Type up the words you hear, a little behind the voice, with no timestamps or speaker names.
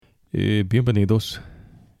Bienvenidos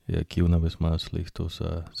aquí una vez más listos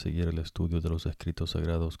a seguir el estudio de los escritos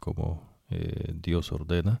sagrados como Dios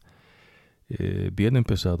ordena. Bien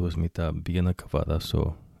empezado es mitad bien acabada,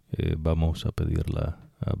 vamos a pedir la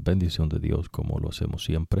bendición de Dios como lo hacemos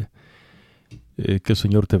siempre. Que el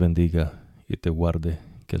Señor te bendiga y te guarde,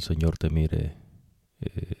 que el Señor te mire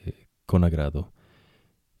con agrado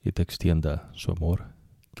y te extienda su amor,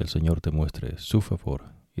 que el Señor te muestre su favor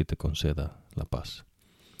y te conceda la paz.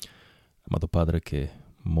 Amado Padre que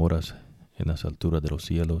moras en las alturas de los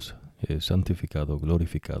cielos, santificado,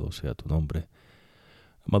 glorificado sea tu nombre.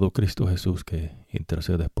 Amado Cristo Jesús que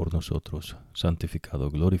intercedes por nosotros,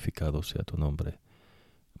 santificado, glorificado sea tu nombre.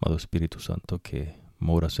 Amado Espíritu Santo que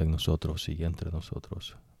moras en nosotros y entre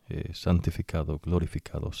nosotros, santificado,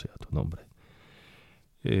 glorificado sea tu nombre.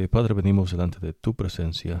 Padre, venimos delante de tu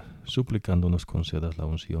presencia, suplicando nos concedas la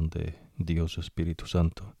unción de Dios Espíritu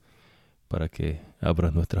Santo, para que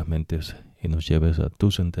abras nuestras mentes y nos lleves a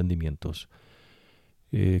tus entendimientos,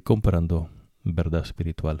 comparando verdad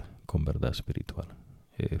espiritual con verdad espiritual.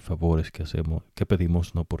 Favores que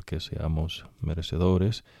pedimos no porque seamos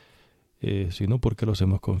merecedores, sino porque los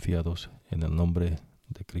hemos confiado en el nombre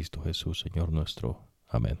de Cristo Jesús, Señor nuestro.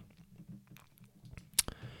 Amén.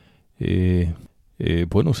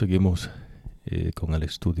 Bueno, seguimos con el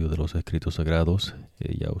estudio de los escritos sagrados.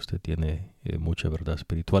 Ya usted tiene mucha verdad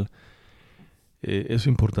espiritual. Es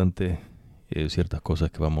importante ciertas cosas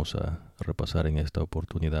que vamos a repasar en esta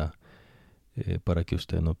oportunidad para que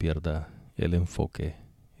usted no pierda el enfoque,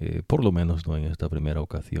 por lo menos no en esta primera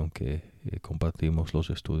ocasión que compartimos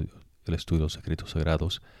el estudio de los escritos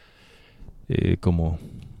sagrados, como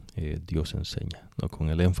Dios enseña, ¿no? Con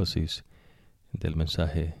el énfasis del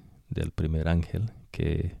mensaje del primer ángel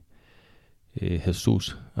que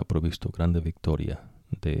Jesús ha provisto grande victoria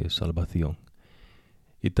de salvación,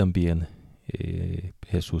 y también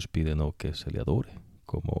Jesús pide no que se le adore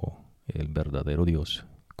como el verdadero Dios,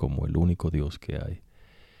 como el único Dios que hay,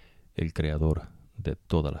 el creador de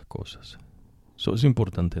todas las cosas. Es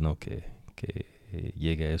importante no que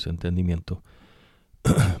llegue a ese entendimiento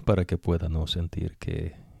para que pueda no sentir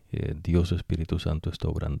que Dios Espíritu Santo está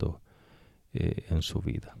obrando en su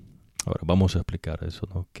vida. Ahora vamos a explicar eso,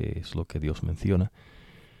 ¿no? Qué es lo que Dios menciona,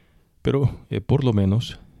 pero por lo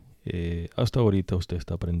menos hasta ahorita usted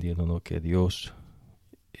está aprendiendo, ¿no? Que Dios,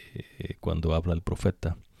 cuando habla el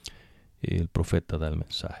profeta da el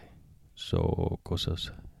mensaje. Son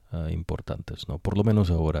cosas importantes, ¿no? Por lo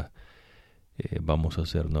menos ahora vamos a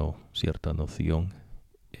hacer cierta noción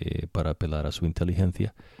para apelar a su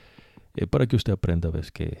inteligencia, para que usted aprenda,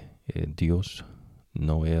 ves, que Dios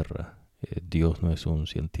no erra. Dios no es un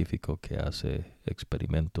científico que hace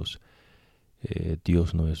experimentos.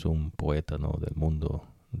 Dios no es un poeta, ¿no? Del mundo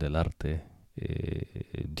del arte.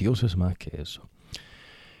 Dios es más que eso.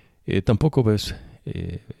 Tampoco ves,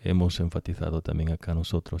 hemos enfatizado también acá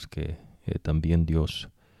nosotros que también Dios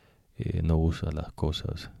no usa las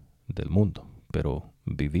cosas del mundo, pero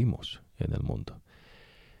vivimos en el mundo.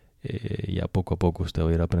 Ya poco a poco usted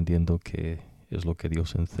va a ir aprendiendo qué es lo que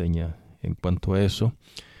Dios enseña en cuanto a eso,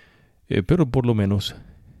 pero por lo menos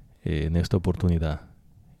en esta oportunidad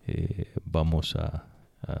vamos a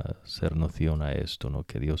hacer noción a esto, ¿no?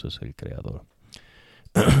 Que Dios es el creador.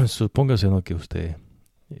 Supóngase, ¿no? Que usted,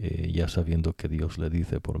 ya sabiendo que Dios le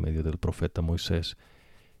dice por medio del profeta Moisés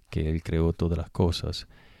que Él creó todas las cosas,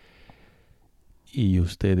 y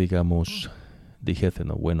usted, digamos, dijese,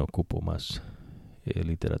 no, bueno, ocupo más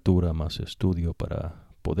literatura, más estudio para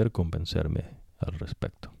poder convencerme al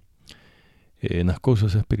respecto. En las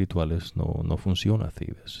cosas espirituales no funciona así,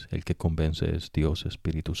 ¿ves? El que convence es Dios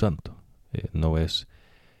Espíritu Santo. No es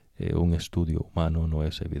un estudio humano, no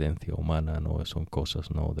es evidencia humana, son cosas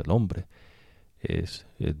del hombre. Es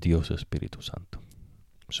Dios Espíritu Santo.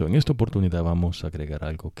 En esta oportunidad vamos a agregar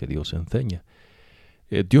algo que Dios enseña.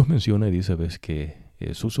 Dios menciona y dice, ves, que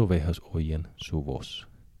sus ovejas oyen su voz.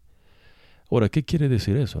 Ahora, ¿qué quiere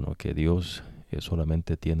decir eso, no? Que Dios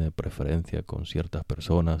solamente tiene preferencia con ciertas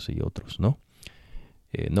personas y otros no.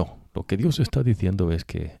 No, lo que Dios está diciendo es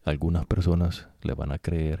que algunas personas le van a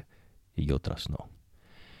creer y otras no.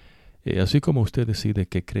 Así como usted decide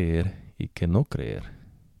qué creer y qué no creer,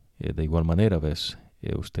 de igual manera, ves,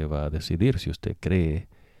 usted va a decidir si usted cree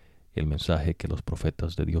el mensaje que los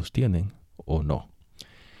profetas de Dios tienen o no.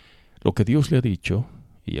 Lo que Dios le ha dicho,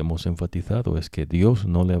 y hemos enfatizado, es que Dios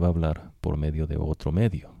no le va a hablar por medio de otro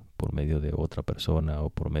medio, por medio de otra persona o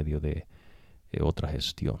por medio de otra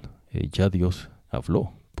gestión. Ya Dios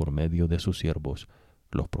habló por medio de sus siervos,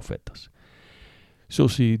 los profetas.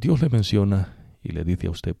 Si Dios le menciona y le dice a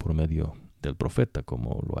usted por medio del profeta,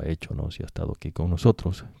 como lo ha hecho, ¿no? Si ha estado aquí con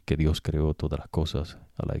nosotros, que Dios creó todas las cosas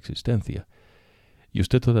a la existencia. Y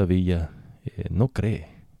usted todavía no cree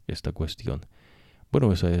esta cuestión.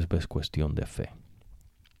 Bueno, esa es pues, cuestión de fe.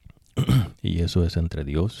 Y eso es entre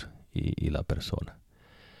Dios y la persona.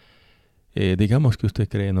 Digamos que usted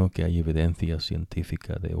cree, ¿no?, que hay evidencia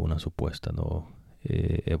científica de una supuesta, ¿no?,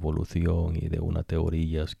 evolución y de unas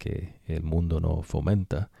teorías que el mundo no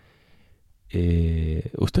fomenta.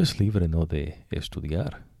 Usted es libre, ¿no?, de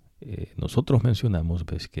estudiar. Nosotros mencionamos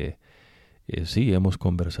pues, que sí hemos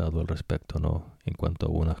conversado al respecto, ¿no?, en cuanto a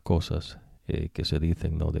unas cosas que se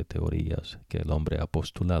dicen, ¿no?, de teorías que el hombre ha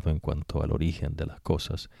postulado en cuanto al origen de las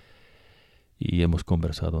cosas. Y hemos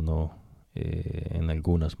conversado, ¿no?, en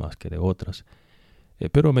algunas más que de otras.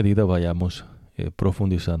 Pero a medida vayamos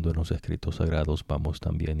profundizando en los escritos sagrados, vamos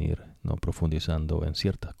también a ir, ¿no?, profundizando en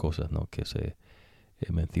ciertas cosas, ¿no?, que se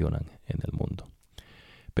mencionan en el mundo.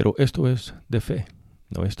 Pero esto es de fe,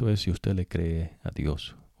 ¿no? Esto es si usted le cree a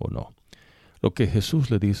Dios o no. Lo que Jesús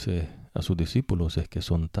le dice a sus discípulos es que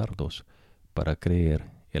son tardos para creer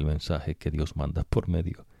el mensaje que Dios manda por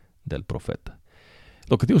medio del profeta.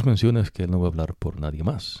 Lo que Dios menciona es que Él no va a hablar por nadie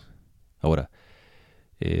más. Ahora,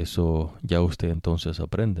 eso ya usted entonces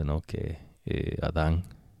aprende, ¿no?, que Adán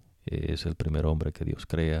es el primer hombre que Dios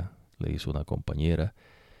crea, le hizo una compañera,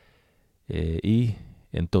 y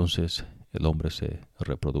entonces el hombre se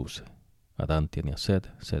reproduce. Adán tiene a Set,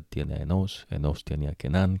 Set tiene a Enos, Enos tiene a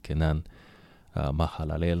Kenan, Kenan a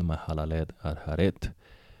Mahalalel, Mahalalel a Jared,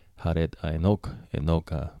 Jared a Enoc,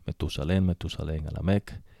 Enoc a Metusalén, Metusalén a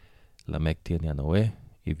Lamec, Lamec tiene a Noé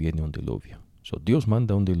y viene un diluvio. Dios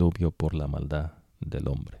manda un diluvio por la maldad del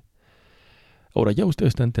hombre. Ahora ya usted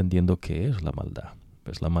está entendiendo qué es la maldad.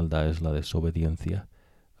 Pues la maldad es la desobediencia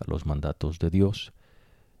a los mandatos de Dios.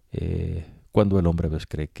 Cuando el hombre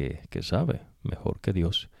cree que sabe mejor que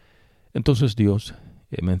Dios, entonces Dios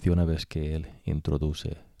menciona que Él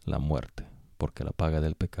introduce la muerte, porque la paga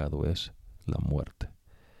del pecado es la muerte.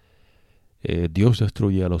 Dios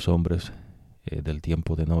destruye a los hombres del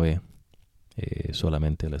tiempo de Noé.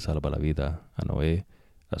 Solamente le salva la vida a Noé,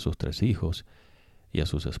 a sus 3 hijos y a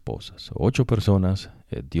sus esposas. 8 personas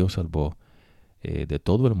Dios salvó de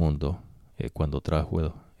todo el mundo cuando trajo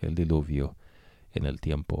el diluvio en el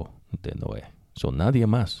tiempo de Noé. Nadie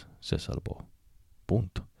más se salvó.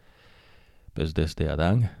 Punto. Pues desde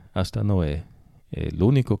Adán hasta Noé, el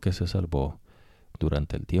único que se salvó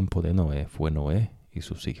durante el tiempo de Noé fue Noé y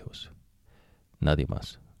sus hijos. Nadie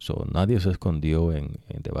más. Nadie se escondió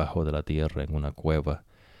debajo de la tierra en una cueva.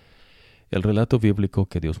 El relato bíblico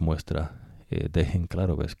que Dios muestra deja en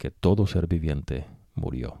claro que todo ser viviente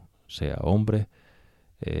murió, sea hombre,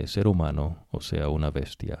 ser humano o sea una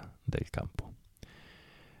bestia del campo.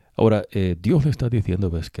 Ahora, Dios le está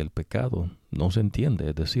diciendo que el pecado no se entiende,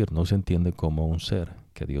 es decir, no se entiende como un ser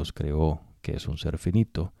que Dios creó, que es un ser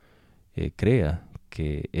finito, crea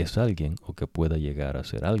que es alguien o que pueda llegar a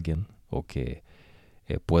ser alguien o que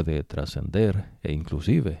puede trascender e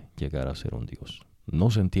inclusive llegar a ser un Dios.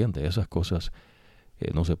 No se entiende, esas cosas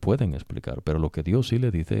no se pueden explicar, pero lo que Dios sí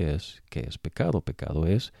le dice es que es pecado. Pecado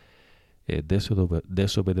es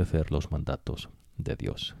desobedecer los mandatos de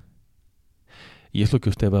Dios. Y es lo que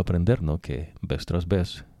usted va a aprender, ¿no?, que vez tras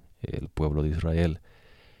vez el pueblo de Israel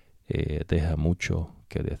deja mucho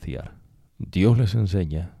que desear. Dios les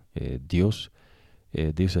enseña, Dios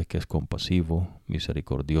dice que es compasivo,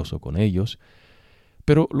 misericordioso con ellos,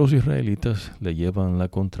 pero los israelitas le llevan la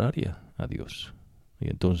contraria a Dios. Y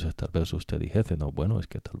entonces tal vez usted dijese, no, bueno, es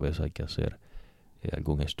que tal vez hay que hacer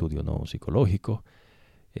algún estudio no psicológico,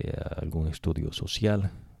 algún estudio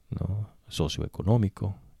social, no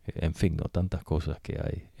socioeconómico, en fin, no tantas cosas que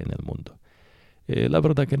hay en el mundo. La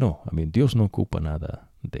verdad que no, Dios no ocupa nada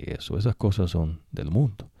de eso, esas cosas son del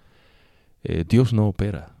mundo. Dios no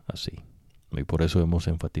opera así. Y por eso hemos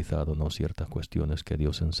enfatizado, ¿no?, ciertas cuestiones que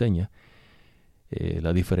Dios enseña.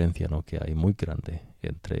 La diferencia, ¿no?, que hay muy grande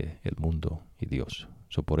entre el mundo y Dios.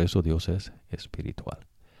 Por eso Dios es espiritual.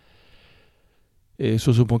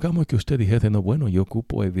 Supongamos que usted dijese, no, bueno, yo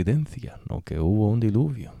ocupo evidencia, ¿no?, que hubo un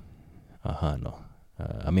diluvio. Ajá, no.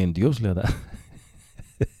 Dios le da.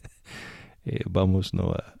 Vamos,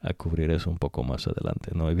 ¿no?, a cubrir eso un poco más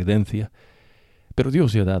adelante, ¿no? Evidencia. Pero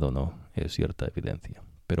Dios le ha dado, ¿no?, cierta evidencia.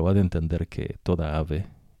 Pero ha de entender que toda ave,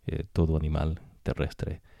 todo animal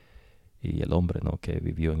terrestre, y el hombre, ¿no?, que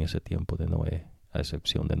vivió en ese tiempo de Noé, a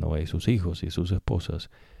excepción de Noé y sus hijos y sus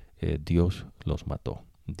esposas, Dios los mató.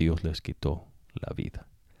 Dios les quitó la vida.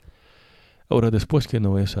 Ahora, después que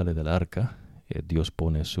Noé sale del arca, Dios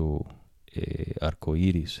pone su arco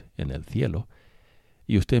iris en el cielo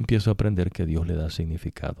y usted empieza a aprender que Dios le da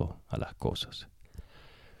significado a las cosas.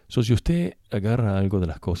 Si usted agarra algo de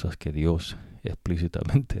las cosas que Dios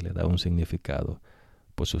explícitamente le da un significado,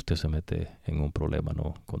 pues usted se mete en un problema,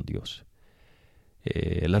 ¿no?, con Dios.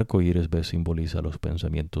 El arco iris simboliza los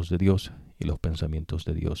pensamientos de Dios, y los pensamientos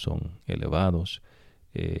de Dios son elevados.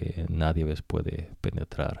 Nadie puede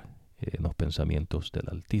penetrar en los pensamientos del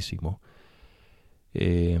Altísimo.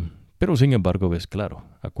 Pero sin embargo, claro,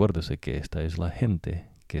 acuérdese que esta es la gente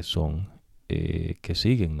que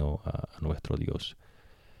siguen, ¿no?, a nuestro Dios.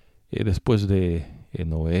 Después de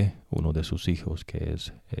Noé, uno de sus hijos, que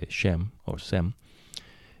es Sem,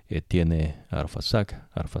 tiene a Arfaxad,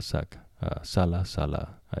 a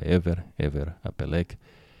Sala, a Eber, a Peleg,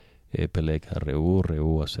 Peleg a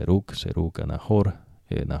Reu a Serug a Nahor,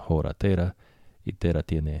 Nahor a Tera, y Tera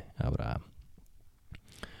tiene a Abraham.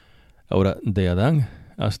 Ahora, de Adán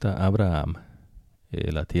hasta Abraham,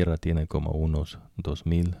 la tierra tiene como unos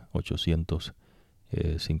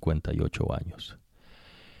 2.858 años.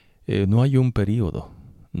 No hay un periodo,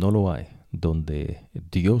 no lo hay, donde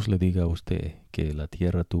Dios le diga a usted que la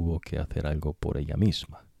tierra tuvo que hacer algo por ella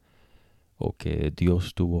misma, o que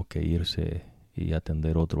Dios tuvo que irse y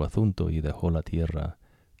atender otro asunto y dejó la tierra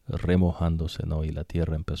remojándose, ¿no? Y la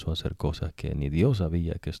tierra empezó a hacer cosas que ni Dios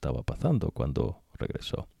sabía que estaba pasando cuando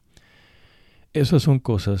regresó. Esas son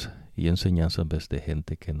cosas y enseñanzas de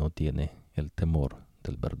gente que no tiene el temor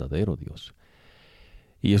del verdadero Dios.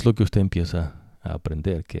 Y es lo que usted empieza a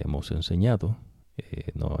aprender, que hemos enseñado,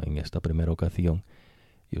 no en esta primera ocasión,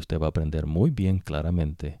 y usted va a aprender muy bien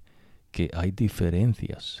claramente que hay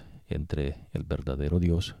diferencias entre el verdadero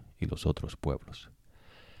Dios y los otros pueblos.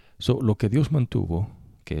 Lo que Dios mantuvo,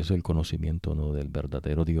 que es el conocimiento, ¿no?, del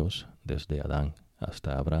verdadero Dios desde Adán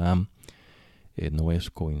hasta Abraham, no es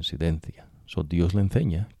coincidencia. Dios le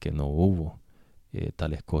enseña que no hubo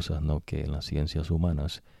tales cosas, ¿no?, que en las ciencias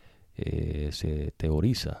humanas se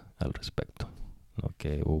teoriza al respecto, ¿no?,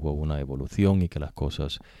 que hubo una evolución y que las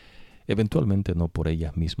cosas eventualmente, no por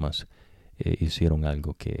ellas mismas, hicieron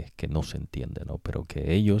algo que no se entiende, ¿no?, pero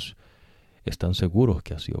que ellos están seguros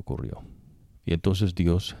que así ocurrió. Y entonces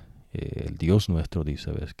Dios, el Dios nuestro,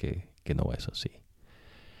 dice, que no es así.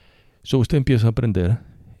 Usted empieza a aprender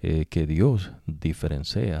que Dios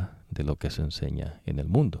diferencia de lo que se enseña en el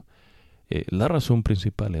mundo. La razón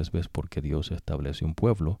principal es porque Dios establece un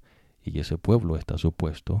pueblo, y ese pueblo está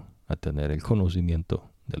supuesto a tener el conocimiento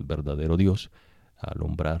del verdadero Dios, a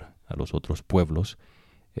alumbrar a los otros pueblos,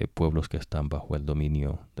 pueblos que están bajo el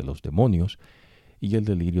dominio de los demonios y el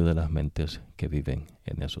delirio de las mentes que viven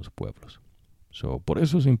en esos pueblos. Por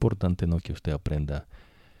eso es importante, ¿no?, que usted aprenda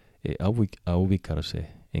a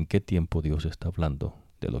ubicarse en qué tiempo Dios está hablando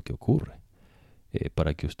de lo que ocurre,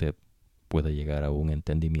 para que usted pueda llegar a un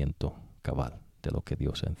entendimiento cabal de lo que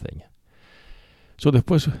Dios enseña.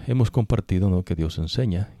 Después hemos compartido, ¿no?, que Dios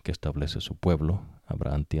enseña que establece su pueblo.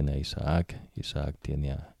 Abraham tiene a Isaac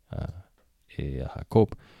tiene a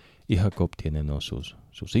Jacob, y Jacob tiene, ¿no?, sus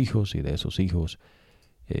hijos, y de esos hijos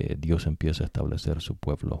Dios empieza a establecer su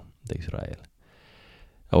pueblo de Israel.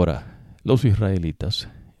 Ahora, los israelitas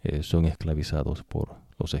son esclavizados por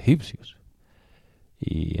los egipcios,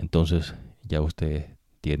 y entonces ya usted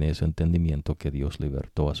tiene ese entendimiento que Dios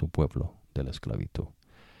libertó a su pueblo de la esclavitud.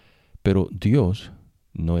 Pero Dios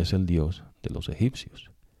no es el Dios de los egipcios.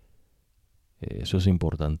 Eso es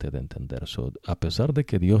importante de entender. A pesar de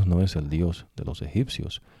que Dios no es el Dios de los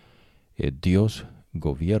egipcios, Dios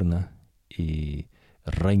gobierna y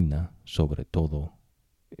reina sobre todo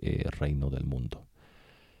el reino del mundo.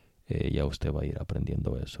 Ya usted va a ir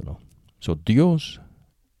aprendiendo eso, ¿no? Dios,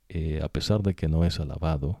 a pesar de que no es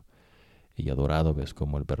alabado y adorado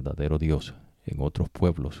como el verdadero Dios en otros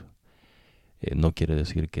pueblos, no quiere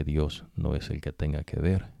decir que Dios no es el que tenga que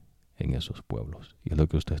ver en esos pueblos. Y es lo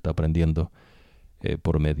que usted está aprendiendo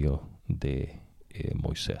por medio de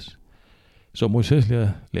Moisés. Moisés le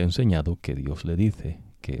ha enseñado que Dios le dice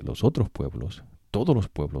que los otros pueblos, todos los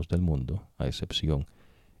pueblos del mundo, a excepción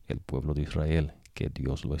el pueblo de Israel, que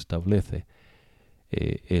Dios lo establece,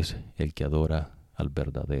 es el que adora al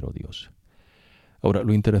verdadero Dios. Ahora,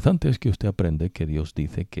 lo interesante es que usted aprende que Dios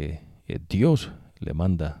dice que Dios le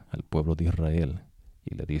manda al pueblo de Israel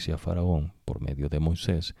y le dice a Faraón por medio de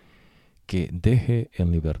Moisés que deje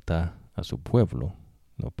en libertad a su pueblo,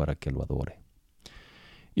 ¿no?, para que lo adore.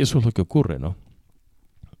 Y eso es lo que ocurre, ¿no?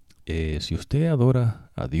 Si usted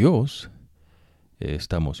adora a Dios,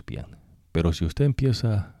 estamos bien. Pero si usted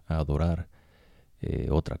empieza a adorar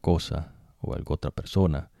otra cosa o a otra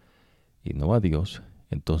persona y no a Dios,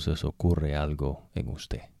 entonces ocurre algo en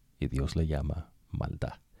usted y Dios le llama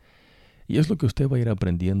maldad. Y es lo que usted va a ir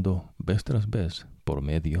aprendiendo vez tras vez por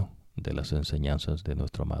medio de las enseñanzas de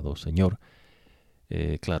nuestro amado Señor.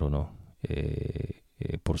 Claro, ¿no?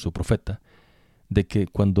 por su profeta, de que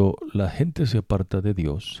cuando la gente se aparta de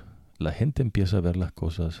Dios, la gente empieza a ver las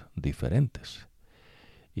cosas diferentes.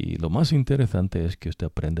 Y lo más interesante es que usted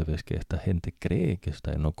aprende, ves, que esta gente cree que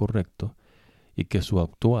está en lo correcto y que su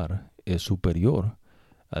actuar es superior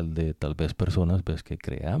al de tal vez personas, ves, que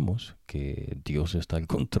creamos que Dios está al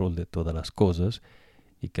control de todas las cosas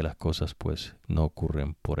y que las cosas pues no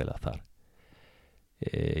ocurren por el azar.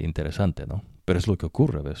 Interesante, ¿no? Pero es lo que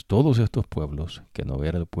ocurre, ¿ves? Todos estos pueblos, que no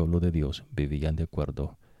era el pueblo de Dios, vivían de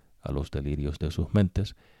acuerdo a los delirios de sus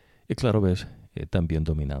mentes y claro, ¿ves? También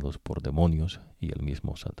dominados por demonios y el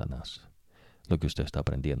mismo Satanás. Lo que usted está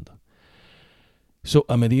aprendiendo.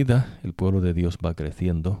 A medida el pueblo de Dios va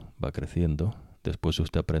creciendo, después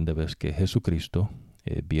usted aprende, ¿ves? Que Jesucristo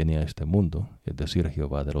viene a este mundo, es decir,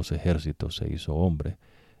 Jehová de los ejércitos se hizo hombre,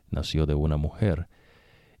 nació de una mujer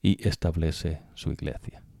y establece su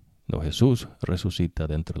iglesia. No, Jesús resucita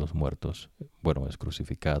de entre los muertos, bueno, es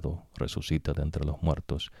crucificado, resucita de entre los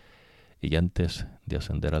muertos y antes de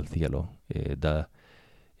ascender al cielo da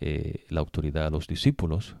la autoridad a los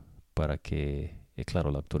discípulos para que,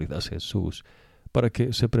 claro, la autoridad es Jesús, para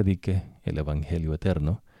que se predique el Evangelio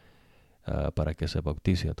eterno, para que se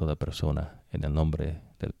bautice a toda persona en el nombre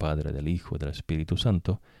del Padre, del Hijo y del Espíritu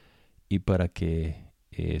Santo, y para que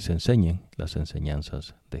se enseñen las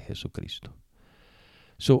enseñanzas de Jesucristo.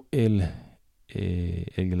 El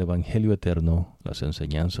Evangelio eterno, las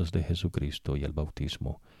enseñanzas de Jesucristo y el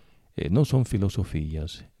bautismo no son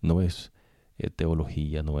filosofías, no es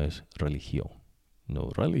teología, no es religión. No,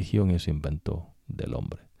 religión es invento del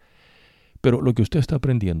hombre. Pero lo que usted está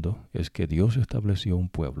aprendiendo es que Dios estableció un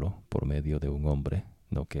pueblo por medio de un hombre,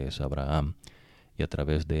 no, que es Abraham, y a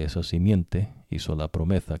través de esa simiente hizo la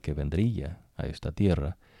promesa que vendría a esta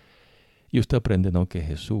tierra. Y usted aprende, ¿no?, que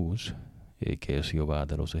Jesús, que es Jehová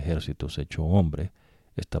de los ejércitos hecho hombre,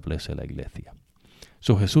 establece la iglesia.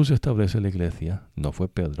 Jesús establece la iglesia, no fue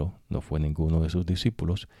Pedro, no fue ninguno de sus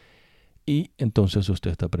discípulos, y entonces usted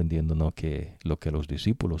está aprendiendo, ¿no?, que lo que los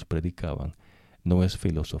discípulos predicaban no es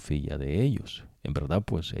filosofía de ellos. En verdad,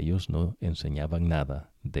 pues ellos no enseñaban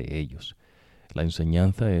nada de ellos. La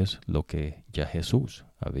enseñanza es lo que ya Jesús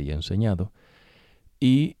había enseñado,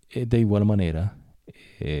 y de igual manera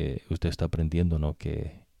usted está aprendiendo, ¿no?,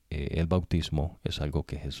 que el bautismo es algo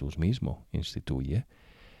que Jesús mismo instituye.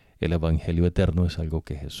 El Evangelio eterno es algo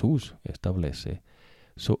que Jesús establece.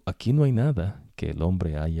 Aquí no hay nada que el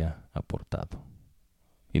hombre haya aportado.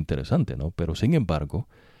 Interesante, ¿no? Pero sin embargo,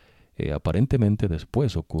 aparentemente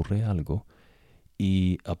después ocurre algo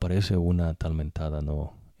y aparece una tal mentada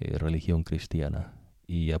religión cristiana,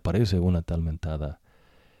 y aparece una tal mentada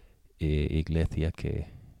iglesia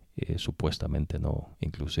que supuestamente no,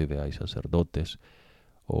 inclusive hay sacerdotes,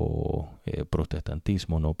 o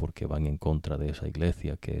protestantismo, ¿no?, porque van en contra de esa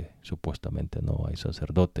iglesia que supuestamente no hay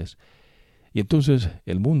sacerdotes. Y entonces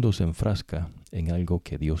el mundo se enfrasca en algo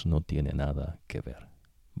que Dios no tiene nada que ver.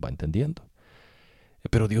 ¿Va entendiendo?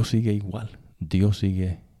 Pero Dios sigue igual, Dios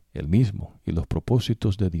sigue el mismo, y los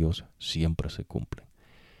propósitos de Dios siempre se cumplen.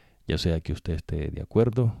 Ya sea que usted esté de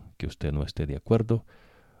acuerdo, que usted no esté de acuerdo,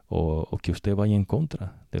 o que usted vaya en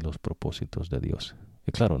contra de los propósitos de Dios.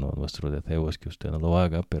 Y claro, no, nuestro deseo es que usted no lo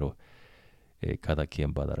haga, pero cada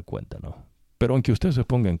quien va a dar cuenta, ¿no? Pero aunque usted se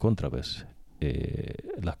ponga en contra, ¿ves?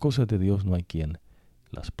 Las cosas de Dios no hay quien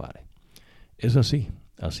las pare. Es así,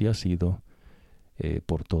 así ha sido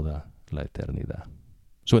por toda la eternidad.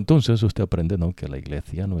 Entonces usted aprende, ¿no?, que la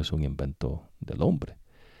iglesia no es un invento del hombre.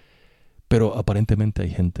 Pero aparentemente hay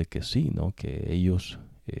gente que sí, ¿no?, que ellos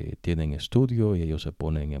tienen estudio y ellos se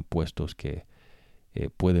ponen en puestos que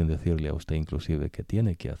pueden decirle a usted inclusive qué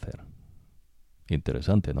tiene que hacer.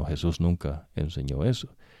 Interesante, ¿no? Jesús nunca enseñó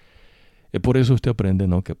eso. Por eso usted aprende,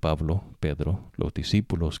 ¿no?, que Pablo, Pedro, los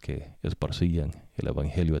discípulos que esparcían el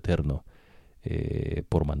Evangelio eterno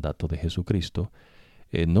por mandato de Jesucristo,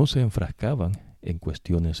 no se enfrascaban en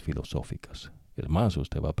cuestiones filosóficas. Es más,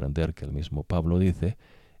 usted va a aprender que el mismo Pablo dice,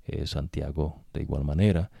 Santiago de igual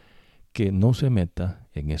manera, que no se meta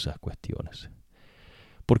en esas cuestiones.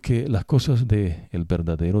 Porque las cosas del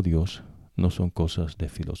verdadero Dios no son cosas de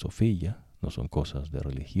filosofía, no son cosas de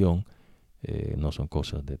religión, no son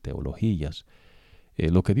cosas de teologías.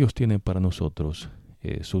 Lo que Dios tiene para nosotros,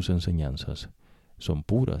 sus enseñanzas, son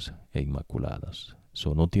puras e inmaculadas.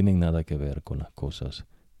 No tienen nada que ver con las cosas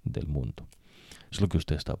del mundo. Es lo que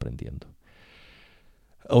usted está aprendiendo.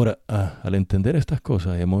 Ahora, al entender estas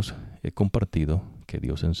cosas, hemos compartido que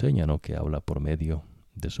Dios enseña, ¿no?, que habla por medio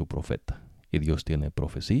de su profeta. Y Dios tiene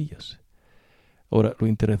profecías. Ahora, lo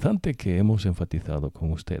interesante que hemos enfatizado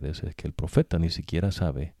con ustedes es que el profeta ni siquiera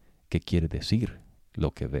sabe qué quiere decir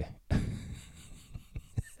lo que ve.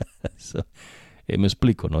 Me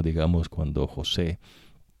explico, ¿no? Digamos, cuando José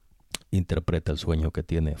interpreta el sueño que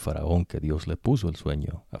tiene Faraón, que Dios le puso el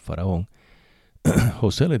sueño a Faraón,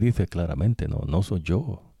 José le dice claramente, no soy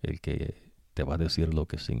yo el que te va a decir lo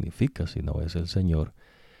que significa, sino es el Señor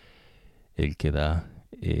el que da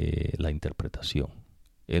la interpretación.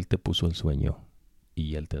 Él te puso el sueño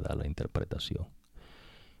y Él te da la interpretación.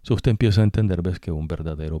 So usted empieza a entender, ves, que un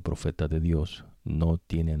verdadero profeta de Dios no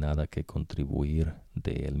tiene nada que contribuir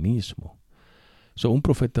de él mismo. So un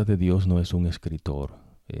profeta de Dios no es un escritor,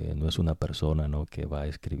 no es una persona, ¿no?, que va a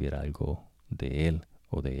escribir algo de él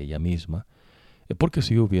o de ella misma, porque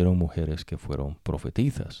sí hubieron mujeres que fueron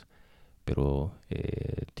profetizas, pero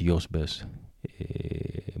Dios, ves,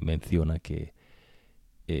 menciona que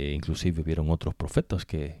inclusive hubieron otros profetas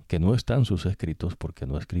que no están en sus escritos porque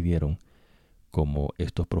no escribieron como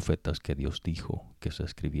estos profetas que Dios dijo que se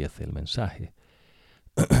escribiese el mensaje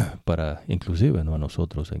para inclusive, ¿no?, a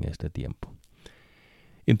nosotros en este tiempo.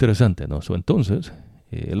 Interesante, ¿no? Entonces,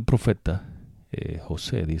 el profeta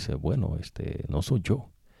José dice, bueno, no soy yo.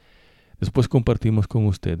 Después compartimos con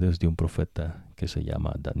ustedes de un profeta que se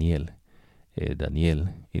llama Daniel.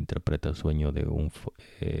 Daniel interpreta el sueño de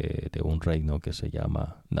un reino que se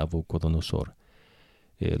llama Nabucodonosor.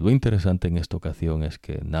 Lo interesante en esta ocasión es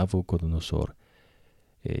que Nabucodonosor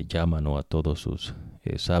llama, ¿no?, a todos sus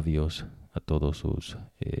sabios, a todos sus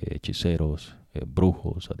hechiceros,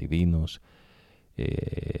 brujos, adivinos,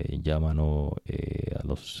 llama, ¿no?, a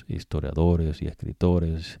los historiadores y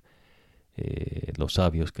escritores, los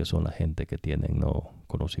sabios, que son la gente que tienen, ¿no?,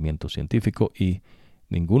 conocimiento científico, y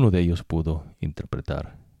ninguno de ellos pudo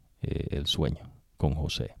interpretar el sueño con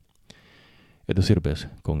José. Es decir, ves,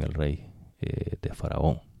 con el rey de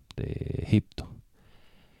Faraón, de Egipto.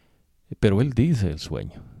 Pero él dice el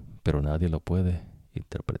sueño, pero nadie lo puede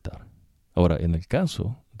interpretar. Ahora, en el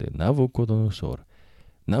caso de Nabucodonosor,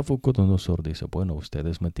 Nabucodonosor dice, bueno,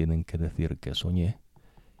 ustedes me tienen que decir qué soñé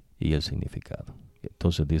y el significado.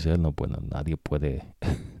 Entonces dice él, no, bueno, nadie puede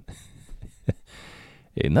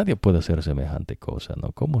nadie puede hacer semejante cosa,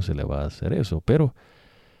 ¿no? ¿Cómo se le va a hacer eso? Pero,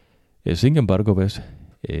 sin embargo, ves,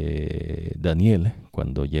 Daniel,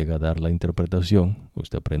 cuando llega a dar la interpretación,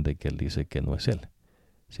 usted aprende que él dice que no es él,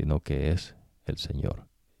 sino que es el Señor,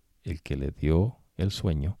 el que le dio el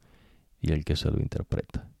sueño y el que se lo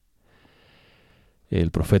interpreta.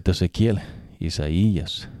 El profeta Ezequiel,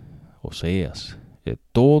 Isaías, Oseas,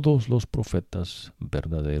 todos los profetas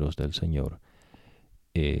verdaderos del Señor,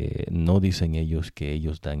 no dicen ellos que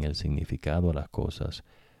ellos dan el significado a las cosas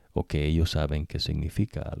o que ellos saben qué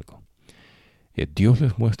significa algo. Dios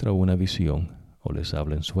les muestra una visión o les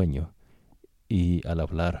habla en sueño, y al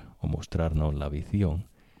hablar o mostrarnos la visión,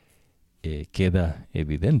 queda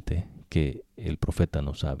evidente que el profeta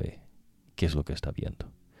no sabe qué es lo que está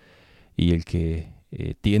viendo. Y el que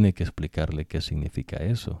tiene que explicarle qué significa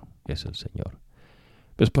eso es el Señor.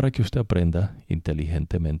 Pues para que usted aprenda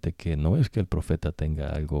inteligentemente que no es que el profeta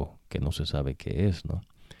tenga algo que no se sabe qué es, ¿no?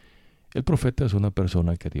 El profeta es una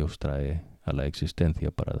persona que Dios trae a la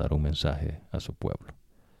existencia para dar un mensaje a su pueblo.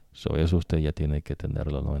 Eso usted ya tiene que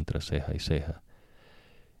tenerlo, ¿no?, entre ceja y ceja.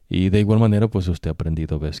 Y de igual manera, pues usted ha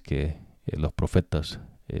aprendido, ves, que los profetas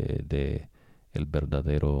de el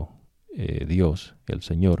verdadero Dios, el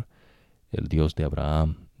Señor, el Dios de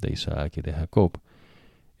Abraham, de Isaac y de Jacob,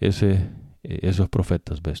 esos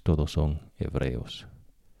profetas, ves, todos son hebreos.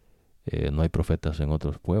 No hay profetas en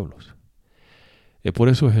otros pueblos. Por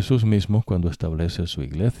eso Jesús mismo, cuando establece su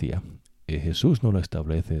iglesia, Jesús no la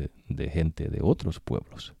establece de gente de otros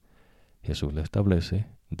pueblos. Jesús la establece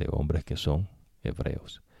de hombres que son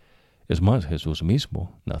hebreos. Es más, Jesús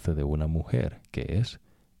mismo nace de una mujer que es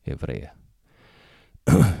hebrea.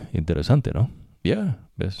 Interesante, ¿no?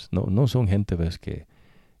 ¿Ves? No son gente, ves, que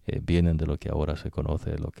vienen de lo que ahora se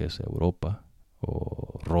conoce, lo que es Europa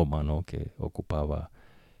o Roma, ¿no?, que ocupaba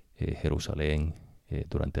Jerusalén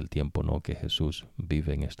durante el tiempo, ¿no?, que Jesús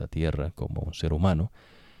vive en esta tierra como un ser humano.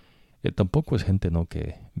 Tampoco es gente, ¿no?,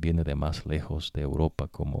 que viene de más lejos de Europa,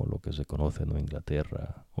 como lo que se conoce, ¿no?,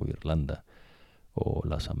 Inglaterra o Irlanda o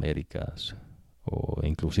las Américas, o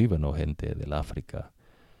inclusive, ¿no?, gente del África,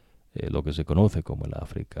 lo que se conoce como el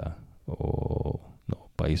África, o no,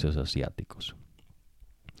 países asiáticos.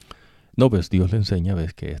 No, ves, Dios le enseña,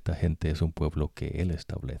 ves, que esta gente es un pueblo que Él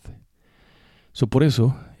establece. Por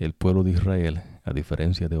eso, el pueblo de Israel, a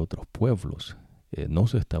diferencia de otros pueblos, no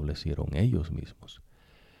se establecieron ellos mismos.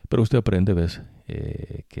 Pero usted aprende, ves,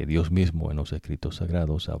 que Dios mismo en los escritos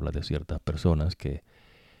sagrados habla de ciertas personas que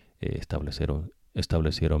establecieron,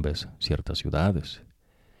 ves, ciertas ciudades.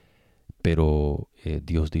 Pero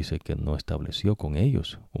Dios dice que no estableció con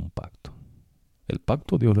ellos un pacto. El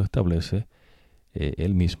pacto Dios lo establece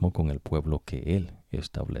Él mismo con el pueblo que Él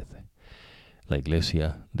establece. La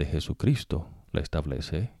iglesia de Jesucristo la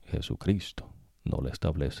establece Jesucristo, no la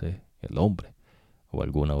establece el hombre o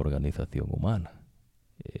alguna organización humana.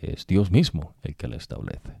 Es Dios mismo el que la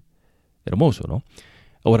establece. Hermoso, ¿no?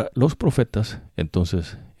 Ahora, los profetas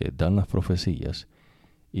entonces dan las profecías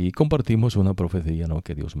y compartimos una profecía, ¿no?,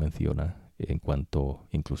 que Dios menciona en cuanto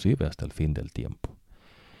inclusive hasta el fin del tiempo.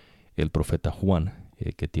 El profeta Juan,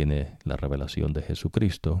 que tiene la revelación de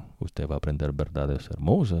Jesucristo, usted va a aprender verdades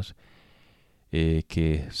hermosas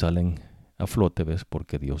que salen a flote, ¿ves?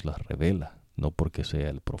 Porque Dios las revela, no porque sea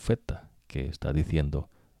el profeta que está diciendo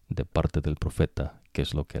de parte del profeta qué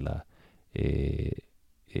es lo que la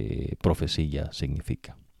profecía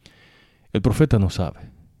significa. El profeta no sabe,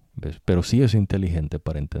 ¿ves? Pero sí es inteligente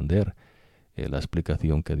para entender la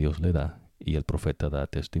explicación que Dios le da, y el profeta da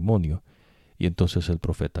testimonio, y entonces el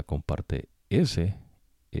profeta comparte esa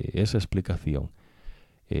explicación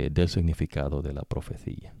del significado de la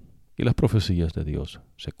profecía. Y las profecías de Dios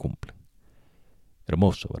se cumplen.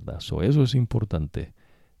 Hermoso, ¿verdad? Eso es importante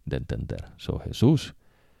de entender. Jesús,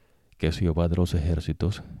 que es Jehová de los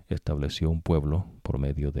ejércitos, estableció un pueblo por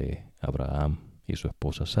medio de Abraham y su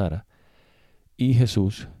esposa Sara, y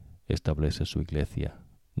Jesús establece su iglesia,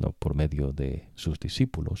 ¿no?, por medio de sus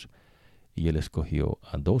discípulos, y él escogió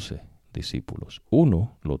a 12 discípulos.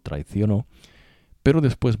 Uno lo traicionó, pero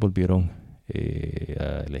después volvieron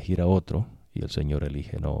a elegir a otro, y el Señor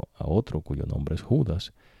elige no a otro cuyo nombre es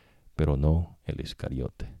Judas, pero no el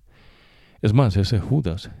Iscariote. Es más, ese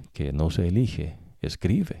Judas que no se elige,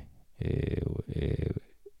 escribe el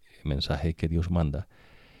mensaje que Dios manda,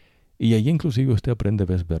 y allí inclusive usted aprende,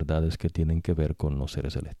 ves, verdades que tienen que ver con los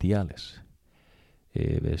seres celestiales.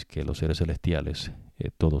 Ves que los seres celestiales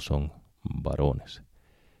todos son varones,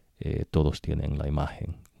 todos tienen la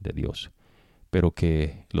imagen de Dios, pero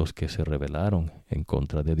que los que se rebelaron en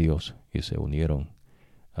contra de Dios y se unieron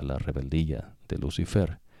a la rebeldía de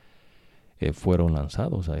Lucifer, fueron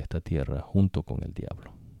lanzados a esta tierra junto con el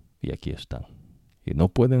diablo. Y aquí están. Y no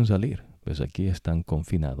pueden salir, pues aquí están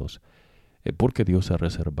confinados, porque Dios ha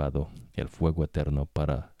reservado el fuego eterno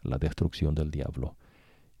para la destrucción del diablo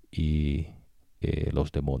y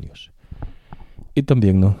los demonios. Y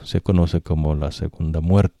también, ¿no?, se conoce como la segunda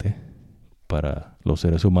muerte para los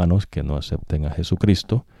seres humanos que no acepten a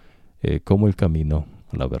Jesucristo como el camino,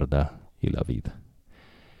 la verdad y la vida.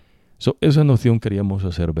 Esa noción queríamos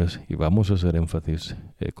hacer, ¿ves? Y vamos a hacer énfasis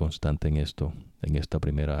constante en esto, en esta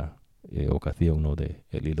primera ocasión, ¿no?, de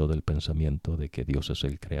el hilo del pensamiento de que Dios es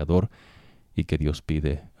el creador y que Dios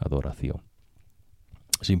pide adoración.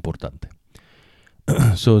 Es importante.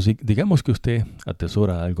 Si digamos que usted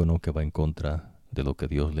atesora algo, ¿no?, que va en contra de lo que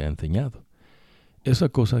Dios le ha enseñado, esa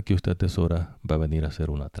cosa que usted atesora va a venir a ser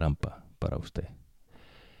una trampa para usted.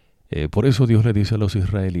 Por eso Dios le dice a los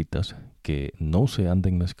israelitas que no se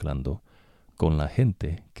anden mezclando con la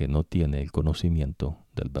gente que no tiene el conocimiento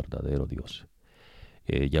del verdadero Dios.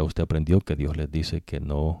 Ya usted aprendió que Dios les dice que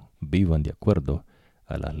no vivan de acuerdo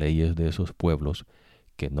a las leyes de esos pueblos,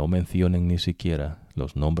 que no mencionen ni siquiera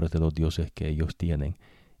los nombres de los dioses que ellos tienen,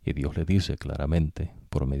 y Dios le dice claramente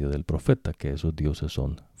por medio del profeta que esos dioses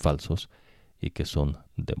son falsos y que son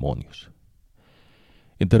demonios.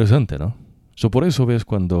 Interesante, ¿no? Por eso ves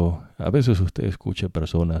cuando a veces usted escucha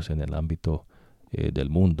personas en el ámbito del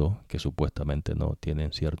mundo que supuestamente no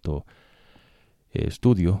tienen cierto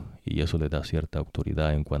estudio, y eso le da cierta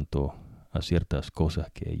autoridad en cuanto a ciertas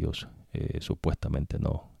cosas que ellos supuestamente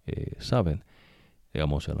no saben,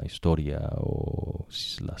 digamos en la historia o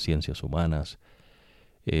las ciencias humanas.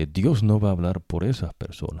 Dios no va a hablar por esas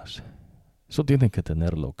personas. Eso tienen que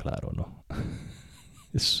tenerlo claro, ¿no?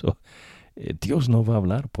 Dios no va a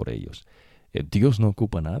hablar por ellos. Dios no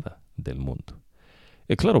ocupa nada del mundo.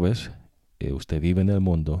 Claro, ves, usted vive en el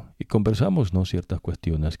mundo y conversamos, ¿no?, ciertas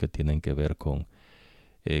cuestiones que tienen que ver con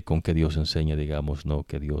que Dios enseña, digamos, ¿no?,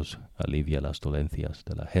 que Dios alivia las dolencias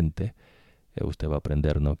de la gente. Usted va a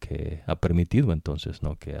aprender, ¿no?, que ha permitido entonces,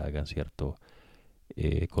 ¿no?, que hagan cierto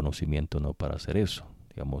conocimiento, ¿no?, para hacer eso,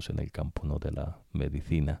 digamos, en el campo, ¿no?, de la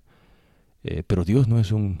medicina. Pero Dios no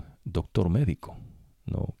es un doctor médico,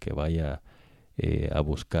 ¿no?, que vaya a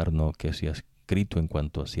buscar, ¿no?, que se ha escrito en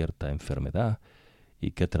cuanto a cierta enfermedad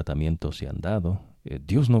y qué tratamientos se han dado.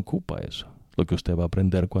 Dios no ocupa eso. Lo que usted va a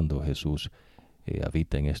aprender cuando Jesús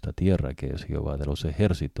habita en esta tierra, que es Jehová de los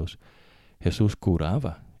ejércitos, Jesús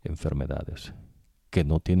curaba enfermedades que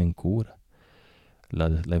no tienen cura. La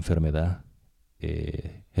enfermedad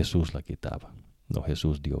Jesús la quitaba. No,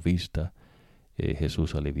 Jesús dio vista.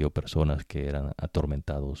 Jesús alivió personas que eran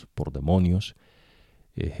atormentados por demonios.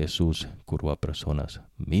 Jesús curó a personas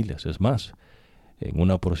miles. Es más, En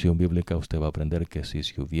una porción bíblica usted va a aprender que si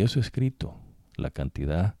se hubiese escrito la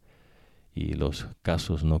cantidad y los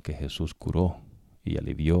casos no que Jesús curó y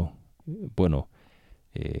alivió,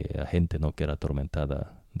 a gente no que era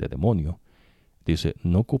atormentada de demonio, dice,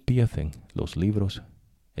 no cupiesen los libros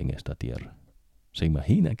en esta tierra. ¿Se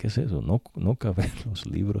imagina qué es eso? No caber los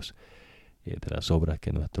libros de las obras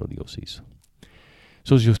que nuestro Dios hizo.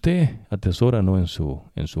 Si usted atesora no en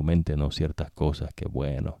su mente no ciertas cosas que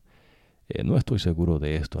no estoy seguro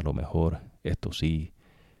de esto, a lo mejor esto sí,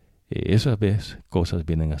 esas cosas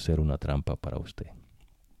vienen a ser una trampa para usted.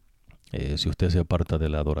 Si usted se aparta de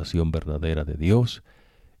la adoración verdadera de Dios,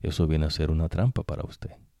 eso viene a ser una trampa para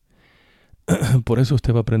usted. Por eso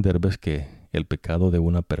usted va a aprender, que el pecado de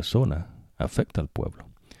una persona afecta al pueblo.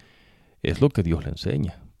 Es lo que Dios le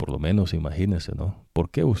enseña. Por lo menos imagínese, ¿no? ¿Por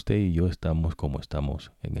qué usted y yo estamos como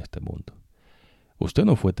estamos en este mundo? Usted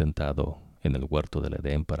no fue tentado en el huerto del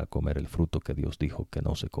Edén para comer el fruto que Dios dijo que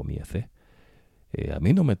no se comiese. A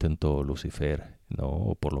mí no me tentó Lucifer, ¿no?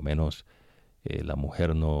 O por lo menos la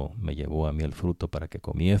mujer no me llevó a mí el fruto para que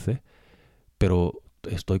comiese, pero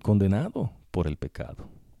estoy condenado por el pecado.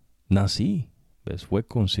 Nací, fue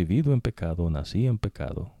concebido en pecado, nací en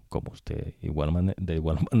pecado, como usted, de igual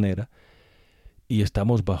manera, y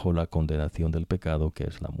estamos bajo la condenación del pecado que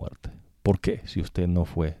es la muerte. ¿Por qué? Si usted no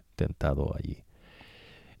fue tentado allí.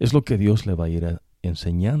 Es lo que Dios le va a ir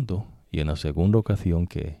enseñando, y en la segunda ocasión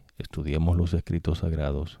que estudiemos los escritos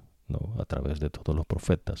sagrados, ¿no? A través de todos los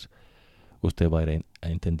profetas, usted va a ir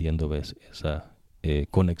entendiendo, esa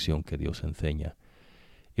conexión que Dios enseña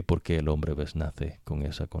y por qué el hombre, nace con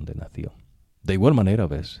esa condenación. De igual manera,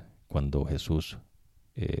 cuando Jesús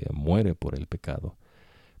muere por el pecado,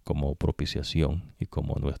 como propiciación y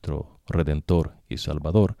como nuestro Redentor y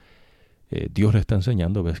Salvador, Dios le está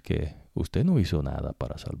enseñando, que usted no hizo nada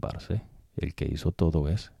para salvarse. El que hizo todo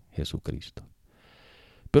es Jesucristo.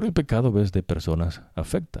 Pero el pecado, de personas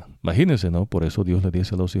afecta. Imagínense, ¿no? Por eso Dios le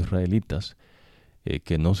dice a los israelitas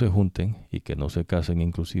que no se junten y que no se casen,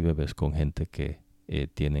 inclusive, con gente que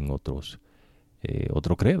tienen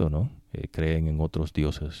otro credo, ¿no? Creen en otros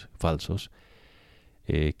dioses falsos,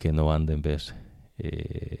 que no anden,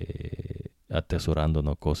 atesorando,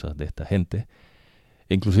 ¿no? Cosas de esta gente.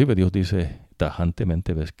 Inclusive Dios dice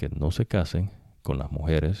tajantemente, que no se casen con las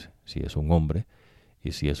mujeres, si es un hombre,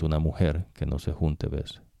 y si es una mujer, que no se junte,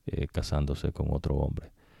 casándose con otro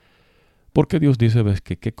hombre. Porque Dios dice,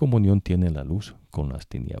 que qué comunión tiene la luz con las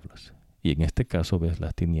tinieblas. Y en este caso,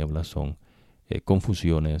 las tinieblas son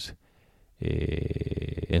confusiones,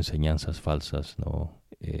 enseñanzas falsas, ¿no?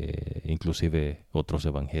 Inclusive otros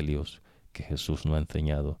evangelios que Jesús no ha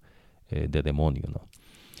enseñado de demonio, ¿no?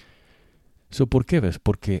 ¿Por qué?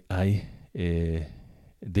 Porque hay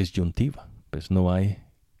disyuntiva, no hay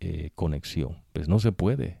conexión. No se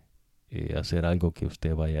puede hacer algo que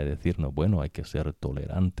usted vaya a decir, no, hay que ser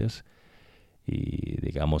tolerantes. Y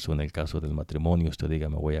digamos, en el caso del matrimonio, usted diga,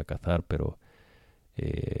 me voy a casar, pero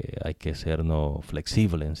hay que ser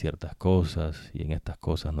flexible en ciertas cosas, y en estas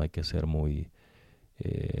cosas no hay que ser muy,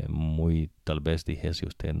 tal vez dijese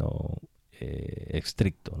usted,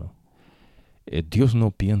 estricto, ¿no? Dios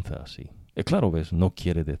no piensa así. Claro, no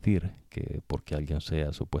quiere decir que porque alguien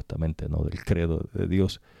sea supuestamente del credo de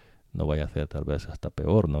Dios, no vaya a ser tal vez hasta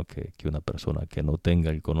peor, ¿no? que una persona que no tenga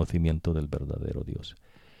el conocimiento del verdadero Dios.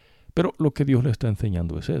 Pero lo que Dios le está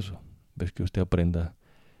enseñando es eso. Que usted aprenda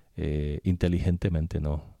inteligentemente,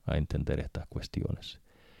 ¿no? a entender estas cuestiones.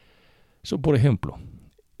 Por ejemplo,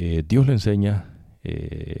 Dios le enseña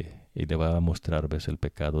y le va a mostrar, el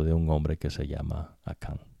pecado de un hombre que se llama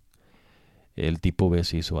Acán. El tipo,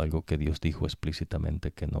 hizo algo que Dios dijo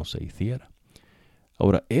explícitamente que no se hiciera.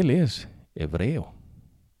 Ahora, él es hebreo,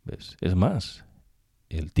 Es más,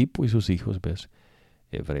 el tipo y sus hijos,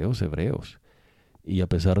 hebreos. Y a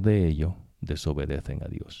pesar de ello, desobedecen a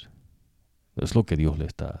Dios. Es lo que Dios le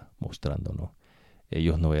está mostrando, ¿no?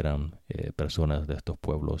 Ellos no eran personas de estos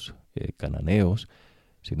pueblos cananeos,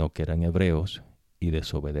 sino que eran hebreos y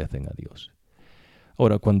desobedecen a Dios.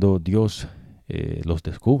 Ahora, cuando Dios los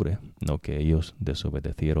descubre, ¿no? que ellos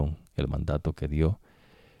desobedecieron el mandato que dio,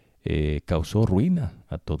 causó ruina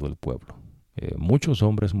a todo el pueblo. Muchos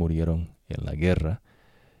hombres murieron en la guerra.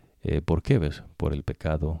 ¿Por qué? Por el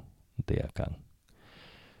pecado de Acán.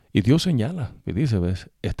 Y Dios señala y dice,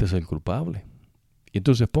 este es el culpable. Y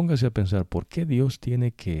entonces póngase a pensar, ¿por qué Dios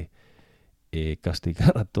tiene que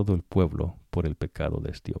castigar a todo el pueblo por el pecado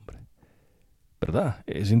de este hombre? ¿Verdad?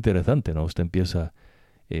 Es interesante, ¿no? Usted empieza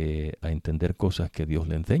a entender cosas que Dios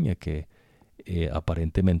le enseña, que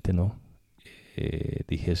aparentemente no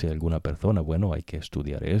dijese alguna persona, hay que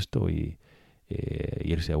estudiar esto y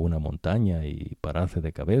irse a una montaña y pararse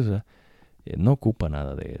de cabeza. No ocupa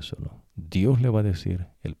nada de eso, ¿no? Dios le va a decir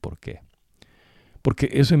el por qué. Porque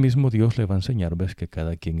ese mismo Dios le va a enseñar, ves, que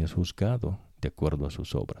cada quien es juzgado de acuerdo a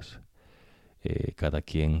sus obras. Cada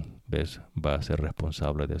quien, ves, va a ser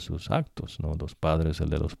responsable de sus actos, ¿no? Los padres, el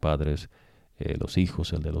de los padres, los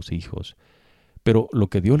hijos, el de los hijos. Pero lo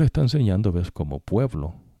que Dios le está enseñando, ves, como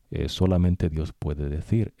pueblo, solamente Dios puede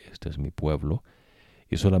decir, este es mi pueblo,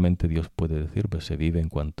 y solamente Dios puede decir, ves, se vive en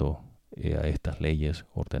cuanto a estas leyes,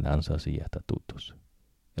 ordenanzas y estatutos.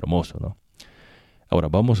 Hermoso, ¿no? Ahora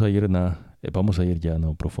vamos a ir ya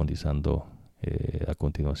no profundizando a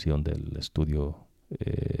continuación del estudio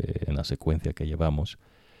en la secuencia que llevamos,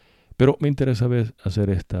 pero me interesa hacer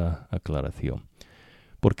esta aclaración,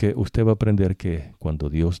 porque usted va a aprender que cuando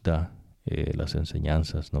Dios da las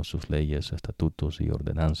enseñanzas, ¿no? Sus leyes, estatutos y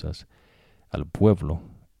ordenanzas al pueblo,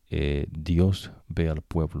 Dios ve al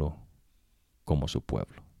pueblo como su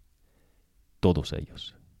pueblo, todos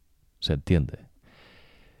ellos. ¿Se entiende?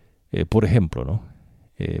 Por ejemplo, ¿no?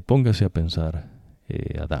 Póngase a pensar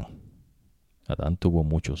Adán. Adán tuvo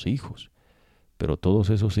muchos hijos, pero todos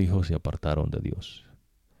esos hijos se apartaron de Dios.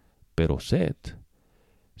 Pero Set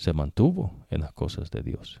se mantuvo en las cosas de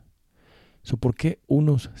Dios. ¿Por qué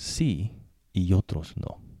unos sí y otros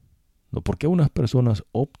no? ¿No? ¿Por qué unas personas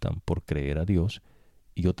optan por creer a Dios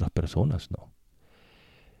y otras personas no?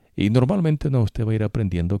 Y normalmente no, usted va a ir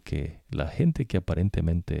aprendiendo que la gente que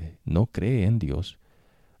aparentemente no cree en Dios,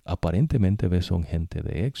 aparentemente son gente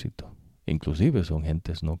de éxito. Inclusive son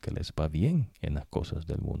gentes ¿no? que les va bien en las cosas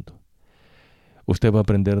del mundo. Usted va a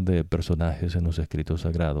aprender de personajes en los escritos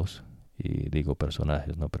sagrados, y digo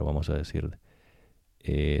personajes, ¿no? Pero vamos a decir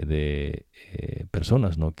de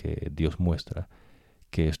personas ¿no? que Dios muestra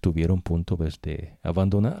que estuvieron punto de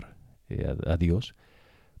abandonar a Dios,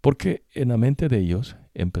 porque en la mente de ellos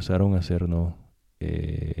empezaron a hacer ¿no?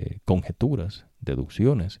 conjeturas,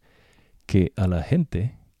 deducciones, que a la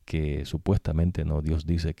gente que supuestamente no Dios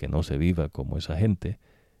dice que no se viva como esa gente,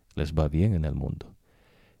 les va bien en el mundo.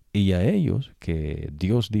 Y a ellos que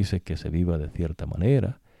Dios dice que se viva de cierta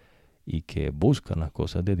manera y que buscan las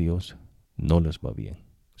cosas de Dios, no les va bien.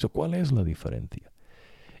 ¿Cuál es la diferencia?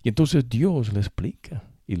 Y entonces Dios le explica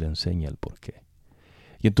y le enseña el porqué.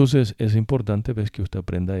 Y entonces es importante, ves, que usted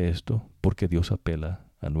aprenda esto, porque Dios apela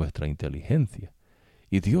a nuestra inteligencia.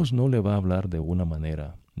 Y Dios no le va a hablar de una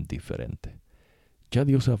manera diferente. Ya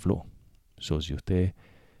Dios habló. Si usted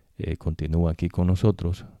continúa aquí con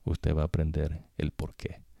nosotros, usted va a aprender el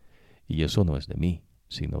porqué. Y eso no es de mí,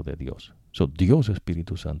 sino de Dios. Dios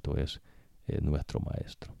Espíritu Santo es nuestro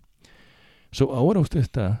maestro. Ahora usted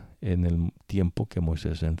está en el tiempo que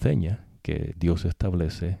Moisés enseña, que Dios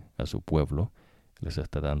establece a su pueblo, les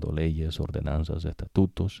está dando leyes, ordenanzas,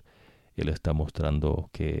 estatutos. Él está mostrando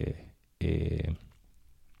que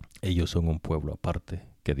ellos son un pueblo aparte,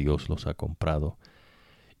 que Dios los ha comprado.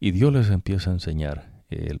 Y Dios les empieza a enseñar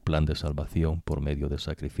el plan de salvación por medio de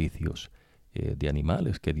sacrificios de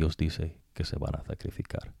animales que Dios dice que se van a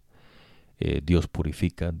sacrificar. Dios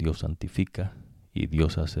purifica, Dios santifica y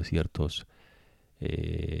Dios hace ciertos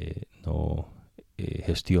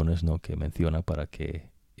gestiones ¿no? que menciona para que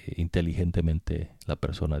inteligentemente la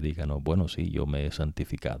persona diga, no, bueno, sí, yo me he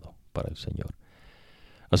santificado para el Señor.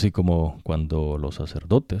 Así como cuando los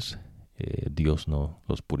sacerdotes, Dios no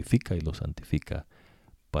los purifica y los santifica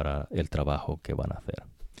para el trabajo que van a hacer.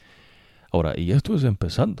 Ahora, y esto es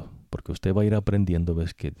empezando, porque usted va a ir aprendiendo,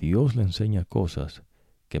 ves, que Dios le enseña cosas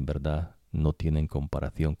que en verdad no tienen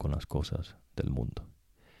comparación con las cosas del mundo.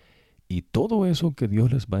 Y todo eso que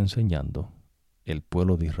Dios les va enseñando, el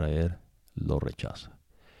pueblo de Israel lo rechaza.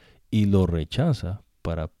 Y lo rechaza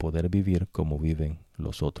para poder vivir como viven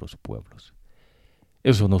los otros pueblos.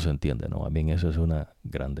 Eso no se entiende, ¿no? A mí eso es una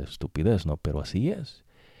grande estupidez, ¿no? Pero así es.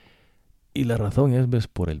 Y la razón es, ves,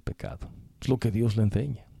 por el pecado. Es lo que Dios le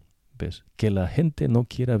enseña. ¿Ves? Que la gente no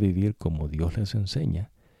quiera vivir como Dios les enseña.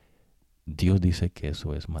 Dios dice que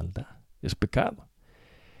eso es maldad, es pecado.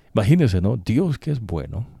 Imagínense, ¿no? Dios que es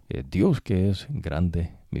bueno, Dios que es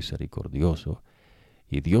grande, misericordioso,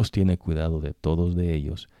 y Dios tiene cuidado de todos de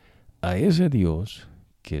ellos. A ese Dios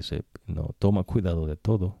que no toma cuidado de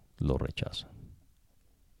todo, lo rechaza.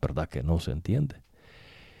 ¿Verdad que no se entiende?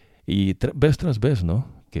 Y vez tras vez, ¿no?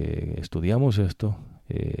 Que estudiamos esto,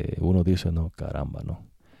 uno dice, no, caramba, ¿no?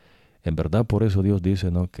 En verdad, por eso Dios dice,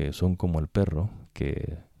 ¿no? Que son como el perro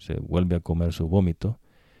que se vuelve a comer su vómito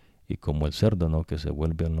y como el cerdo, ¿no? Que se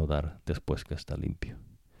vuelve a enlodar después que está limpio.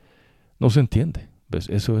 No se entiende, ¿ves?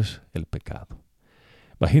 Eso es el pecado.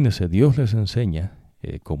 Imagínense, Dios les enseña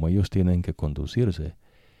cómo ellos tienen que conducirse,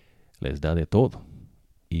 les da de todo.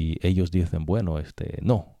 Y ellos dicen, bueno,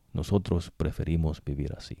 no, nosotros preferimos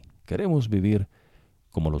vivir así. Queremos vivir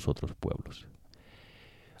como los otros pueblos.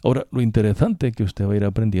 Ahora, lo interesante que usted va a ir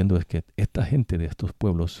aprendiendo es que esta gente de estos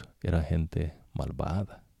pueblos era gente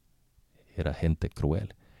malvada, era gente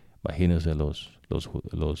cruel. Imagínense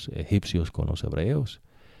los egipcios con los hebreos.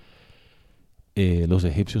 Los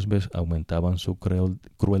egipcios aumentaban su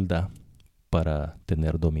crueldad para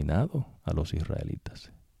tener dominado a los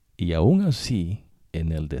israelitas. Y aún así,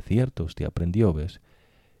 en el desierto usted aprendió,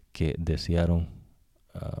 que desearon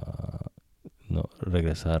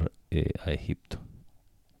regresar a Egipto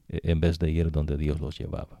en vez de ir donde Dios los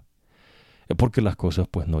llevaba. Porque las cosas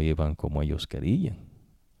pues no iban como ellos querían.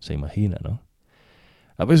 Se imagina, ¿no?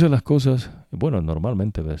 A veces las cosas,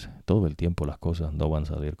 normalmente todo el tiempo las cosas no van a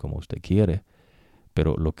salir como usted quiere,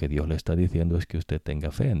 pero lo que Dios le está diciendo es que usted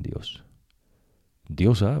tenga fe en Dios.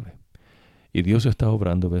 Dios sabe. Y Dios está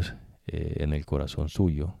obrando, en el corazón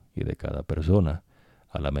suyo y de cada persona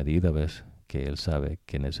a la medida, que Él sabe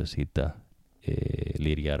que necesita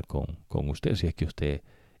lidiar con usted, si es que usted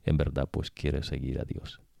en verdad pues quiere seguir a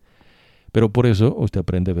Dios. Pero por eso usted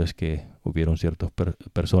aprende, que hubieron ciertas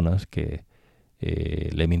personas que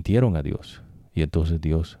le mintieron a Dios, y entonces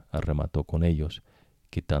Dios arremató con ellos,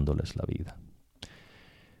 quitándoles la vida.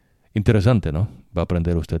 Interesante, ¿no? Va a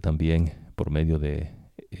aprender usted también por medio de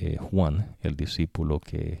Juan, el discípulo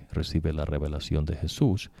que recibe la revelación de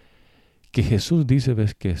Jesús, que Jesús dice,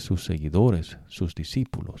 que sus seguidores, sus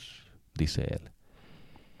discípulos, dice él.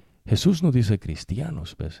 Jesús no dice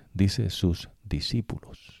cristianos, dice sus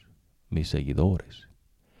discípulos, mis seguidores.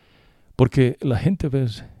 Porque la gente,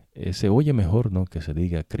 se oye mejor, ¿no?, que se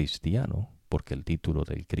diga cristiano, porque el título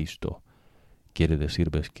del Cristo quiere decir,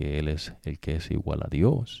 que Él es el que es igual a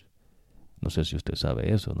Dios. No sé si usted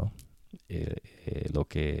sabe eso, ¿no? Lo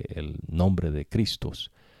que el nombre de Cristo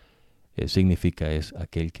significa es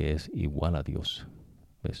aquel que es igual a Dios,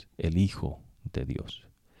 el Hijo de Dios.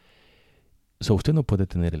 Usted no puede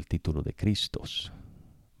tener el título de Cristo.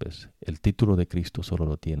 El título de Cristo solo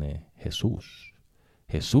lo tiene Jesús.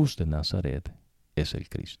 Jesús de Nazaret es el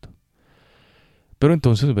Cristo. Pero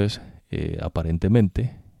entonces,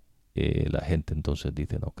 aparentemente, la gente entonces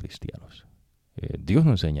dice, no, cristianos. Dios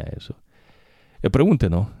no enseña eso. Pregunte,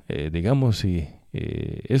 ¿no? Digamos si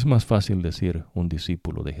es más fácil decir un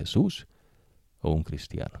discípulo de Jesús o un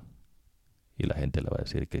cristiano. Y la gente le va a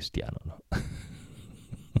decir cristiano, ¿no?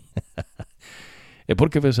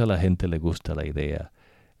 Porque a la gente le gusta la idea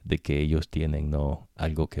de que ellos tienen, ¿no?,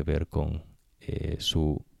 algo que ver con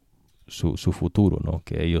su futuro, ¿no?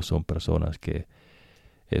 Que ellos son personas que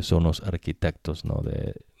son los arquitectos, ¿no?,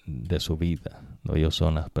 de su vida, ¿no? Ellos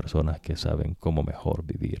son las personas que saben cómo mejor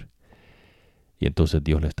vivir. Y entonces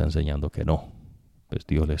Dios le está enseñando que no.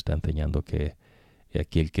 Dios le está enseñando que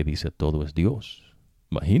aquel que dice todo es Dios.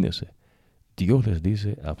 Imagínense, Dios les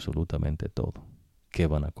dice absolutamente todo. ¿Qué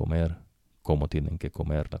van a comer? ¿Cómo tienen que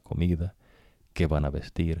comer la comida? ¿Qué van a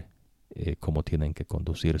vestir? ¿Cómo tienen que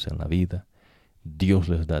conducirse en la vida? Dios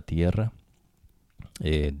les da tierra.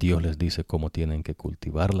 Dios les dice cómo tienen que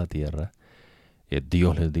cultivar la tierra.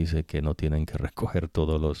 Dios les dice que no tienen que recoger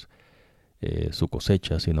todos su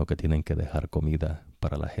cosecha, sino que tienen que dejar comida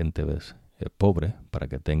para la gente pobre, para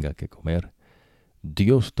que tenga que comer.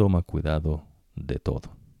 Dios toma cuidado de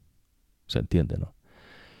todo. ¿Se entiende, no?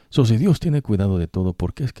 Si Dios tiene cuidado de todo,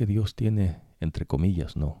 ¿por qué es que Dios tiene, entre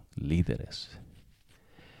comillas, no, líderes?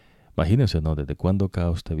 Imagínense, ¿no? ¿Desde cuándo acá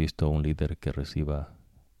usted ha visto a un líder que reciba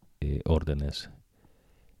órdenes?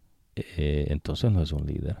 Entonces no es un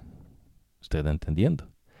líder. ¿Usted está entendiendo?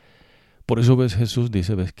 Por eso Jesús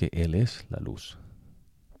dice, que Él es la luz.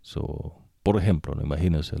 Por ejemplo, ¿no?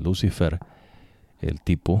 Imagínense, Lucifer, el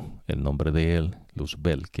tipo, el nombre de él,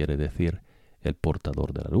 Luzbel, quiere decir el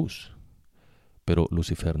portador de la luz. Pero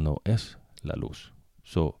Lucifer no es la luz.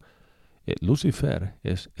 Lucifer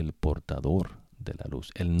es el portador de la luz.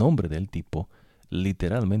 El nombre del tipo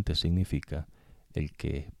literalmente significa el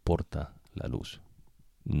que porta la luz,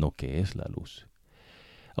 no que es la luz.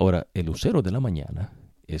 Ahora, el lucero de la mañana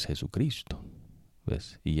es Jesucristo,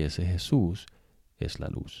 y ese Jesús es la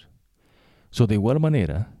luz. De igual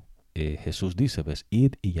manera, Jesús dice,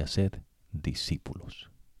 id y haced discípulos.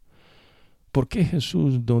 ¿Por qué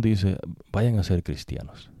Jesús no dice, vayan a ser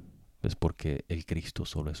cristianos? Porque el Cristo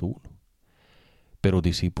solo es uno. Pero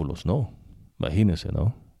discípulos no. Imagínense,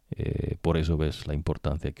 ¿no? Por eso la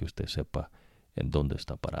importancia que usted sepa en dónde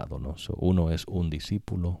está parado, ¿no? Uno es un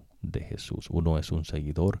discípulo de Jesús. Uno es un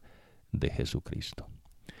seguidor de Jesucristo.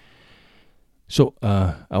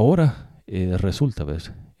 Ahora resulta,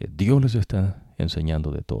 Dios les está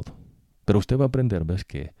enseñando de todo. Pero usted va a aprender,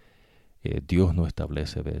 que Dios no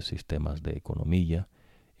establece, sistemas de economía.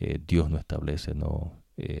 Dios no establece,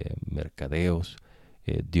 mercadeos.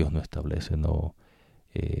 Dios no establece,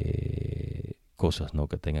 cosas, ¿no?,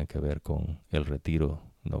 que tengan que ver con el retiro,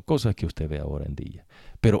 ¿no?, cosas que usted ve ahora en día.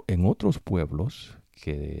 Pero en otros pueblos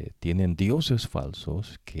que tienen dioses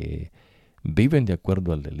falsos, que viven de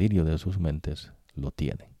acuerdo al delirio de sus mentes, lo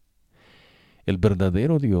tienen. El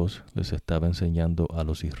verdadero Dios les estaba enseñando a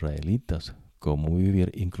los israelitas cómo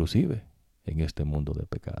vivir inclusive en este mundo de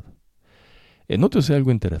pecado. Nótese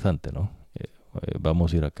algo interesante, ¿no?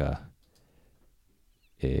 Vamos a ir acá.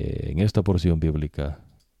 En esta porción bíblica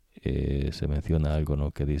se menciona algo,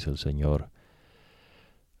 ¿no?, que dice el Señor.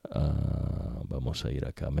 Vamos a ir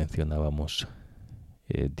acá. Mencionábamos,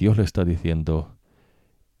 Dios le está diciendo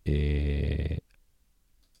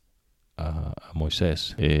a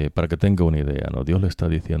Moisés, para que tenga una idea, ¿no? Dios le está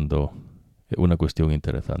diciendo una cuestión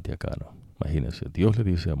interesante acá, ¿no? Imagínense, Dios le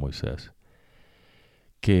dice a Moisés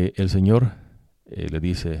que el Señor le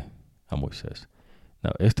dice a Moisés,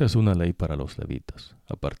 no, esta es una ley para los levitas.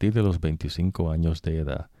 A partir de los 25 años de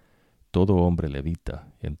edad, todo hombre levita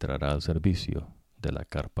entrará al servicio de la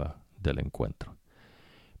carpa del encuentro,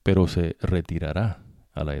 pero se retirará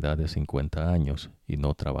a la edad de 50 años y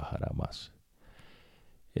no trabajará más.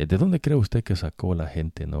 ¿De dónde cree usted que sacó la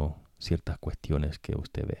gente, no, ciertas cuestiones que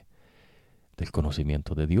usted ve? Del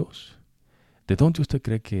conocimiento de Dios. ¿De dónde usted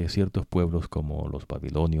cree que ciertos pueblos como los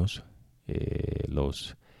babilonios,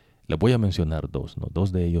 les voy a mencionar dos, ¿no?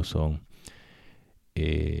 Dos de ellos son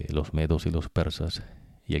los medos y los persas,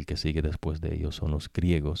 y el que sigue después de ellos son los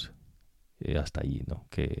griegos, hasta allí, ¿no?,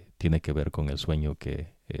 que tiene que ver con el sueño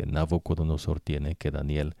que Nabucodonosor tiene, que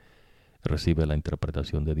Daniel recibe la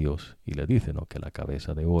interpretación de Dios y le dice, ¿no?, que la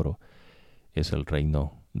cabeza de oro es el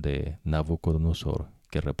reino de Nabucodonosor,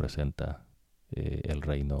 que representa el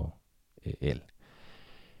reino él.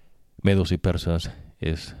 Medos y persas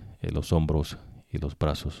es los hombros y los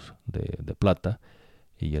brazos de plata,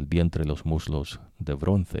 y el vientre y los muslos de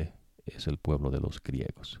bronce es el pueblo de los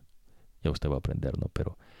griegos. Ya usted va a aprender, ¿no?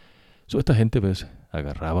 Pero esta gente, ¿ves?,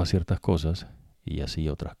 agarraba ciertas cosas y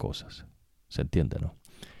hacía otras cosas. ¿Se entiende, no?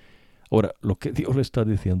 Ahora, lo que Dios le está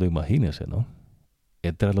diciendo, imagínese, ¿no?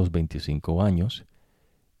 Entra a los 25 años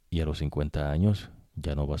y a los 50 años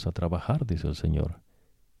ya no vas a trabajar, dice el Señor,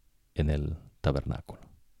 en el tabernáculo.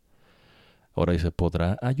 Ahora dice,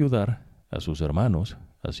 podrá ayudar a sus hermanos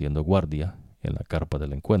haciendo guardia en la carpa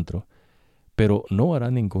del encuentro, pero no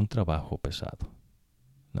hará ningún trabajo pesado.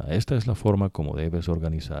 Esta es la forma como debes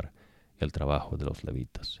organizar el trabajo de los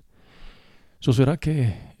levitas. ¿Será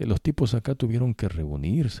que los tipos acá tuvieron que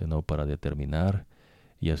reunirse, ¿no?, para determinar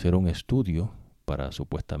y hacer un estudio para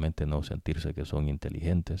supuestamente no sentirse que son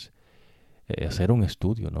inteligentes? Hacer un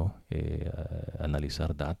estudio, ¿no?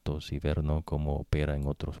 Analizar datos y ver, ¿no?, cómo opera en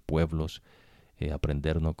otros pueblos,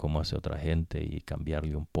 aprender, ¿no?, cómo hace otra gente y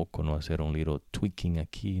cambiarle un poco, ¿no?, hacer un little tweaking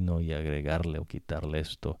aquí, ¿no?, y agregarle o quitarle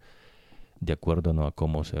esto de acuerdo, ¿no?, a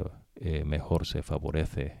cómo mejor se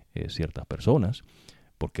favorece ciertas personas,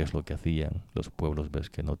 porque es lo que hacían los pueblos, ves,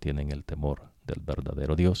 que no tienen el temor del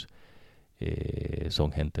verdadero Dios.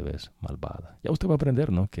 Son gente, ves, malvada. Ya usted va a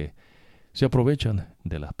aprender, ¿no?, que se aprovechan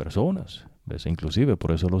de las personas, ves, inclusive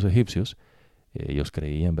por eso los egipcios, ellos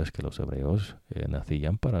creían, ves, que los hebreos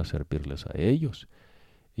nacían para servirles a ellos,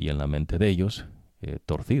 y en la mente de ellos,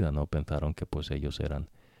 torcida, ¿no?, pensaron que pues ellos eran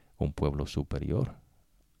un pueblo superior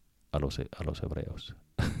a los hebreos.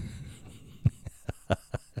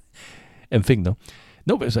 En fin, ¿no?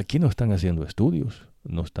 No, pues aquí no están haciendo estudios,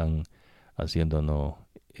 no están haciendo, no,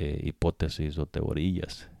 hipótesis o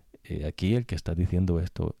teorías. Aquí el que está diciendo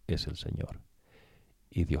esto es el Señor.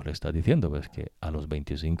 Y Dios le está diciendo, ves, que a los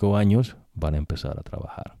 25 años van a empezar a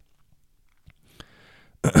trabajar.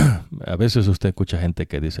 A veces usted escucha gente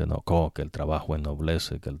que dice, no, que el trabajo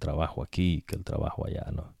ennoblece, que el trabajo aquí, que el trabajo allá,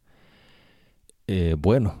 ¿no?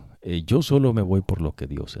 Yo solo me voy por lo que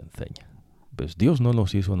Dios enseña. Pues Dios no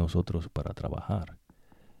nos hizo a nosotros para trabajar.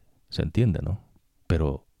 ¿Se entiende, no?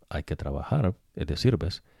 Pero hay que trabajar, es decir,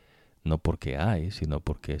 ¿ves?, no porque hay, sino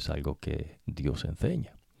porque es algo que Dios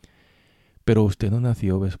enseña. Pero usted no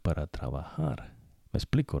nació, ¿ves?, para trabajar. ¿Me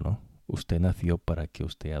explico, no? Usted nació para que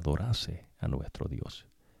usted adorase a nuestro Dios.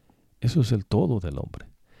 Eso es el todo del hombre.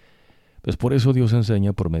 Pues por eso Dios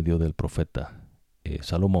enseña por medio del profeta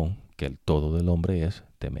Salomón que el todo del hombre es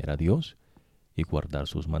temer a Dios y guardar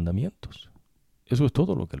sus mandamientos. Eso es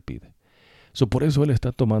todo lo que él pide. Por eso él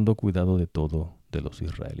está tomando cuidado de todo de los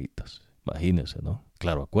israelitas. Imagínense, ¿no?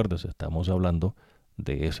 Claro, acuérdese, estamos hablando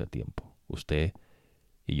de ese tiempo. Usted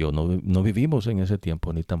y yo no vivimos en ese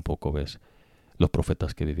tiempo, ni tampoco ves los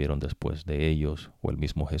profetas que vivieron después de ellos, o el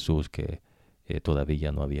mismo Jesús que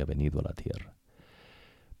todavía no había venido a la tierra.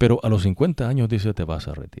 Pero a los 50 años dice, te vas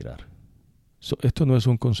a retirar. Esto no es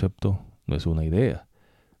un concepto, no es una idea.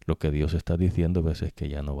 lo que Dios está diciendo ves, es que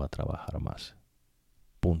ya no va a trabajar más.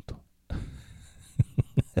 Punto.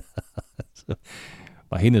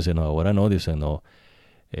 Imagínense, ¿no? Ahora no, dicen, no,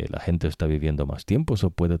 la gente está viviendo más tiempo, eso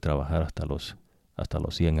puede trabajar hasta los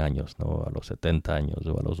 100 años, ¿no? A los 70 años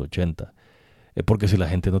o a los 80. Porque si la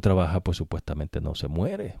gente no trabaja, pues supuestamente no se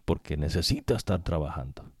muere, porque necesita estar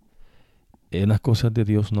trabajando. En las cosas de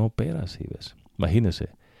Dios no opera así, ¿ves? Imagínense,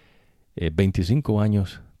 25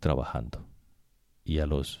 años trabajando. Y a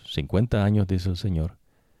los 50 años, dice el Señor,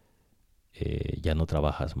 ya no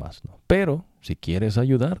trabajas más, ¿no? Pero si quieres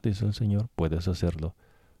ayudar, dice el Señor, puedes hacerlo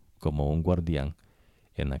como un guardián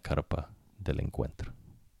en la carpa del encuentro.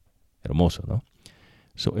 Hermoso, ¿no?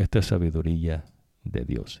 Esta es sabiduría de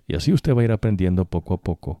Dios. Y así usted va a ir aprendiendo poco a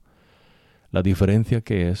poco la diferencia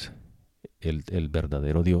que es el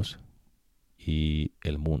verdadero Dios y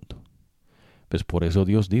el mundo. Pues por eso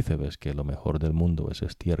Dios dice, ves, que lo mejor del mundo es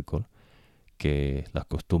estiércol, que las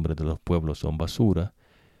costumbres de los pueblos son basura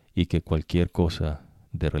y que cualquier cosa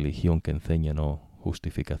de religión que enseñe no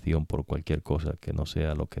justificación por cualquier cosa que no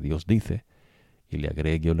sea lo que Dios dice y le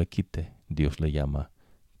agregue o le quite, Dios le llama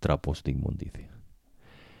trapos de inmundicia.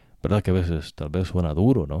 ¿Verdad que a veces tal vez suena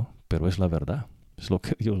duro, ¿no? Pero es la verdad, es lo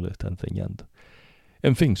que Dios le está enseñando.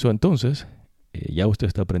 En fin, entonces ya usted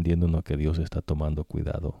está aprendiendo, ¿no?, que Dios está tomando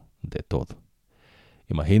cuidado de todo.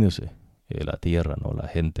 Imagínense, la tierra, ¿no? La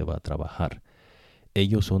gente va a trabajar.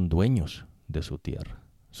 Ellos son dueños de su tierra,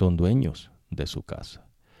 son dueños de su casa.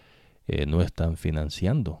 No están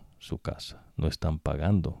financiando su casa, no están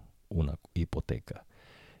pagando una hipoteca,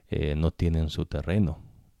 no tienen su terreno,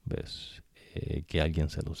 ¿ves? Que alguien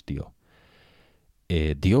se los dio.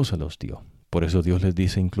 Dios se los dio. Por eso Dios les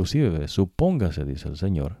dice inclusive, supóngase, dice el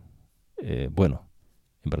Señor, bueno,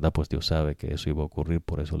 en verdad pues Dios sabe que eso iba a ocurrir,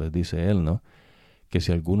 por eso les dice Él, ¿no?, que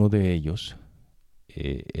si alguno de ellos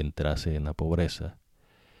entrase en la pobreza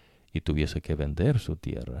y tuviese que vender su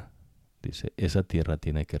tierra, dice, esa tierra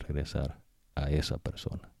tiene que regresar a esa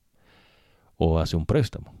persona. O hace un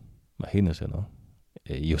préstamo, imagínese, ¿no?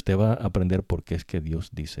 Y usted va a aprender por qué es que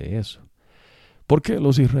Dios dice eso. Porque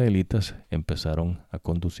los israelitas empezaron a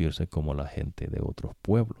conducirse como la gente de otros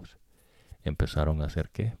pueblos. Empezaron a ser,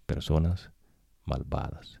 ¿qué? Personas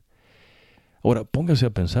malvadas. Ahora, póngase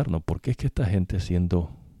a pensar, ¿no? ¿Por qué es que esta gente,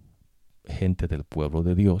 siendo gente del pueblo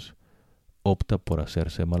de Dios, opta por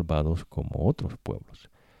hacerse malvados como otros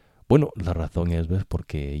pueblos? Bueno, la razón es, ¿ves?,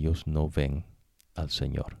 porque ellos no ven al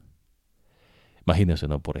Señor. Imagínense,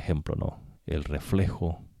 ¿no? Por ejemplo, ¿no?, el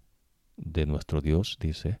reflejo de nuestro Dios,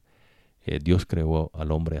 dice, Dios creó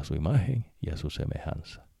al hombre a su imagen y a su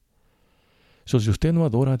semejanza. Si usted no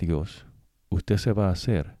adora a Dios, usted se va a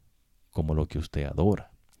hacer como lo que usted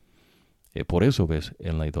adora. Por eso, ves,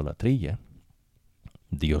 en la idolatría,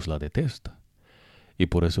 Dios la detesta. Y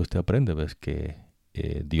por eso usted aprende, ves, que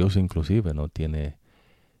Dios inclusive no tiene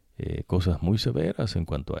cosas muy severas en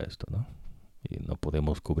cuanto a esto, ¿no? Y no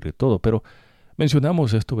podemos cubrir todo, pero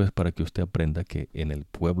mencionamos esto, ves, para que usted aprenda que en el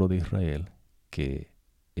pueblo de Israel, que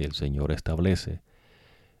el Señor establece,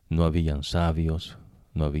 no habían sabios,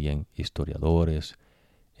 no habían historiadores,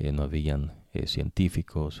 no habían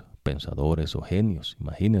científicos, pensadores o genios.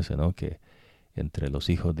 Imagínense, ¿no?, que entre los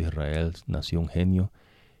hijos de Israel nació un genio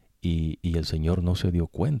y el Señor no se dio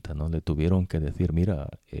cuenta, ¿no? Le tuvieron que decir, mira,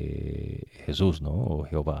 Jesús, ¿no?, o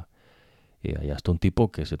Jehová, allá está un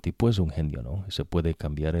tipo que ese tipo es un genio, ¿no? Se puede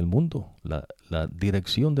cambiar el mundo, la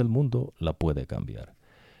dirección del mundo la puede cambiar.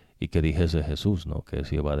 Y que dijese Jesús, ¿no?, que es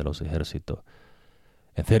Jehová de los ejércitos,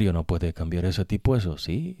 ¿en serio no puede cambiar ese tipo eso?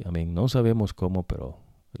 Sí, no sabemos cómo, pero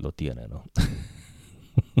lo tiene, ¿no?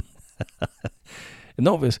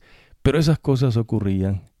 No, ves, pero esas cosas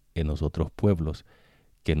ocurrían en los otros pueblos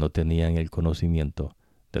que no tenían el conocimiento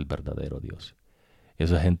del verdadero Dios.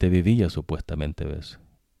 Esa gente vivía supuestamente, ves,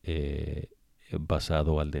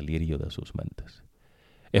 basado al delirio de sus mentes.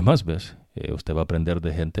 Es más, ves, usted va a aprender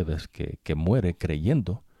de gente, ves, que muere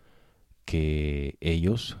creyendo que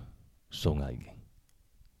ellos son alguien.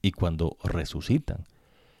 Y cuando resucitan,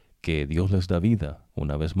 que Dios les da vida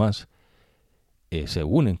una vez más, se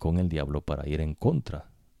unen con el diablo para ir en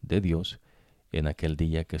contra de Dios en aquel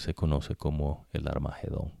día que se conoce como el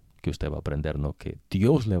Armagedón. Que usted va a aprender, ¿no?, que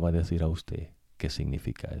Dios le va a decir a usted qué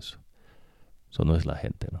significa eso. Eso no es la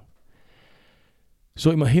gente, ¿no?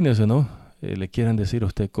 Imagínese, ¿no? Le quieren decir a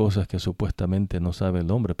usted cosas que supuestamente no sabe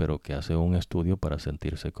el hombre, pero que hace un estudio para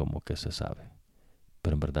sentirse como que se sabe.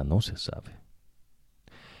 Pero en verdad no se sabe.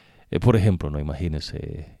 Por ejemplo, no,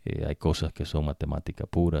 imagínese, hay cosas que son matemáticas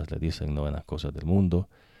puras, le dicen, no, en las cosas del mundo,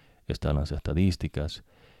 están las estadísticas,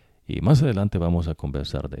 y más adelante vamos a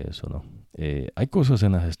conversar de eso, ¿no? Hay cosas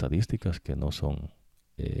en las estadísticas que no son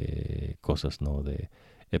cosas, ¿no? De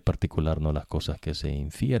en particular, ¿no? Las cosas que se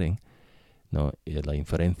infieren, ¿no? La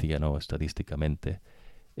inferencia, ¿no? Estadísticamente,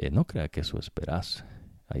 no crea que eso es veraz.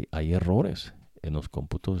 Hay errores en los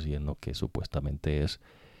cómputos y en lo que supuestamente es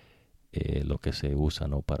lo que se usa,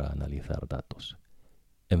 ¿no? Para analizar datos.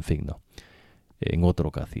 En fin, ¿no? En otra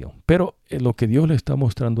ocasión. Pero lo que Dios le está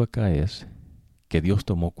mostrando acá es que Dios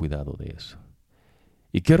tomó cuidado de eso.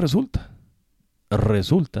 ¿Y qué resulta?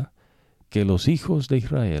 Resulta que los hijos de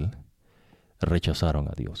Israel rechazaron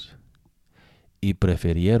a Dios y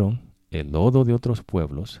prefirieron el lodo de otros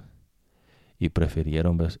pueblos y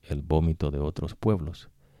prefirieron, ¿ves?, el vómito de otros pueblos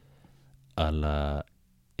a la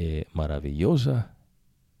maravillosa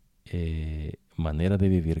manera de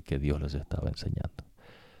vivir que Dios les estaba enseñando.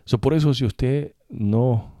 Por eso, si usted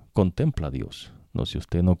no contempla a Dios, no, si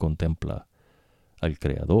usted no contempla al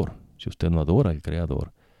Creador, si usted no adora al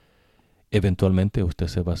Creador, eventualmente usted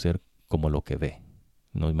se va a hacer como lo que ve.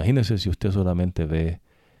 No, imagínese si usted solamente ve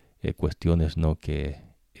cuestiones, ¿no?, que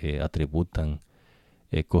atributan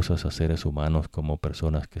cosas a seres humanos como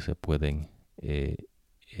personas que se pueden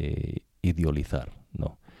idealizar,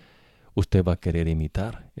 ¿no? Usted va a querer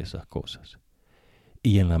imitar esas cosas.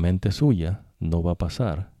 Y en la mente suya no va a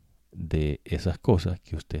pasar de esas cosas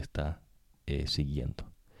que usted está siguiendo.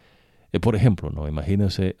 Por ejemplo, ¿no?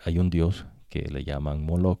 Imagínense, hay un dios que le llaman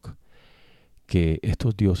Moloch, que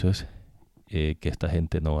estos dioses que esta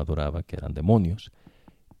gente no adoraba, que eran demonios,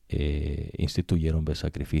 instituyeron el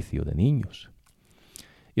sacrificio de niños.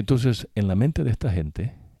 Y entonces, en la mente de esta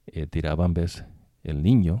gente, tiraban, ¿ves?, el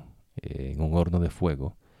niño en un horno de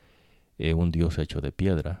fuego, un dios hecho de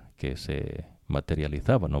piedra que se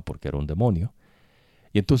materializaba, ¿no?, porque era un demonio.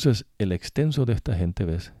 Y entonces, el extenso de esta gente,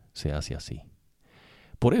 ¿ves?, se hace así.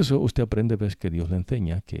 Por eso usted aprende, ¿ves?, que Dios le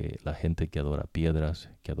enseña que la gente que adora piedras,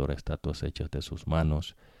 que adora estatuas hechas de sus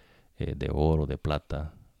manos, de oro, de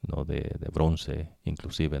plata, ¿no?, de bronce,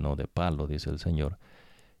 inclusive, ¿no?, de palo, dice el Señor,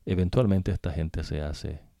 eventualmente esta gente se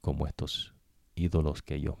hace como estos ídolos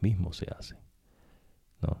que ellos mismos se hacen,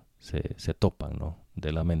 ¿no? Se topan, ¿no?,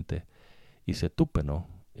 de la mente y se tupe, ¿no?,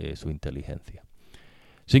 su inteligencia.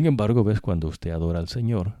 Sin embargo, ves, cuando usted adora al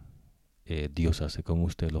Señor, Dios hace con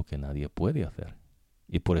usted lo que nadie puede hacer.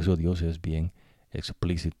 Y por eso Dios es bien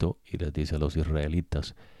explícito y les dice a los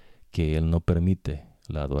israelitas que Él no permite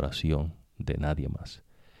la adoración de nadie más.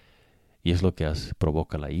 Y es lo que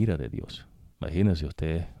provoca la ira de Dios. Imagínense,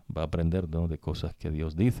 usted va a aprender, ¿no?, de cosas que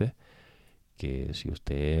Dios dice, que si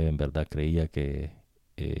usted en verdad creía que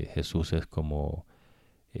Jesús es como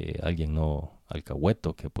alguien no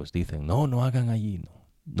alcahueto, que pues dicen, no hagan allí,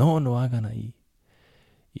 no hagan ahí,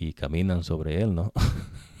 y caminan sobre Él, ¿no?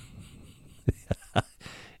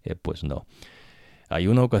 Pues no. Hay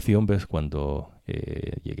una ocasión, ves, cuando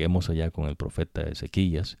lleguemos allá con el profeta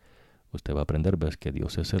Ezequías, usted va a aprender, ves, que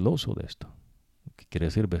Dios es celoso de esto. ¿Qué quiere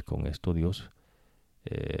decir? Ves, con esto Dios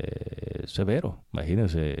severo.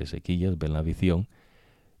 Imagínense, Ezequías ve en la visión,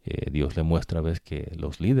 Dios le muestra, ves, que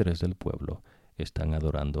los líderes del pueblo están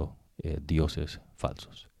adorando dioses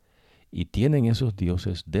falsos. Y tienen esos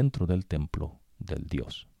dioses dentro del templo del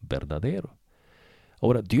Dios verdadero.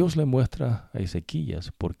 Ahora, Dios le muestra a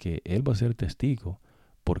Ezequías porque él va a ser testigo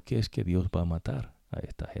porque es que Dios va a matar a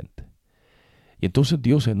esta gente. Y entonces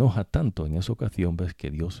Dios se enoja tanto en esa ocasión, ves, que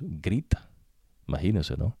Dios grita.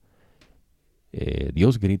 Imagínense, ¿no?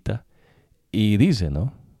 Dios grita y dice,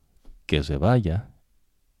 ¿no?, que se vaya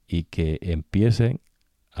y que empiecen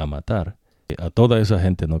a matar a toda esa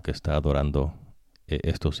gente, ¿no?, que está adorando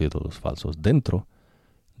estos ídolos falsos dentro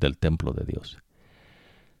del templo de Dios.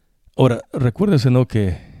 Ahora, recuérdese, ¿no?,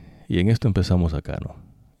 que, y en esto empezamos acá, ¿no?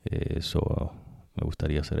 Eso, me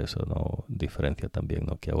gustaría hacer eso, ¿no?, diferencia también,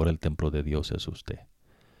 ¿no?, que ahora el templo de Dios es usted.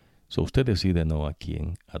 Usted decide, ¿no?, a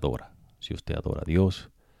quién adora. Si usted adora a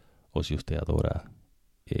Dios o si usted adora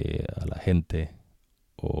a la gente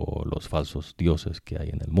o los falsos dioses que hay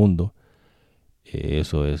en el mundo,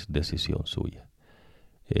 eso es decisión suya.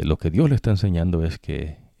 Lo que Dios le está enseñando es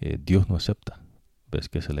que Dios no acepta, ves,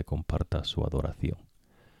 que se le comparta su adoración.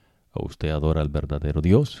 O usted adora al verdadero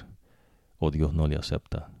Dios, o Dios no le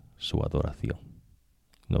acepta su adoración,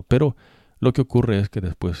 ¿no? Pero lo que ocurre es que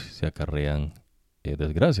después se acarrean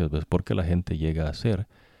desgracias, ¿ves? Porque la gente llega a ser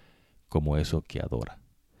como eso que adora.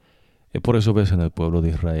 Por eso, ves, en el pueblo de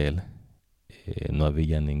Israel no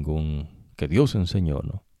había ningún, que Dios enseñó,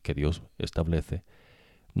 ¿no?, que Dios establece,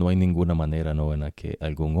 no hay ninguna manera, ¿no?, en la que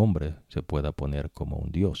algún hombre se pueda poner como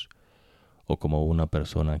un Dios, o como una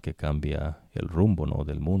persona que cambia el rumbo, ¿no?,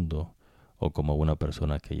 del mundo, o como una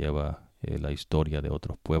persona que lleva la historia de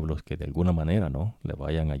otros pueblos que de alguna manera, ¿no?, le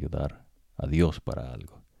vayan a ayudar a Dios para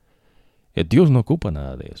algo. Dios no ocupa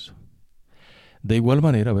nada de eso. De igual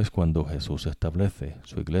manera, ves, cuando Jesús establece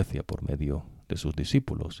su iglesia por medio de sus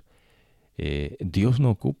discípulos, Dios no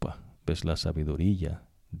ocupa, ves, la sabiduría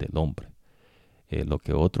del hombre. Lo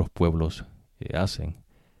que otros pueblos hacen,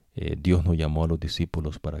 Dios no llamó a los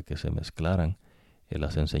discípulos para que se mezclaran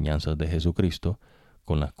las enseñanzas de Jesucristo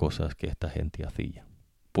con las cosas que esta gente hacía.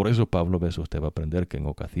 Por eso Pablo, ves, usted va a aprender que en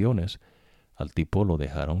ocasiones al tipo lo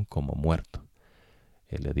dejaron como muerto.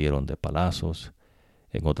 Le dieron de palazos,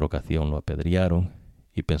 en otra ocasión lo apedrearon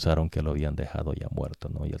y pensaron que lo habían dejado ya muerto,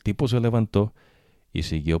 ¿no? Y el tipo se levantó y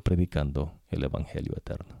siguió predicando el evangelio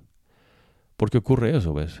eterno. ¿Por qué ocurre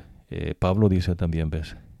eso, ves? Pablo dice también,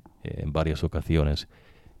 ves, en varias ocasiones,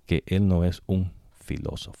 que él no es un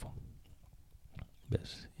filósofo.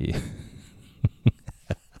 ¿Ves? Y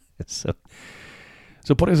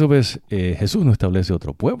por eso, ves, Jesús no establece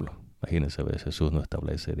otro pueblo. Imagínense, ves, Jesús no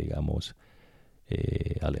establece, digamos,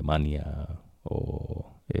 Alemania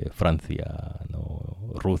o Francia, ¿no?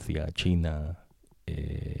 Rusia, China,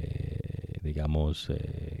 digamos,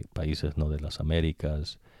 países, ¿no?, de las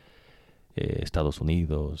Américas, Estados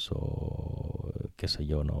Unidos o qué sé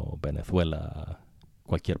yo, ¿no?, Venezuela,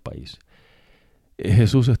 cualquier país.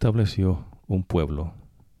 Jesús estableció un pueblo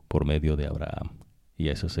por medio de Abraham y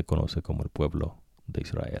ese se conoce como el pueblo de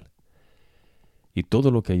Israel. Y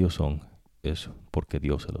todo lo que ellos son es porque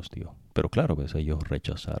Dios se los dio. Pero claro, ves, ellos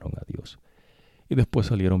rechazaron a Dios. Y después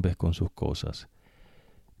salieron, ves, con sus cosas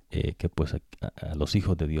que pues a los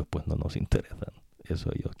hijos de Dios pues no nos interesan.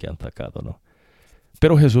 Eso ellos que han sacado, ¿no?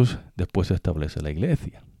 Pero Jesús después establece la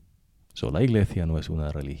iglesia. La iglesia no es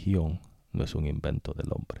una religión, no es un invento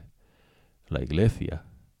del hombre. La iglesia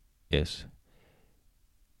es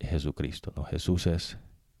Jesucristo, ¿no? Jesús es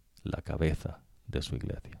la cabeza de su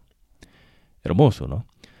iglesia. Hermoso, ¿no?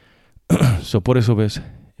 Por eso, ves,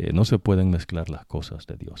 no se pueden mezclar las cosas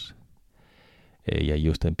de Dios. Y ahí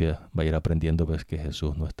usted va a ir aprendiendo, ves, que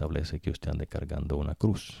Jesús no establece que usted ande cargando una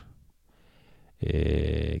cruz.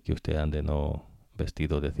 Que usted ande, no,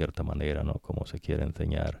 vestido de cierta manera, ¿no?, como se quiere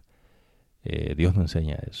enseñar. Dios no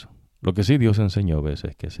enseña eso. Lo que sí Dios enseñó, ves,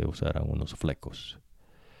 es que se usaran unos flecos.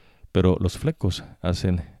 Pero los flecos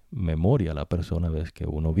hacen memoria a la persona, ves, que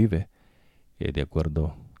uno vive de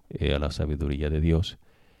acuerdo a la sabiduría de Dios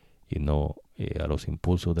y no a los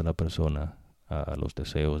impulsos de la persona, a los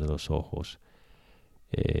deseos de los ojos,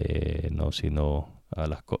 no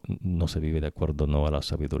se vive de acuerdo no a la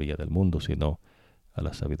sabiduría del mundo, sino a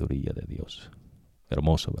la sabiduría de Dios.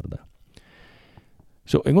 Hermoso, ¿verdad?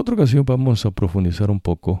 En otra ocasión vamos a profundizar un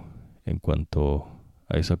poco en cuanto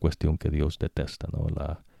a esa cuestión que Dios detesta, ¿no?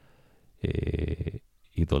 La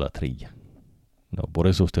idolatría, ¿no? Por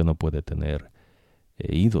eso usted no puede tener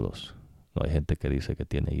ídolos. No hay gente que dice que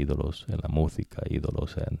tiene ídolos en la música,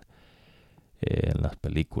 ídolos en las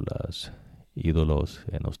películas, ídolos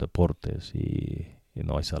en los deportes y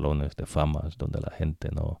no hay salones de famas donde la gente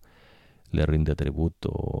no le rinde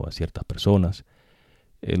tributo a ciertas personas.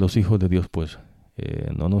 Los hijos de Dios pues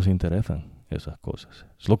no nos interesan esas cosas.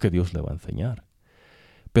 Es lo que Dios le va a enseñar.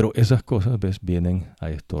 Pero esas cosas, ves, vienen a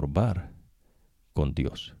estorbar con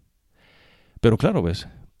Dios. Pero claro, ves,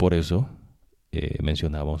 por eso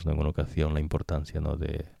mencionamos en una ocasión la importancia, ¿no?,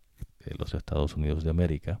 de los Estados Unidos de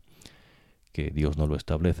América, que Dios no lo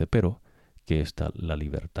establece, pero que está la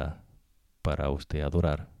libertad para usted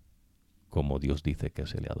adorar como Dios dice que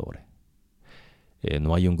se le adore.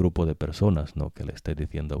 No hay un grupo de personas, ¿no?, que le esté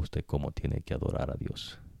diciendo a usted cómo tiene que adorar a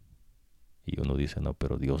Dios. Y uno dice, no,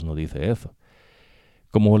 pero Dios no dice eso.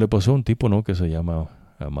 Como le pasó a un tipo, ¿no?, que se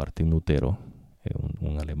llama Martín Lutero,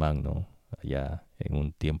 un alemán, ¿no?, allá en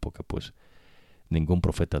un tiempo que pues ningún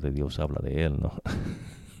profeta de Dios habla de él, ¿no?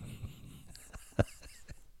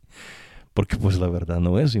 Porque pues la verdad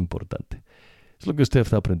no es importante. Es lo que usted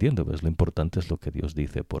está aprendiendo, ¿ves? Lo importante es lo que Dios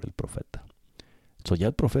dice por el profeta. Ya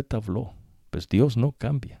el profeta habló, pues Dios no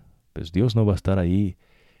cambia. Pues Dios no va a estar ahí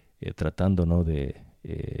tratando, ¿no?, de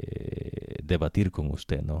debatir con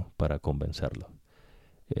usted, ¿no?, para convencerlo.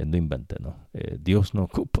 No invente, ¿no? Dios no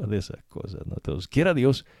ocupa de esas cosas, ¿no? Entonces, quiera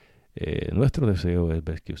Dios, nuestro deseo es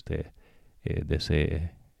ver que usted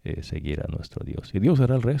desee seguir a nuestro Dios. Y Dios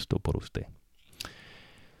hará el resto por usted.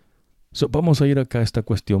 Vamos a ir acá a esta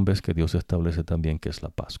cuestión, ves, que Dios establece también que es la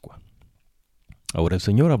Pascua. Ahora el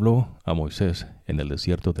Señor habló a Moisés en el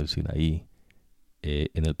desierto del Sinaí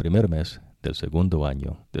en el primer mes del segundo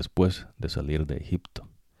año después de salir de Egipto.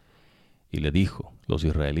 Y le dijo, los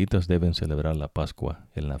israelitas deben celebrar la Pascua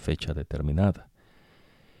en la fecha determinada,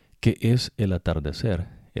 que es el atardecer,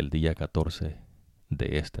 el día 14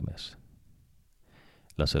 de este mes.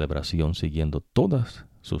 La celebración siguiendo todas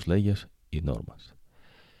sus leyes y normas.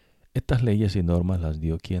 Estas leyes y normas las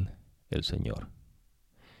dio ¿quién? El Señor.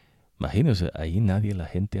 Imagínense, ahí la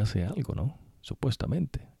gente hace algo, ¿no?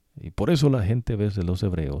 Supuestamente. Y por eso la gente, ves, de los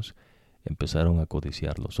hebreos, empezaron a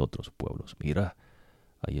codiciar los otros pueblos. Mira,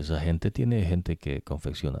 ahí esa gente tiene gente que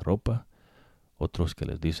confecciona ropa, otros que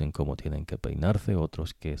les dicen cómo tienen que peinarse,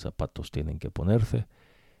 otros qué zapatos tienen que ponerse,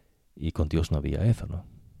 y con Dios no había eso, ¿no?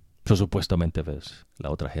 Pero supuestamente, ves, la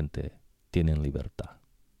otra gente tiene libertad.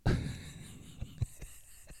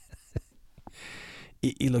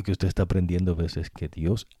 Y lo que usted está aprendiendo, ves, es que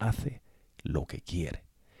Dios hace lo que quiere,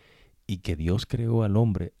 y que Dios creó al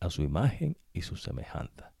hombre a su imagen y su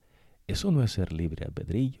semejanza. Eso no es ser libre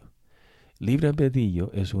albedrillo. Libre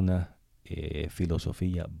albedrillo es una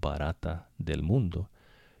filosofía barata del mundo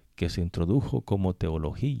que se introdujo como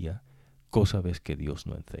teología, cosa ves que Dios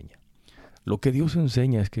no enseña. Lo que Dios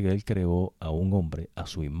enseña es que Él creó a un hombre a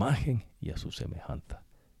su imagen y a su semejanza.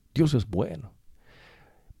 Dios es bueno,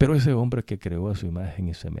 pero ese hombre que creó a su imagen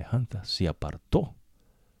y semejanza se apartó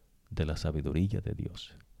de la sabiduría de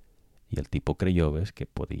Dios. Y el tipo creyó, ves, que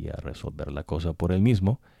podía resolver la cosa por él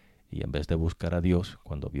mismo, y en vez de buscar a Dios,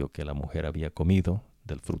 cuando vio que la mujer había comido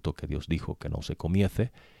del fruto que Dios dijo que no se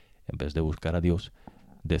comiese, en vez de buscar a Dios,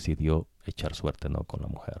 decidió echar suerte, ¿no?, con la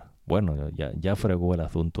mujer. Bueno, ya fregó el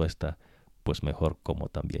asunto esta, pues mejor como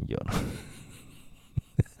también yo, ¿no?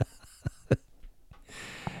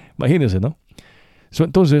 Imagínense, ¿no?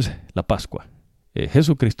 Entonces, la Pascua.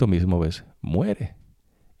 Jesucristo mismo, ves, muere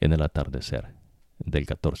en el atardecer del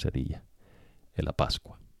 14 día, en la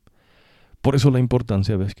Pascua. Por eso la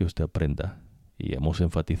importancia, ves, que usted aprenda, y hemos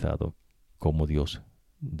enfatizado cómo Dios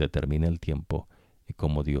determina el tiempo y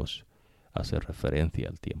cómo Dios hace referencia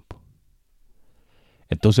al tiempo.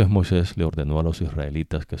 Entonces Moisés le ordenó a los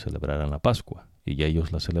israelitas que celebraran la Pascua, y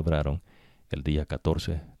ellos la celebraron el día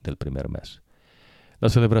 14 del primer mes. La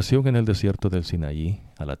celebración en el desierto del Sinaí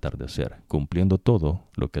al atardecer, cumpliendo todo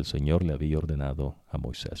lo que el Señor le había ordenado a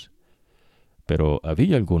Moisés. Pero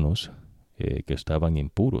había algunos que estaban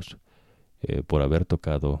impuros por haber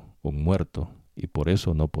tocado un muerto, y por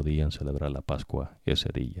eso no podían celebrar la Pascua ese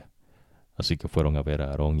día. Así que fueron a ver a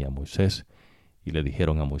Aarón y a Moisés, y le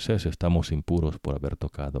dijeron a Moisés: estamos impuros por haber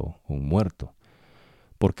tocado un muerto.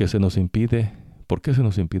 ¿Por qué se nos impide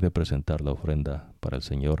presentar la ofrenda para el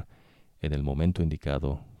Señor en el momento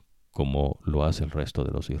indicado, como lo hace el resto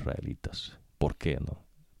de los israelitas? ¿Por qué no?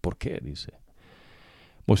 ¿Por qué? Dice.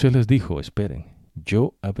 Moisés les dijo: esperen,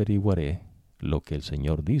 yo averiguaré lo que el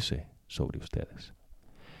Señor dice sobre ustedes.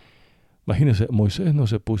 Imagínense, Moisés no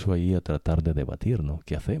se puso ahí a tratar de debatir, ¿no?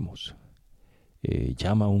 ¿Qué hacemos?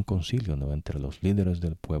 Llama a un concilio, ¿no?, entre los líderes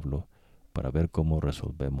del pueblo para ver cómo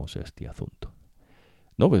resolvemos este asunto.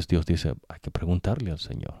 No, ves, Dios dice, hay que preguntarle al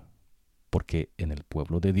Señor, porque en el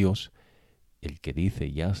pueblo de Dios, el que dice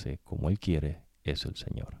y hace como Él quiere es el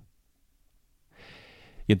Señor.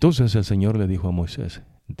 Y entonces el Señor le dijo a Moisés: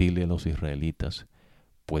 dile a los israelitas,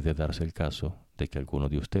 puede darse el caso de que alguno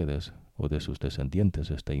de ustedes o de sus descendientes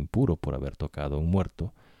esté impuro por haber tocado a un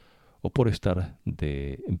muerto o por estar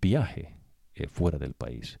de viaje fuera del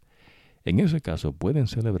país. En ese caso pueden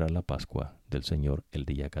celebrar la Pascua del Señor el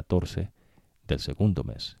día 14 del segundo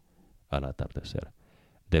mes, al atardecer.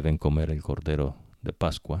 Deben comer el cordero de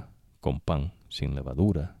Pascua con pan sin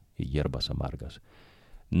levadura y hierbas amargas.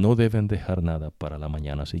 No deben dejar nada para la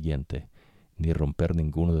mañana siguiente, ni romper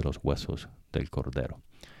ninguno de los huesos del cordero.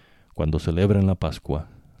 Cuando celebren la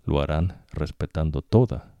Pascua, lo harán respetando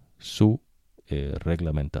toda su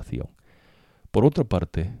reglamentación. Por otra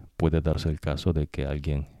parte, puede darse el caso de que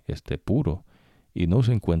alguien esté puro y no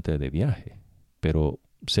se encuentre de viaje, pero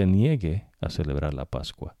se niegue a celebrar la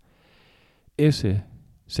Pascua. Ese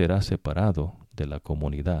será separado de la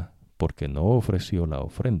comunidad porque no ofreció la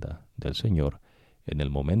ofrenda del Señor en el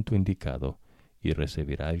momento indicado y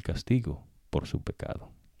recibirá el castigo por su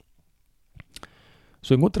pecado.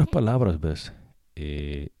 En otras palabras, ves,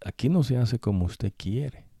 aquí no se hace como usted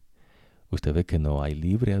quiere. Usted ve que no hay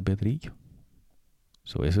libre albedrillo.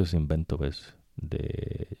 Ese es invento, ves,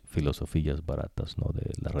 de filosofías baratas, ¿no?,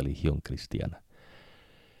 de la religión cristiana.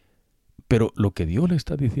 Pero lo que Dios le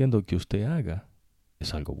está diciendo que usted haga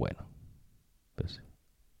es algo bueno, ¿ves?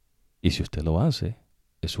 Y si usted lo hace,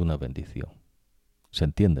 es una bendición. ¿Se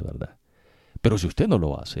entiende, verdad? Pero si usted no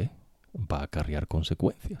lo hace, va a acarrear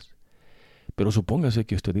consecuencias. Pero supóngase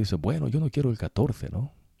que usted dice: bueno, yo no quiero el 14,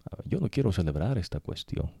 ¿no? Yo no quiero celebrar esta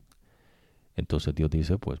cuestión. Entonces Dios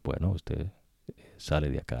dice: pues bueno, usted sale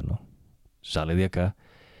de acá, ¿no? Sale de acá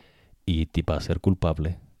y te va a ser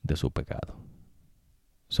culpable de su pecado.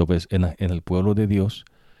 ¿Ves? En el pueblo de Dios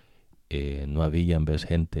no había, en vez,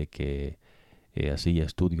 gente que hacía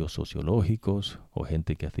estudios sociológicos o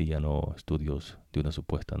gente que hacía, ¿no?, estudios de una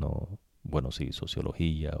supuesta, ¿no?, bueno, sí,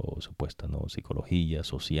 sociología o supuesta, ¿no? Psicología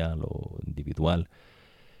social o individual.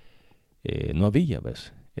 No había,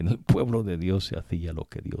 ¿ves? En el pueblo de Dios se hacía lo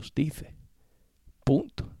que Dios dice.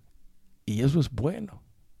 Punto. Y eso es bueno.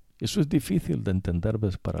 Eso es difícil de entender,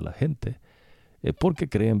 ¿ves? Para la gente, porque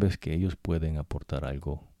creen, ¿ves? Que ellos pueden aportar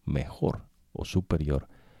algo mejor o superior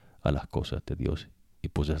a las cosas de Dios. Y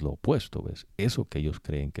pues es lo opuesto, ¿ves? Eso que ellos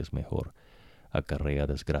creen que es mejor acarrea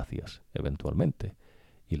desgracias eventualmente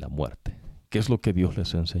y la muerte. ¿Qué es lo que Dios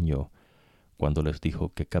les enseñó cuando les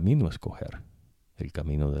dijo qué camino escoger? ¿El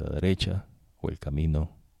camino de la derecha o el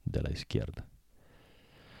camino de la izquierda?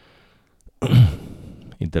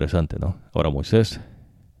 Interesante, ¿no? Ahora Moisés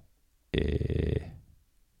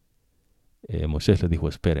le dijo,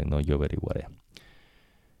 esperen, ¿no? Yo averiguaré.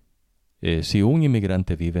 Si un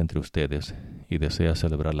inmigrante vive entre ustedes y desea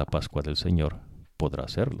celebrar la Pascua del Señor, podrá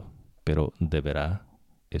hacerlo, pero deberá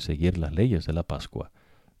seguir las leyes de la Pascua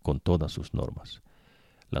con todas sus normas.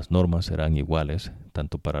 Las normas serán iguales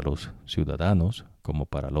tanto para los ciudadanos como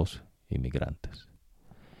para los inmigrantes.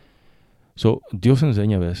 Dios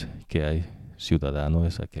enseña, ¿ves? Que hay ciudadano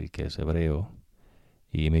es aquel que es hebreo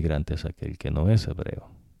y inmigrante es aquel que no es hebreo.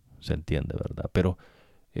 Se entiende, ¿verdad? Pero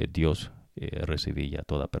Dios recibía a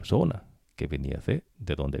toda persona que viniese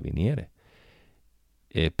de donde viniere.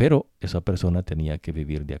 Pero esa persona tenía que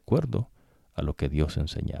vivir de acuerdo a lo que Dios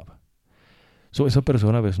enseñaba. Esa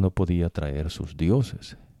persona a veces no podía traer sus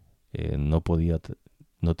dioses, no podía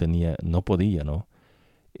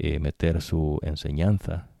meter su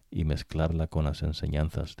enseñanza y mezclarla con las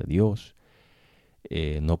enseñanzas de Dios.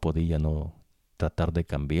 No podía tratar de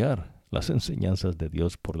cambiar las enseñanzas de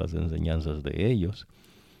Dios por las enseñanzas de ellos.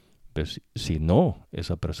 Pues, si no,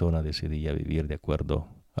 esa persona decidía vivir de acuerdo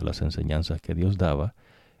a las enseñanzas que Dios daba,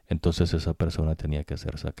 entonces esa persona tenía que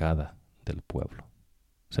ser sacada del pueblo.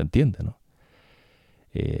 ¿Se entiende, no?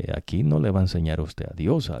 Aquí no le va a enseñar a usted a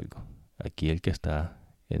Dios algo. Aquí el que está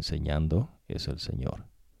enseñando es el Señor.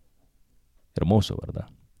 Hermoso, ¿verdad?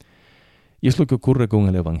 Y es lo que ocurre con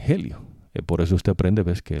el Evangelio. Por eso usted aprende,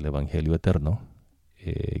 ves, que el Evangelio eterno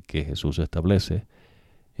que Jesús establece,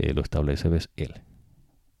 lo establece, ves, Él.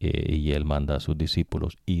 Y Él manda a sus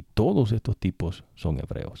discípulos. Y todos estos tipos son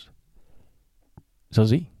hebreos. Es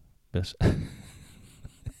así, ¿ves?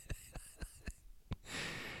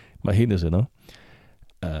 Imagínese, ¿no?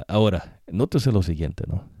 Ahora, nótese lo siguiente,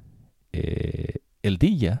 ¿no? El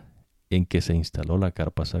día en que se instaló la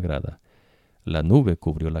carpa sagrada, la nube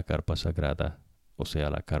cubrió la carpa sagrada, o sea,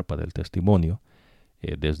 la carpa del testimonio.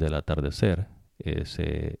 Desde el atardecer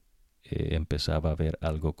se empezaba a ver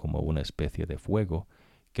algo como una especie de fuego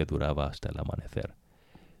que duraba hasta el amanecer.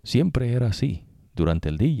 Siempre era así. Durante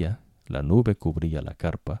el día, la nube cubría la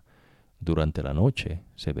carpa. Durante la noche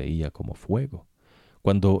se veía como fuego.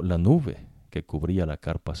 Cuando la nube que cubría la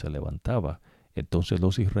carpa se levantaba, entonces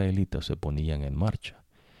los israelitas se ponían en marcha.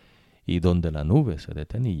 Y donde la nube se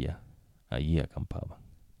detenía, allí acampaban.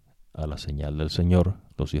 A la señal del Señor,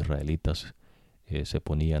 los israelitas se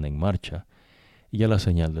ponían en marcha y a la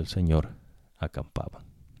señal del Señor acampaban.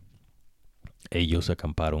 Ellos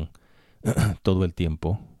acamparon todo el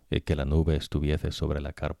tiempo que la nube estuviese sobre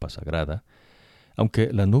la carpa sagrada.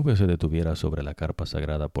 Aunque la nube se detuviera sobre la carpa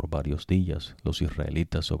sagrada por varios días, los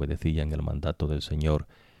israelitas obedecían el mandato del Señor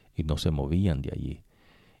y no se movían de allí.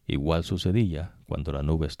 Igual sucedía cuando la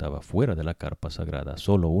nube estaba fuera de la carpa sagrada,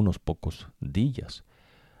 solo unos pocos días.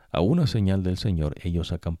 A una señal del Señor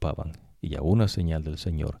ellos acampaban y a una señal del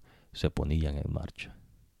Señor se ponían en marcha.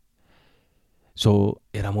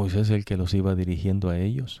 ¿Era Moisés el que los iba dirigiendo a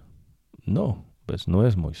ellos? No, pues no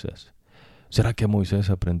es Moisés. ¿Será que Moisés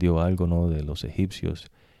aprendió algo, no, de los egipcios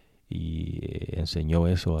y enseñó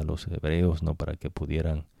eso a los hebreos, no, para que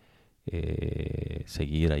pudieran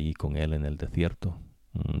seguir allí con él en el desierto?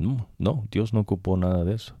 No, Dios no ocupó nada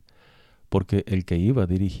de eso, porque el que iba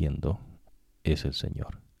dirigiendo es el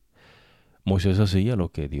Señor. Moisés hacía lo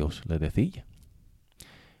que Dios le decía.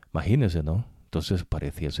 Imagínense, ¿no? Entonces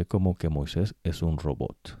pareciese como que Moisés es un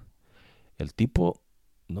robot. El tipo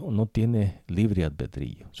no tiene libre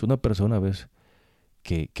albedrío. Es una persona, ¿ves?,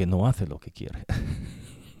 que no hace lo que quiere.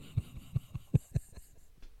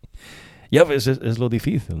 Y a veces es lo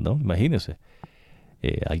difícil, ¿no? Imagínense.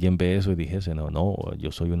 Alguien ve eso y dijese, no,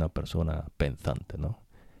 yo soy una persona pensante, ¿no?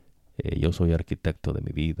 Yo soy arquitecto de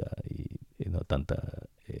mi vida y no tanta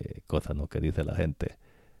cosa, ¿no?, que dice la gente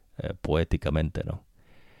poéticamente, ¿no?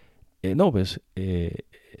 No, ves,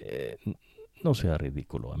 no sea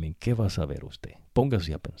ridículo. ¿Qué va a saber usted?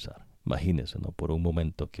 Póngase a pensar. Imagínese, ¿no?, por un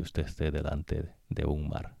momento que usted esté delante de un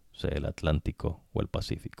mar, sea el Atlántico o el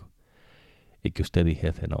Pacífico, y que usted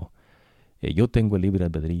dijese, no, yo tengo el libre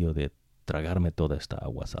albedrío de tragarme toda esta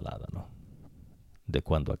agua salada, ¿no? ¿De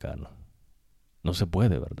cuándo acá, no? No se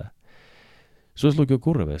puede, ¿verdad? Eso es lo que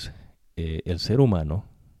ocurre, ¿ves? El ser humano,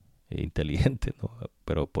 inteligente, ¿no?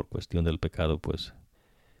 Pero por cuestión del pecado, pues,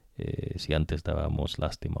 si antes dábamos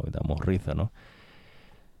lástima, hoy damos risa, ¿no?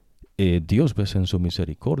 Dios, ves, en su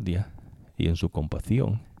misericordia y en su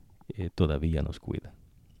compasión, todavía nos cuida.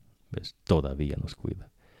 ¿Ves? Todavía nos cuida.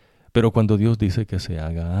 Pero cuando Dios dice que se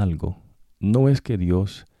haga algo, no es que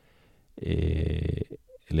Dios le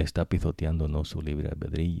está pisoteándonos su libre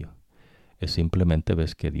albedrío. Es simplemente,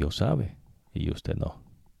 ves, que Dios sabe y usted no.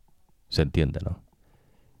 ¿Se entiende, no?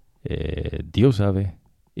 Dios sabe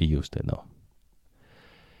y usted no.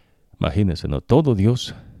 Imagínense, ¿no? Todo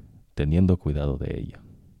Dios teniendo cuidado de ello,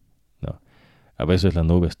 ¿no? A veces la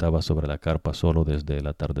nube estaba sobre la carpa solo desde el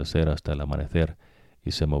atardecer hasta el amanecer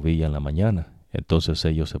y se movía en la mañana. Entonces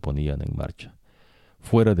ellos se ponían en marcha.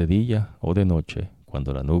 Fuera de día o de noche,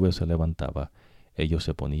 cuando la nube se levantaba, ellos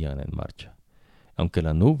se ponían en marcha. Aunque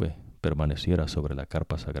la nube permaneciera sobre la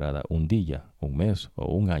carpa sagrada un día, un mes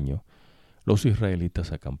o un año, los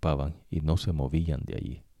israelitas acampaban y no se movían de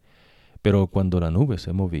allí. Pero cuando la nube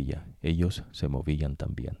se movía, ellos se movían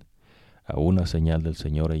también. A una señal del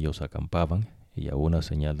Señor ellos acampaban, y a una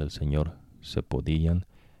señal del Señor se ponían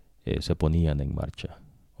en marcha,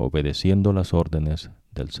 obedeciendo las órdenes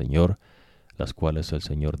del Señor, las cuales el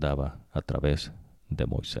Señor daba a través de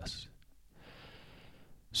Moisés.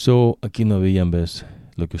 Aquí no habían, ves,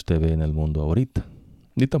 lo que usted ve en el mundo ahorita,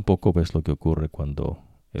 ni tampoco ves lo que ocurre cuando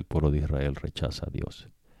el pueblo de Israel rechaza a Dios.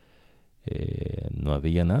 No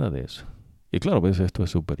había nada de eso. Y claro, ves, esto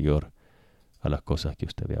es superior a las cosas que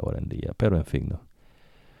usted ve ahora en día, pero en fin, no.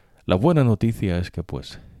 La buena noticia es que,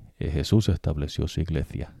 pues, Jesús estableció su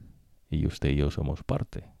iglesia, y usted y yo somos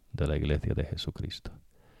parte de la iglesia de Jesucristo.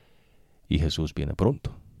 Y Jesús viene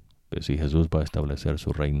pronto, pues, y Jesús va a establecer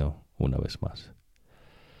su reino una vez más.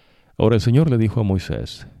 Ahora el Señor le dijo a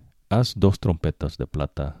Moisés: haz 2 trompetas de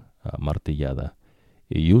plata martillada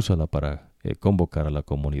y úsala para convocar a la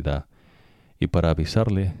comunidad y para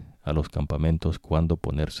avisarle a los campamentos cuándo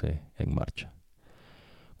ponerse en marcha.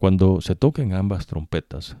 Cuando se toquen ambas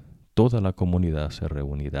trompetas, toda la comunidad se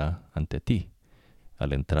reunirá ante ti a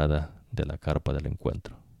la entrada de la carpa del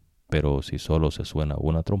encuentro. Pero si solo se suena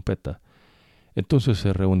una trompeta, entonces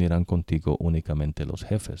se reunirán contigo únicamente los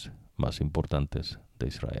jefes más importantes de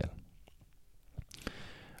Israel.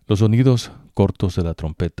 Los sonidos cortos de la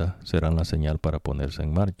trompeta serán la señal para ponerse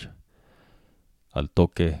en marcha. Al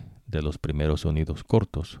toque de los primeros sonidos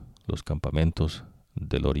cortos, los campamentos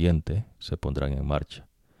del oriente se pondrán en marcha.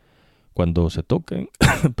 Cuando se toquen,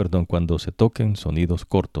 cuando se toquen sonidos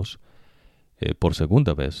cortos, por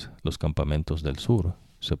segunda vez, los campamentos del sur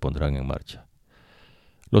se pondrán en marcha.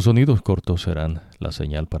 Los sonidos cortos serán la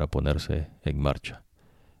señal para ponerse en marcha.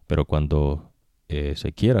 Pero cuando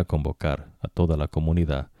se quiera convocar a toda la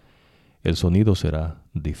comunidad, el sonido será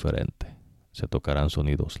diferente. Se tocarán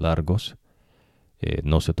sonidos largos,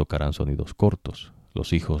 no se tocarán sonidos cortos.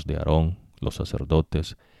 Los hijos de Aarón, los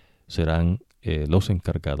sacerdotes, serán los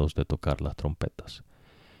encargados de tocar las trompetas.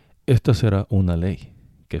 Esta será una ley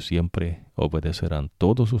que siempre obedecerán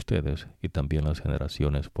todos ustedes y también las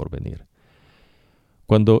generaciones por venir.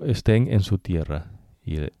 Cuando estén en su tierra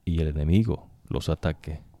y el enemigo los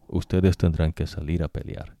ataque, ustedes tendrán que salir a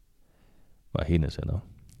pelear. Imagínense, ¿no?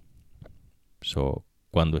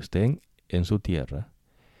 Cuando estén en su tierra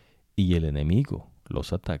y el enemigo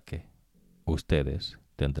los ataque, ustedes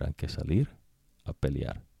tendrán que salir a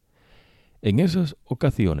pelear. En esas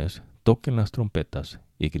ocasiones toquen las trompetas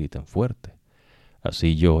y griten fuerte.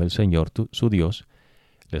 Así yo, el Señor su Dios,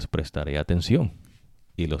 les prestaré atención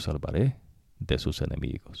y los salvaré de sus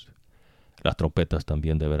enemigos. Las trompetas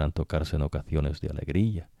también deberán tocarse en ocasiones de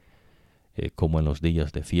alegría, como en los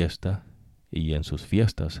días de fiesta y en sus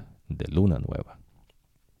fiestas de luna nueva.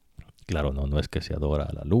 Claro, no es que se adora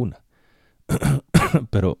a la luna,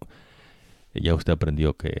 pero ya usted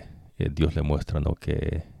aprendió que Dios le muestra, ¿no?,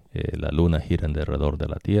 que la luna gira alrededor de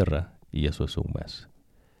la tierra y eso es un mes.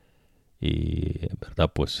 Y en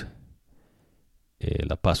verdad, pues,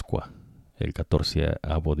 la Pascua, el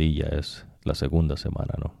 14avo día, es la segunda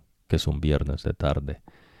semana, ¿no?, que es un viernes de tarde.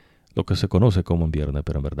 Lo que se conoce como un viernes,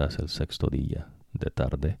 pero en verdad es el 6º día de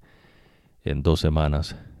tarde. En 2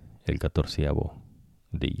 semanas, el 14avo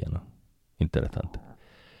día, ¿no? Interesante.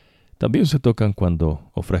 También se tocan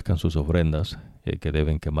cuando ofrezcan sus ofrendas, que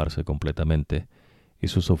deben quemarse completamente, y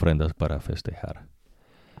sus ofrendas para festejar.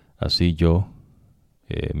 Así yo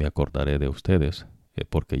me acordaré de ustedes,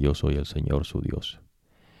 porque yo soy el Señor su Dios.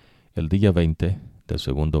 El día 20 del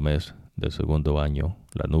segundo mes del segundo año,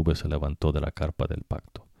 la nube se levantó de la carpa del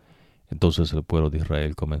pacto. Entonces el pueblo de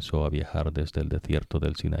Israel comenzó a viajar desde el desierto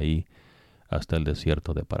del Sinaí hasta el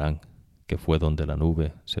desierto de Parán, que fue donde la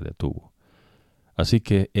nube se detuvo. Así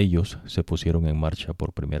que ellos se pusieron en marcha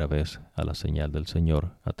por primera vez a la señal del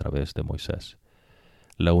Señor a través de Moisés.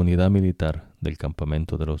 La unidad militar del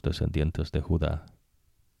campamento de los descendientes de Judá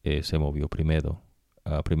se movió primero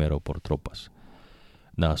por tropas.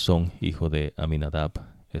 Naasón, hijo de Aminadab,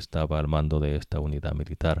 estaba al mando de esta unidad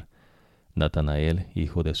militar. Natanael,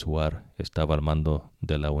 hijo de Suar, estaba al mando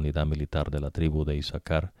de la unidad militar de la tribu de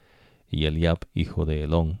Isaacar, y Eliab, hijo de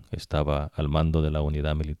Elón, estaba al mando de la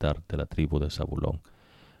unidad militar de la tribu de Zabulón.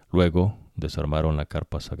 Luego desarmaron la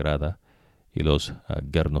carpa sagrada, y los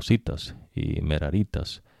guernositas y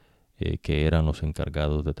meraritas, que eran los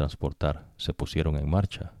encargados de transportar, se pusieron en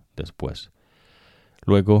marcha después.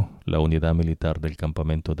 Luego la unidad militar del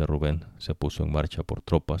campamento de Rubén se puso en marcha por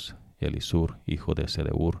tropas. Elisur, hijo de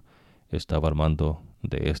Sedeur, estaba al mando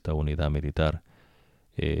de esta unidad militar.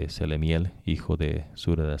 Selemiel, hijo de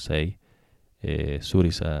Suridasei,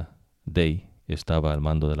 Surisadei, estaba al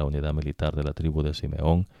mando de la unidad militar de la tribu de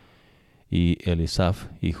Simeón, y Elisaf,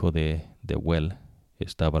 hijo de Deuel,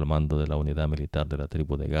 estaba al mando de la unidad militar de la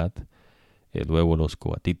tribu de Gad. Luego los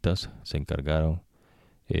coatitas se encargaron,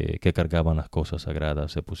 que cargaban las cosas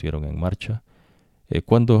sagradas, se pusieron en marcha.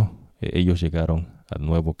 Cuando ellos llegaron al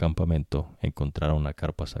nuevo campamento, encontraron la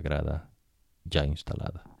carpa sagrada ya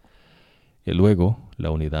instalada. Luego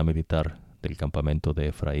la unidad militar del campamento de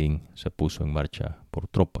Efraín se puso en marcha por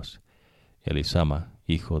tropas. Elisama,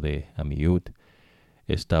 hijo de Amiud,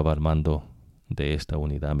 estaba al mando de esta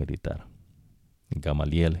unidad militar.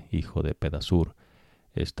 Gamaliel, hijo de Pedasur,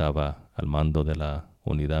 estaba al mando de la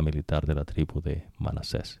unidad militar de la tribu de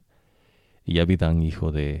Manasés. Y Abidán,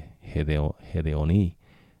 hijo de Gedeoní,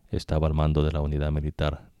 estaba al mando de la unidad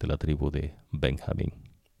militar de la tribu de Benjamín.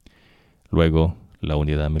 Luego, la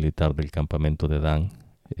unidad militar del campamento de Dan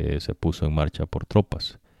se puso en marcha por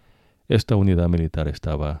tropas. Esta unidad militar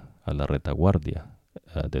estaba a la retaguardia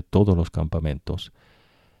de todos los campamentos.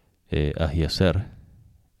 Ahiezer,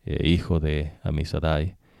 hijo de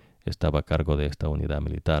Amisadai, estaba a cargo de esta unidad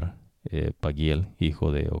militar. Pagiel,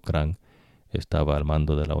 hijo de Ocrán, estaba al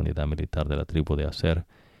mando de la unidad militar de la tribu de Aser.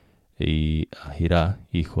 Y Ahirá,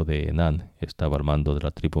 hijo de Enán, estaba al mando de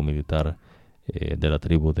la tribu militar de la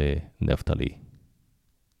tribu de Neftalí.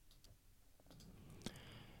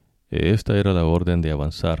 Esta era la orden de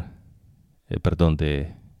avanzada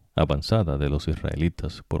de los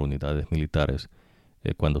israelitas por unidades militares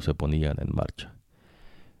cuando se ponían en marcha.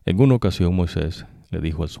 En una ocasión Moisés le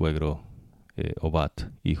dijo al suegro Obat,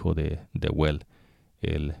 hijo de Deuel,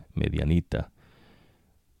 el medianita: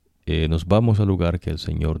 nos vamos al lugar que el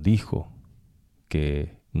Señor dijo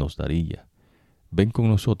que nos daría. Ven con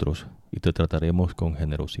nosotros y te trataremos con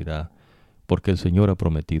generosidad, porque el Señor ha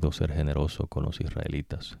prometido ser generoso con los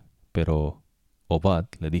israelitas. Pero Obad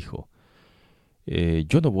le dijo: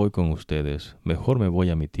 yo no voy con ustedes, mejor me voy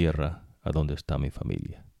a mi tierra, a donde está mi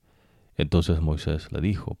familia. Entonces Moisés le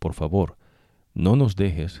dijo: por favor, no nos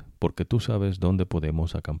dejes, porque tú sabes dónde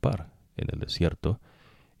podemos acampar, en el desierto,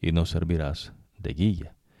 y nos servirás de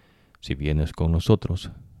guía. Si vienes con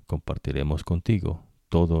nosotros, compartiremos contigo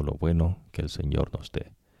todo lo bueno que el Señor nos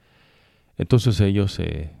dé. Entonces ellos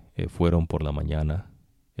se fueron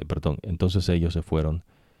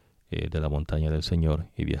de la montaña del Señor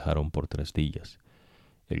y viajaron por 3 días.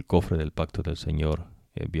 El cofre del pacto del Señor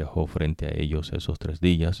viajó frente a ellos esos 3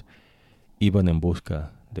 días. Iban en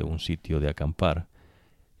busca de un sitio de acampar.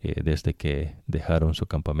 Desde que dejaron su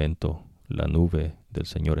campamento, la nube del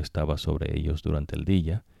Señor estaba sobre ellos durante el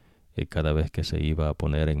día. Cada vez que se iba a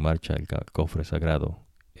poner en marcha el cofre sagrado,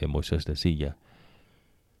 Moisés decía: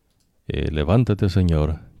 levántate,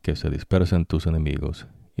 Señor, que se dispersen tus enemigos,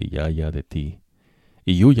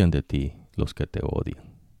 y huyan de ti los que te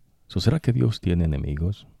odian. ¿Será que Dios tiene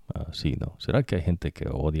enemigos? Sí, no. ¿Será que hay gente que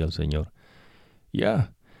odia al Señor?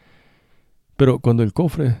 Ya. Pero cuando el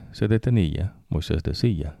cofre se detenía, Moisés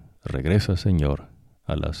decía: regresa, Señor,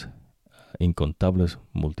 a las incontables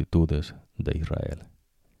multitudes de Israel.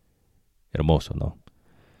 Hermoso, ¿no?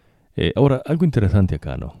 Ahora, algo interesante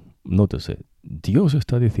acá, ¿no? Nótese, Dios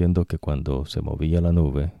está diciendo que cuando se movía la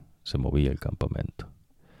nube, se movía el campamento.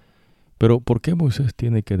 Pero ¿por qué Moisés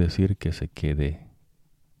tiene que decir que se quede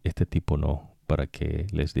este tipo no, para que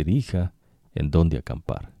les dirija en dónde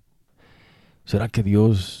acampar? ¿Será que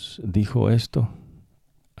Dios dijo esto?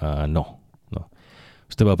 No.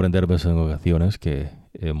 Usted va a aprender en ocasiones que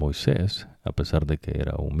Moisés, a pesar de que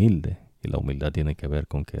era humilde, y la humildad tiene que ver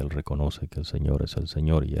con que él reconoce que el Señor es el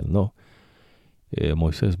Señor y él no.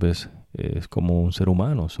 Moisés, es como un ser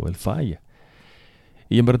humano, él falla.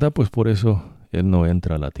 Y en verdad, pues por eso él no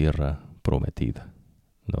entra a la tierra prometida.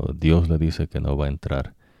 No, Dios le dice que no va a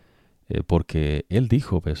entrar, porque él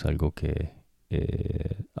dijo, ves, algo que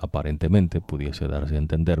aparentemente pudiese darse a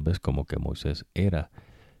entender, ves, como que Moisés era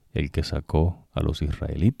el que sacó a los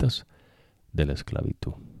israelitas de la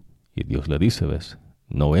esclavitud. Y Dios le dice, ves,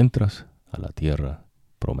 no entras a la tierra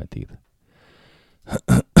prometida.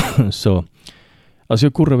 Así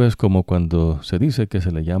ocurre, ves, como cuando se dice que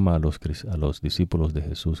se le llama a los discípulos de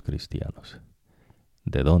Jesús cristianos.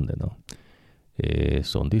 ¿De dónde, no?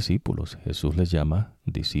 Son discípulos. Jesús les llama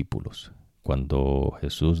discípulos. Cuando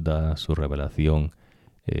Jesús da su revelación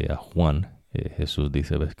a Juan, Jesús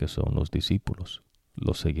dice, ves, que son los discípulos,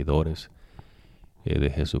 los seguidores de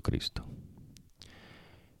Jesucristo.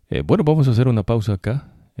 Bueno, vamos a hacer una pausa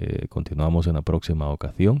acá. Continuamos en la próxima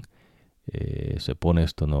ocasión. Se pone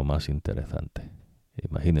esto no más interesante.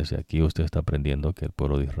 Imagínense, aquí usted está aprendiendo que el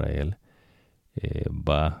pueblo de Israel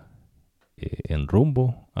va en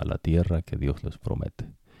rumbo a la tierra que Dios les promete.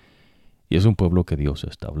 Y es un pueblo que Dios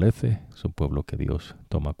establece, es un pueblo que Dios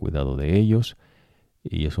toma cuidado de ellos,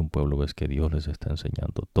 y es un pueblo, ves, que Dios les está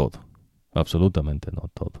enseñando todo, absolutamente no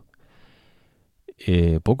todo.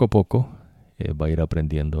 Poco a poco va a ir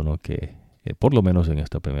aprendiendo, ¿no?, que por lo menos en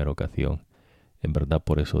esta primera ocasión, en verdad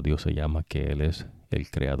por eso Dios se llama que Él es el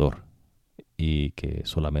creador y que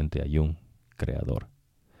solamente hay un creador.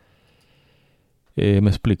 Me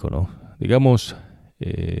explico, ¿no? Digamos,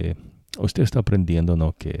 usted está aprendiendo,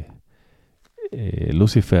 ¿no?, que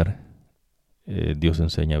Lucifer, Dios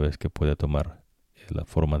enseña, ves, que puede tomar la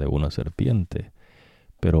forma de una serpiente,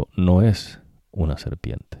 pero no es una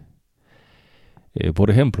serpiente. Por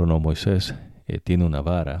ejemplo, ¿no?, Moisés tiene una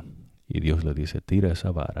vara y Dios le dice, tira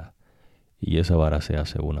esa vara, y esa vara se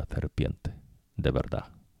hace una serpiente, de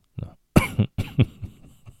verdad, ¿no?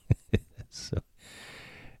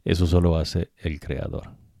 Eso solo hace el creador,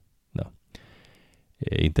 ¿no?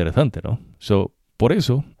 Interesante, ¿no? Por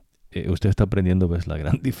eso, usted está aprendiendo, ves, la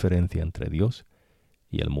gran diferencia entre Dios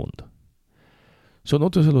y el mundo.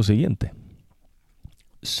 Nótese lo siguiente.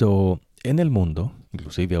 En el mundo,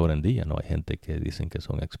 inclusive ahora en día, ¿no?, hay gente que dicen que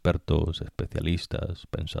son expertos, especialistas,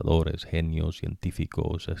 pensadores, genios,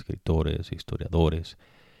 científicos, escritores, historiadores.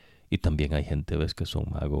 Y también hay gente, ves, que son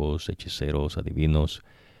magos, hechiceros, adivinos,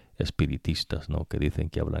 espiritistas, ¿no?, que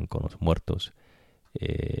dicen que hablan con los muertos,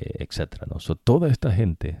 etcétera, ¿no? Toda esta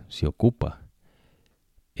gente se ocupa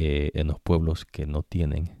en los pueblos que no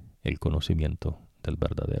tienen el conocimiento del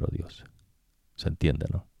verdadero Dios. ¿Se entiende,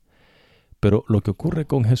 no? Pero lo que ocurre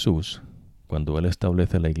con Jesús, cuando Él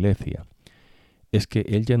establece la iglesia, es que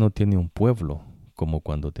Él ya no tiene un pueblo como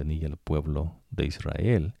cuando tenía el pueblo de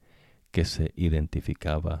Israel, que se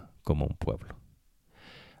identificaba como un pueblo.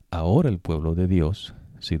 Ahora el pueblo de Dios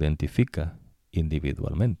se identifica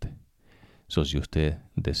individualmente. Si usted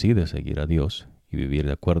decide seguir a Dios y vivir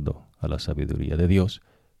de acuerdo a la sabiduría de Dios,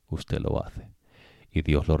 usted lo hace. Y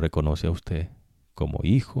Dios lo reconoce a usted como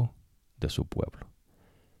hijo de su pueblo.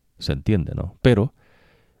 ¿Se entiende, no? Pero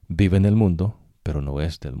vive en el mundo, pero no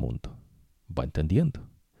es del mundo. ¿Va entendiendo?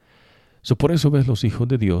 Por eso, ves, los hijos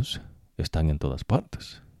de Dios están en todas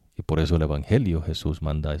partes. Y por eso el Evangelio Jesús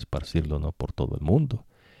manda a esparcirlo, ¿no?, por todo el mundo.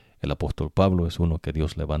 El apóstol Pablo es uno que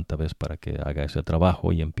Dios levanta, ves, para que haga ese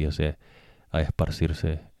trabajo y empiece a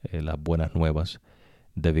esparcirse las buenas nuevas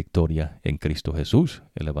de victoria en Cristo Jesús,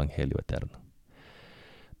 el Evangelio eterno.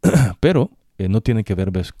 Pero no tiene que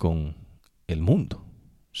ver, ves, con el mundo.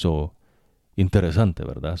 Interesante,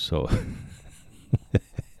 ¿verdad?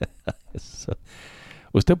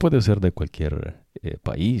 Usted puede ser de cualquier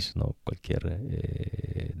país, ¿no?,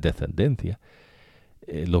 cualquier descendencia.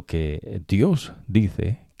 Lo que Dios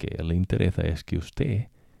dice que le interesa es que usted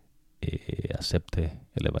acepte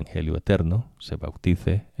el Evangelio eterno, se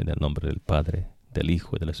bautice en el nombre del Padre, del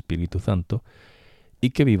Hijo y del Espíritu Santo, y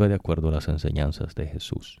que viva de acuerdo a las enseñanzas de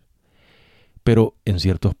Jesús. Pero en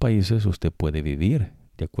ciertos países usted puede vivir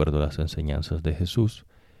de acuerdo a las enseñanzas de Jesús,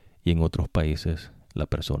 y en otros países la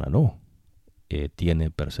persona no, tiene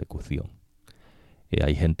persecución.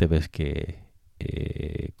 Hay gente, ves, que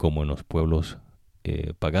como en los pueblos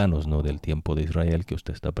paganos, ¿no?, del tiempo de Israel que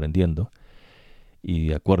usted está aprendiendo,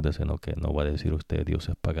 y acuérdese, ¿no?, que no va a decir usted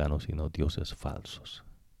dioses paganos, sino dioses falsos,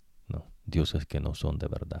 ¿no?, dioses que no son de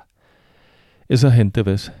verdad. Esa gente,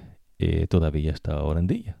 ves, todavía está ahora en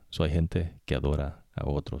día. Hay gente que adora a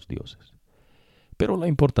otros dioses. Pero la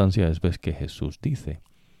importancia es, ves, que Jesús dice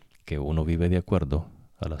que uno vive de acuerdo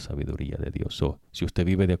a la sabiduría de Dios. Si usted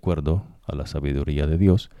vive de acuerdo a la sabiduría de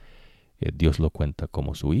Dios, Dios lo cuenta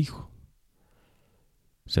como su hijo.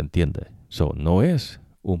 ¿Se entiende? No es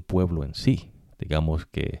un pueblo en sí. Digamos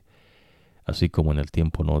que así como en el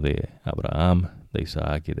tiempo, ¿no?, de Abraham, de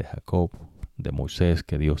Isaac y de Jacob, de Moisés,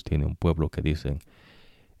 que Dios tiene un pueblo que dicen,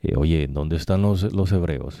 oye, ¿dónde están los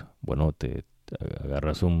hebreos? Bueno, te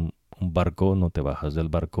agarras un barco, no te bajas del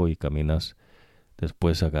barco y caminas,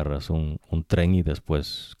 después agarras un tren y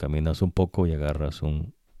después caminas un poco y agarras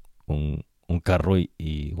un carro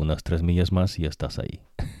y unas 3 millas más y ya estás ahí.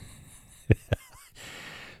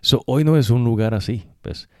 Hoy no es un lugar así,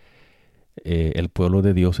 pues. El pueblo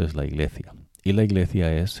de Dios es la iglesia. Y la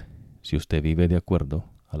iglesia es si usted vive de acuerdo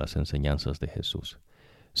a las enseñanzas de Jesús,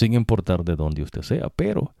 sin importar de dónde usted sea,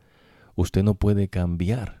 pero usted no puede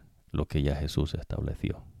cambiar lo que ya Jesús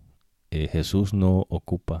estableció. Jesús no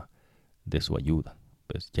ocupa de su ayuda,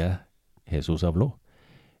 pues ya Jesús habló,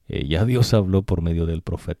 ya Dios habló por medio del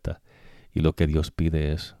profeta, y lo que Dios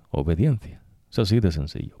pide es obediencia. Es así de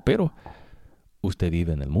sencillo, pero usted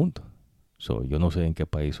vive en el mundo. Yo no sé en qué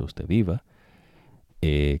país usted viva,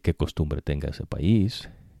 qué costumbre tenga ese país,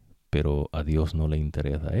 pero a Dios no le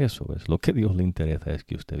interesa eso. ¿Ves? Lo que a Dios le interesa es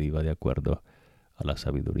que usted viva de acuerdo a la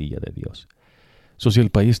sabiduría de Dios. Si el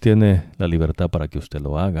país tiene la libertad para que usted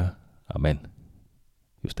lo haga, amén.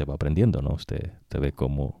 Y usted va aprendiendo, ¿no? Usted ve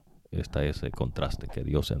cómo está ese contraste que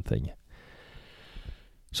Dios enseña.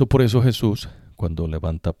 Por eso Jesús, cuando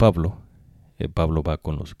levanta a Pablo, Pablo va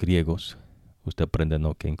con los griegos. Usted aprende,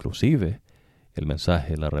 ¿no?, que inclusive el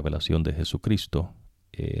mensaje, la revelación de Jesucristo,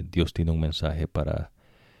 Dios tiene un mensaje para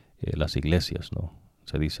las iglesias, ¿no?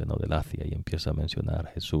 Se dice, ¿no?, del Asia, y empieza a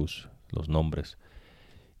mencionar Jesús, los nombres,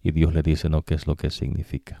 y Dios le dice, ¿no?, qué es lo que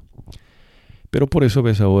significa. Pero por eso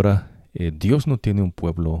ves ahora, Dios no tiene un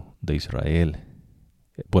pueblo de Israel,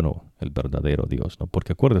 el verdadero Dios, ¿no?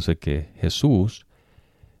 Porque acuérdese que Jesús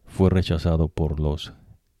fue rechazado por los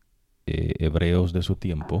hebreos de su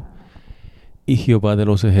tiempo, y Jehová de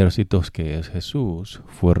los ejércitos, que es Jesús,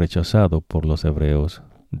 fue rechazado por los hebreos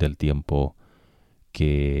del tiempo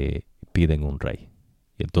que piden un rey.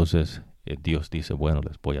 Y entonces Dios dice, bueno,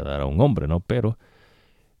 les voy a dar a un hombre, ¿no? Pero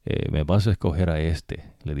me vas a escoger a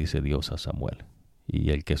este, le dice Dios a Samuel.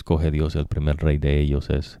 Y el que escoge Dios, el primer rey de ellos,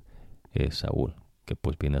 es Saúl, que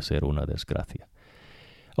pues viene a ser una desgracia.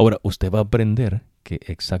 Ahora, usted va a aprender que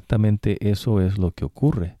exactamente eso es lo que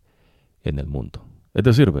ocurre en el mundo. Es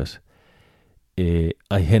decir, ¿ves?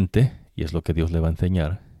 Hay gente, y es lo que Dios le va a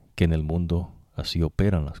enseñar, que en el mundo así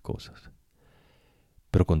operan las cosas.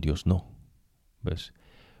 Pero con Dios no. ¿Ves?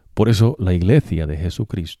 Por eso la iglesia de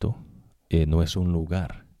Jesucristo no es un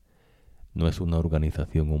lugar, no es una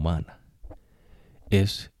organización humana,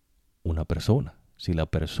 es una persona. Si la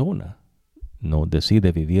persona no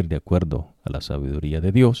decide vivir de acuerdo a la sabiduría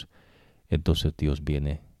de Dios, entonces Dios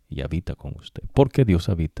viene y habita con usted, porque Dios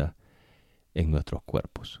habita en nuestros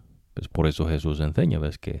cuerpos. Pues por eso Jesús enseña,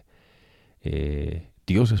 ves, que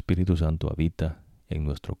Dios Espíritu Santo habita en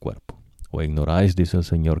nuestro cuerpo. ¿O ignoráis, dice el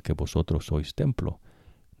Señor, que vosotros sois templo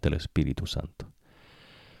del Espíritu Santo?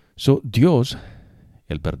 Dios,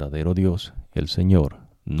 el verdadero Dios, el Señor,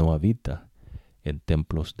 no habita en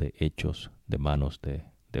templos de hechos de manos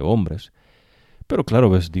de hombres. Pero claro,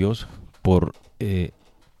 ves, Dios, por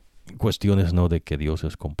cuestiones, ¿no?, de que Dios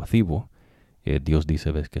es compasivo, Dios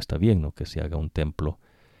dice, ves, que está bien, ¿no?, que se haga un templo.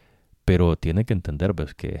 Pero tiene que entender,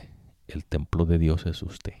 ves, que el templo de Dios es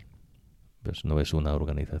usted. ¿Ves? No es una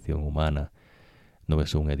organización humana, no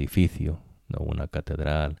es un edificio, no una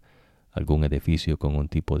catedral, algún edificio con un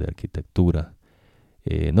tipo de arquitectura.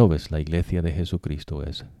 No, ves, la iglesia de Jesucristo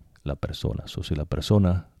es la persona. Si la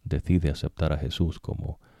persona decide aceptar a Jesús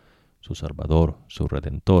como su Salvador, su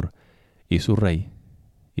Redentor y su Rey,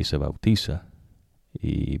 y se bautiza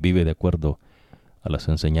y vive de acuerdo a las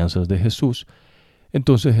enseñanzas de Jesús,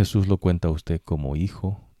 entonces Jesús lo cuenta a usted como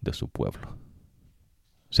hijo de su pueblo.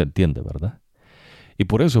 ¿Se entiende, verdad? Y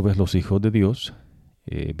por eso, ves, los hijos de Dios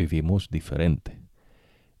vivimos diferente.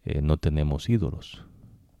 No tenemos ídolos.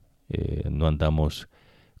 No andamos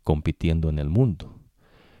compitiendo en el mundo.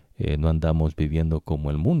 No andamos viviendo como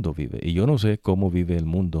el mundo vive. Y yo no sé cómo vive el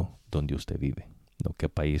mundo donde usted vive, ¿no? ¿Qué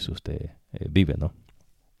país usted vive, no?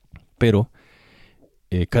 Pero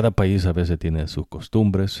cada país a veces tiene sus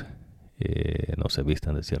costumbres, no se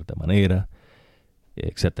vistan de cierta manera,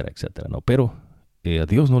 etcétera, etcétera, ¿no? Pero a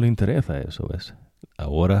Dios no le interesa eso, ¿ves?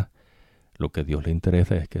 Ahora lo que a Dios le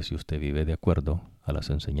interesa es que si usted vive de acuerdo a las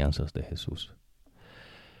enseñanzas de Jesús.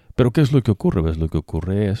 Pero ¿qué es lo que ocurre? ¿Ves? Lo que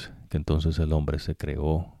ocurre es que entonces el hombre se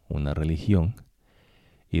creó una religión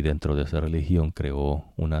y dentro de esa religión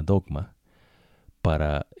creó una dogma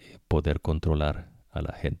para poder controlar a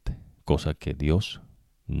la gente, cosa que Dios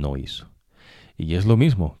no hizo. Y es lo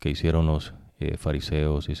mismo que hicieron los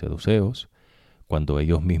fariseos y saduceos cuando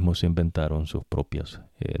ellos mismos inventaron sus propias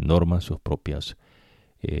normas, sus propias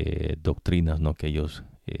doctrinas, ¿no?, que ellos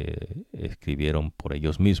escribieron por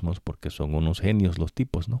ellos mismos, porque son unos genios los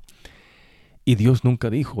tipos, ¿no? Y Dios nunca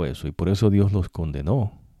dijo eso, y por eso Dios los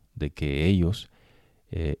condenó de que ellos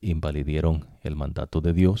invalidieron el mandato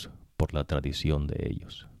de Dios por la tradición de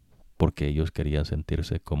ellos, porque ellos querían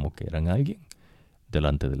sentirse como que eran alguien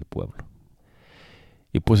delante del pueblo.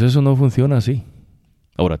 Y pues eso no funciona así.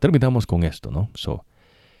 Ahora, terminamos con esto, ¿no?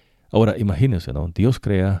 Ahora, imagínense, ¿no? Dios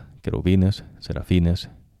crea querubines, serafines,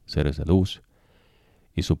 seres de luz,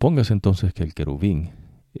 y supóngase entonces que el querubín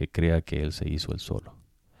crea que él se hizo él solo.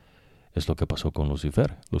 Es lo que pasó con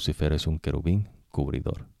Lucifer. Lucifer es un querubín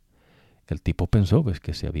cubridor. El tipo pensó, ves,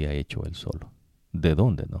 que se había hecho él solo. ¿De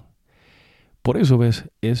dónde, no? Por eso, ves,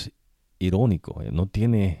 es irónico, no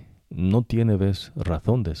tiene, ves,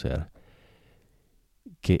 razón de ser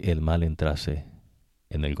que el mal entrase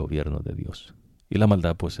en el gobierno de Dios. Y la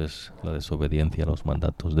maldad, pues, es la desobediencia a los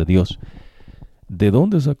mandatos de Dios. ¿De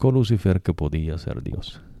dónde sacó Lucifer que podía ser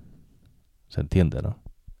Dios? ¿Se entiende, no?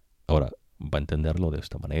 Ahora, va a entenderlo de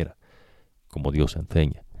esta manera, como Dios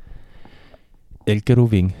enseña. El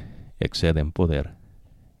querubín excede en poder,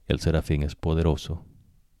 el serafín es poderoso,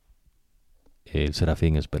 el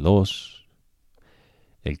serafín es veloz,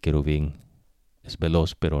 el querubín es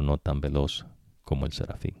veloz, pero no tan veloz como el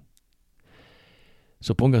serafín.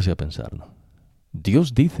 Póngase a pensar, ¿no?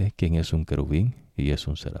 Dios dice quién es un querubín y es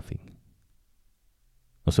un serafín.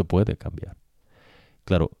 No se puede cambiar.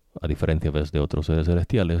 Claro, a diferencia de otros seres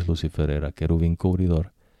celestiales, Lucifer era querubín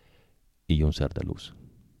cubridor y un ser de luz.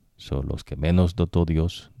 Son los que menos dotó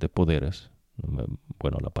Dios de poderes.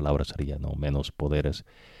 Bueno, la palabra sería no menos poderes,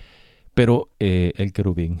 pero el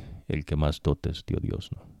querubín, el que más dotes dio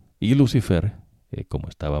Dios, ¿no? Y Lucifer, como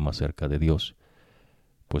estaba más cerca de Dios,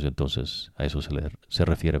 pues entonces a eso se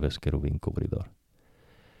refiere, ves, querubín cubridor.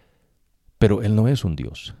 Pero él no es un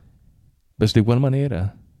Dios. Ves, de igual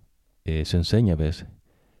manera, se enseña, ves,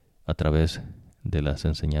 a través de las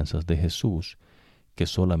enseñanzas de Jesús, que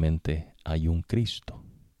solamente hay un Cristo.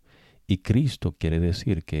 Y Cristo quiere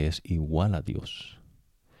decir que es igual a Dios.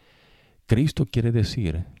 Cristo quiere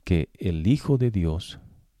decir que el Hijo de Dios,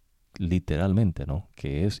 literalmente, ¿no?,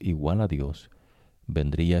 que es igual a Dios,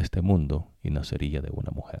 vendría a este mundo y nacería de una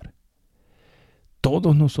mujer.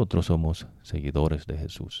 Todos nosotros somos seguidores de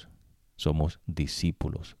Jesús. Somos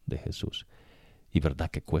discípulos de Jesús. Y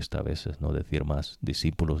verdad que cuesta a veces no decir más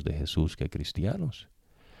discípulos de Jesús que cristianos.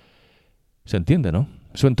 ¿Se entiende, no?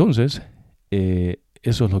 Entonces,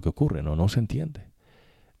 eso es lo que ocurre, ¿no? No se entiende.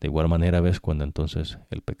 De igual manera, ves, cuando entonces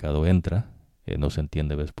el pecado entra, no se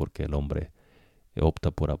entiende, ves, porque el hombre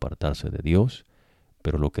opta por apartarse de Dios,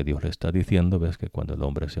 pero lo que Dios le está diciendo, ves, que cuando el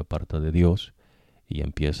hombre se aparta de Dios y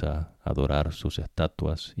empieza a adorar sus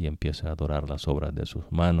estatuas y empieza a adorar las obras de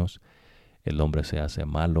sus manos, el hombre se hace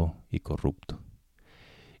malo y corrupto.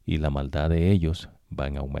 Y la maldad de ellos va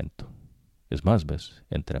en aumento. Es más, ves,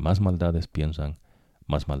 entre más maldades piensan,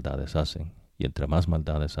 más maldades hacen. Y entre más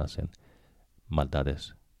maldades hacen,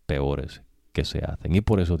 maldades peores que se hacen. Y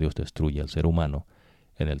por eso Dios destruye al ser humano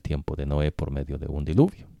en el tiempo de Noé por medio de un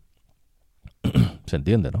diluvio. ¿Se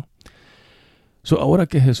entiende, no? Ahora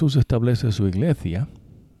que Jesús establece su iglesia,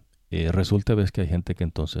 resulta, ves, que hay gente que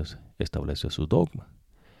entonces establece su dogma.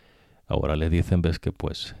 Ahora le dicen, ves, que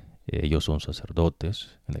pues ellos son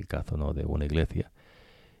sacerdotes, en el caso, ¿no?, de una iglesia,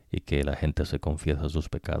 y que la gente se confiesa sus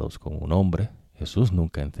pecados con un hombre. Jesús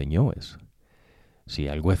nunca enseñó eso. Si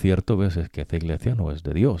algo es cierto, ves, es que esta iglesia no es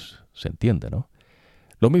de Dios. ¿Se entiende, no?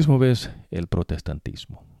 Lo mismo ves el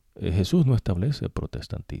protestantismo. Jesús no establece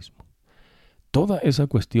protestantismo. Toda esa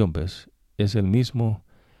cuestión, ves, es el mismo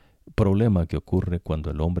problema que ocurre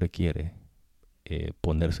cuando el hombre quiere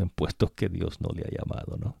ponerse en puestos que Dios no le ha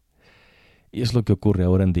llamado, ¿no? Y es lo que ocurre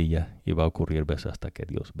ahora en día y va a ocurrir, ves, hasta que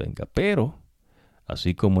Dios venga. Pero,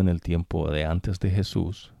 así como en el tiempo de antes de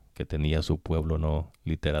Jesús, que tenía su pueblo, no,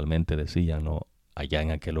 literalmente decían, no, allá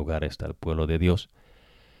en aquel lugar está el pueblo de Dios.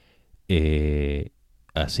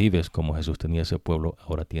 Así ves como Jesús tenía ese pueblo,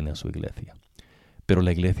 ahora tiene a su iglesia. Pero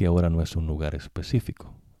la iglesia ahora no es un lugar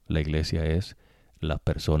específico. La iglesia es las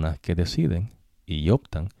personas que deciden y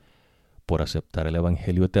optan por aceptar el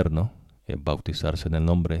Evangelio eterno, bautizarse en el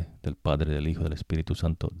nombre del Padre, del Hijo y del Espíritu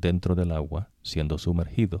Santo dentro del agua, siendo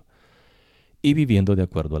sumergido y viviendo de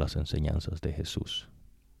acuerdo a las enseñanzas de Jesús.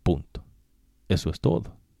 Punto. Eso es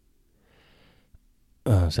todo.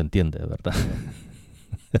 Se entiende, ¿verdad?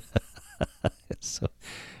 Eso.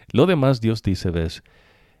 Lo demás, Dios dice, ves,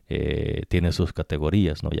 tiene sus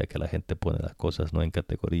categorías, ¿no? Ya que la gente pone las cosas, ¿no?, en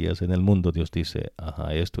categorías. En el mundo Dios dice,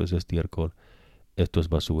 esto es estiércol, esto es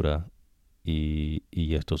basura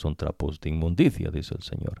y estos son trapos de inmundicia, dice el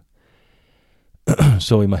Señor.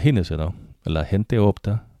 Imagínense, ¿no? La gente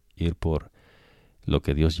opta ir por lo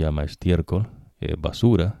que Dios llama estiércol,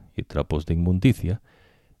 basura y trapos de inmundicia,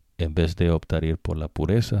 en vez de optar ir por la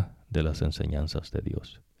pureza de las enseñanzas de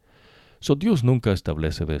Dios. Dios nunca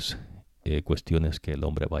establece cuestiones que el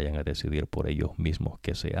hombre vayan a decidir por ellos mismos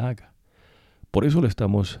que se haga. Por eso le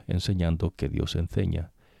estamos enseñando que Dios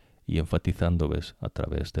enseña y enfatizando a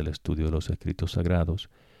través del estudio de los escritos sagrados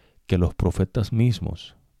que los profetas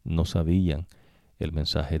mismos no sabían el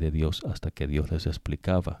mensaje de Dios hasta que Dios les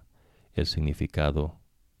explicaba el significado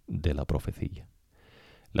de la profecía.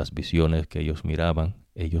 Las visiones que ellos miraban,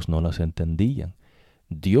 ellos no las entendían.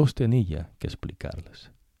 Dios tenía que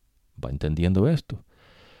explicarles. ¿Va entendiendo esto?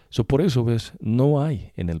 Por eso, no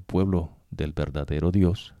hay en el pueblo del verdadero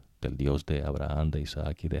Dios, del Dios de Abraham, de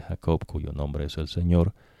Isaac y de Jacob, cuyo nombre es el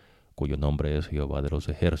Señor, cuyo nombre es Jehová de los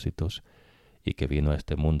ejércitos, y que vino a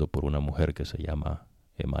este mundo por una mujer que se llama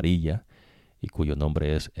María, y cuyo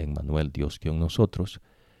nombre es Emmanuel, Dios con nosotros.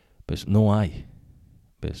 No hay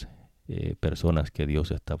personas que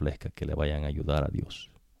Dios establezca que le vayan a ayudar a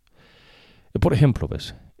Dios. Por ejemplo,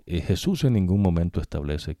 Jesús en ningún momento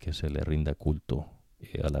establece que se le rinda culto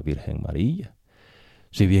a la Virgen María.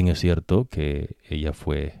 Si bien es cierto que ella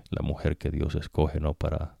fue la mujer que Dios escoge, ¿no?,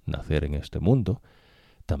 para nacer en este mundo,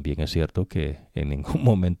 también es cierto que en ningún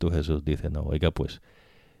momento Jesús dice, no, oiga,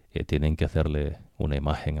 tienen que hacerle una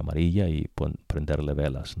imagen amarilla y prenderle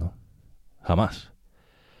velas, ¿no? Jamás.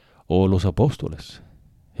 O los apóstoles.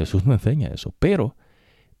 Jesús no enseña eso. Pero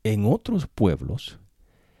en otros pueblos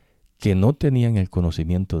que no tenían el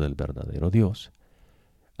conocimiento del verdadero Dios,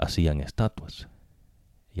 hacían estatuas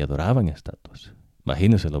y adoraban estatuas.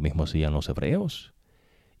 Imagínense, lo mismo hacían los hebreos.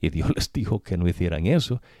 Y Dios les dijo que no hicieran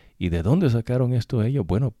eso. ¿Y de dónde sacaron esto ellos?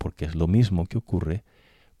 Bueno, porque es lo mismo que ocurre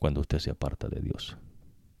cuando usted se aparta de Dios.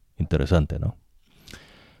 Interesante, ¿no?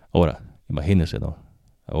 Ahora, imagínense, ¿no?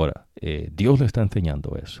 Ahora, Dios le está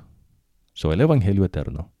enseñando eso. El Evangelio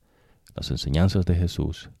eterno, las enseñanzas de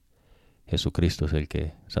Jesús, Jesucristo es el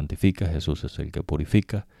que santifica, Jesús es el que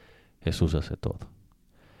purifica, Jesús hace todo.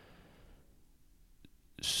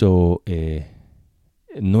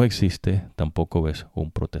 No existe tampoco,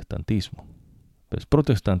 un protestantismo.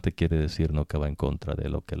 Protestante quiere decir, ¿no?, que va en contra de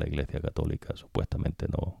lo que la Iglesia Católica supuestamente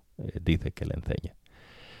no dice que le enseña.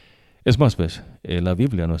 Es más, la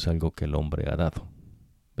Biblia no es algo que el hombre ha dado.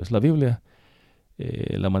 La Biblia,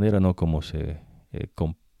 la manera, ¿no?, como se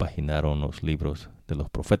compaginaron los libros de los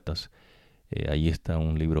profetas. Ahí está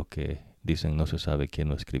un libro que dicen no se sabe quién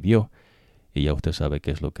lo escribió, y ya usted sabe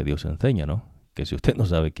qué es lo que Dios enseña, ¿no? Que si usted no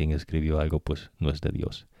sabe quién escribió algo, no es de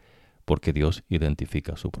Dios, porque Dios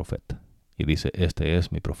identifica a su profeta y dice, este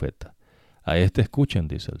es mi profeta. A este escuchen,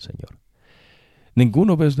 dice el Señor.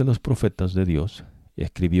 Ninguno de los profetas de Dios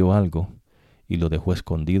escribió algo y lo dejó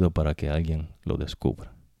escondido para que alguien lo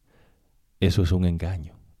descubra. Eso es un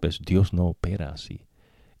engaño. Dios no opera así.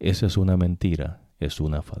 Esa es una mentira, es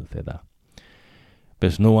una falsedad.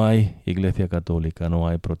 No hay Iglesia Católica, no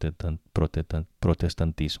hay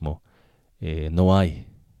protestantismo, no hay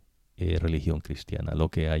religión cristiana. Lo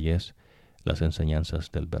que hay es las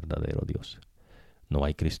enseñanzas del verdadero Dios. No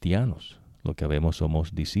hay cristianos. Lo que vemos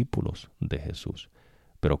somos discípulos de Jesús.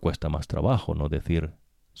 Pero cuesta más trabajo no decir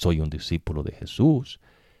soy un discípulo de Jesús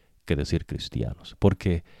que decir cristianos.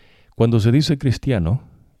 Porque cuando se dice cristiano,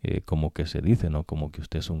 como que se dice, ¿no?, como que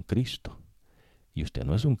usted es un Cristo. Y usted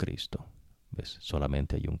no es un Cristo.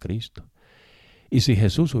 Solamente hay un Cristo. Y si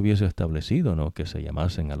Jesús hubiese establecido, ¿no?, que se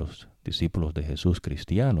llamasen a los discípulos de Jesús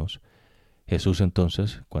cristianos, Jesús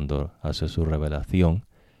entonces, cuando hace su revelación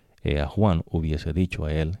a Juan, hubiese dicho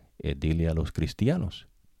a él, dile a los cristianos,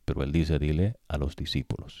 pero él dice, dile a los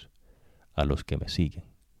discípulos, a los que me siguen.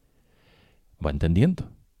 ¿Va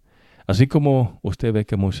entendiendo? Así como usted ve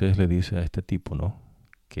que Moisés le dice a este tipo, ¿no?,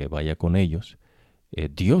 que vaya con ellos,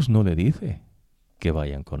 Dios no le dice que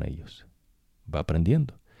vayan con ellos. Va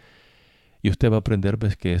aprendiendo. Y usted va a aprender,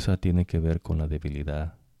 que esa tiene que ver con la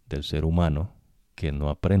debilidad del ser humano que no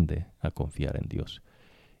aprende a confiar en Dios.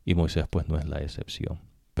 Y Moisés no es la excepción.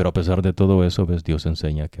 Pero a pesar de todo eso, Dios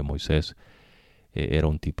enseña que Moisés era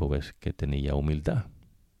un tipo, que tenía humildad,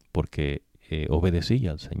 porque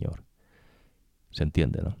obedecía al Señor. ¿Se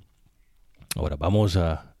entiende, no? Ahora vamos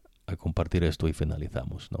a compartir esto y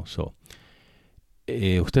finalizamos, ¿no?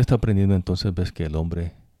 Usted está aprendiendo entonces, que el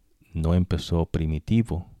hombre no empezó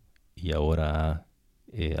primitivo y ahora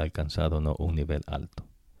ha alcanzado, ¿no?, un nivel alto.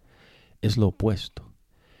 Es lo opuesto.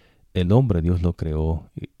 El hombre Dios lo creó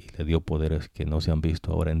y le dio poderes que no se han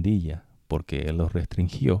visto ahora en día, porque Él los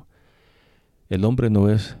restringió. El hombre no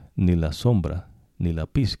es ni la sombra ni la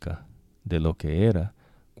pizca de lo que era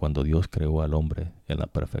cuando Dios creó al hombre en la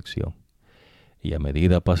perfección. Y a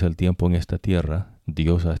medida pasa el tiempo en esta tierra,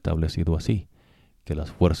 Dios ha establecido así, que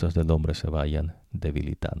las fuerzas del hombre se vayan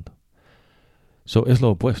debilitando. Es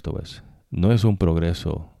lo opuesto, ¿ves? No es un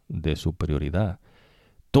progreso de superioridad.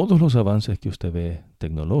 Todos los avances que usted ve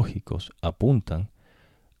tecnológicos apuntan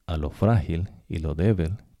a lo frágil y lo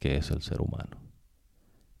débil que es el ser humano.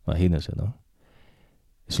 Imagínense, ¿no?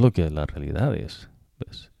 Es lo que la realidad es.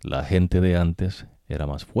 ¿Ves? La gente de antes era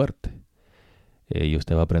más fuerte. Y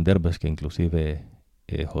usted va a aprender, ¿ves? Que inclusive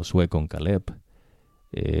Josué con Caleb,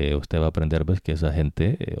 usted va a aprender, ¿ves? Que esa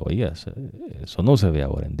gente, oiga, eso no se ve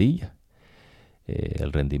ahora en día.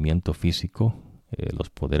 El rendimiento físico, los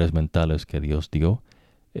poderes mentales que Dios dio,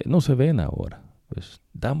 no se ven ahora. Pues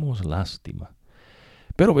damos lástima.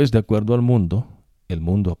 Pero ves, de acuerdo al mundo, el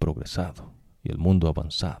mundo ha progresado y el mundo ha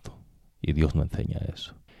avanzado. Y Dios no enseña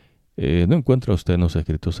eso. No encuentra usted en los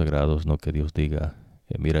escritos sagrados, no, que Dios diga,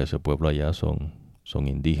 mira, ese pueblo allá son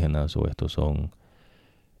indígenas, o estos son,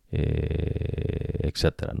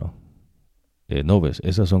 etcétera, ¿no? No, ves,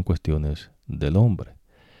 esas son cuestiones del hombre.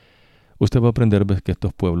 Usted va a aprender, ves, que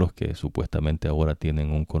estos pueblos que supuestamente ahora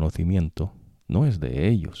tienen un conocimiento, no es de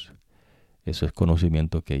ellos. Eso es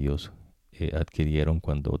conocimiento que ellos adquirieron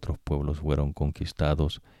cuando otros pueblos fueron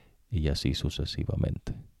conquistados, y así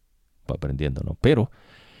sucesivamente. Va aprendiendo, ¿no? Pero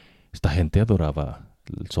esta gente adoraba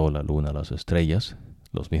el sol, la luna, las estrellas.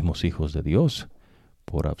 Los mismos hijos de Dios,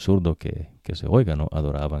 por absurdo que se oiga, ¿no?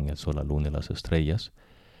 Adoraban el sol, la luna y las estrellas.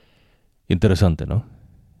 Interesante, ¿no?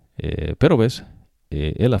 Pero ves,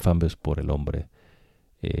 el afán, ves, por el hombre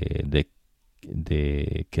de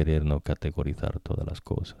querer no categorizar todas las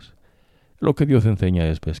cosas. Lo que Dios enseña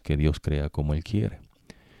es, ves, que Dios crea como Él quiere.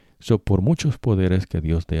 Por muchos poderes que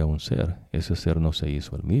Dios dé a un ser, ese ser no se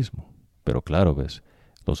hizo el mismo. Pero claro, ves,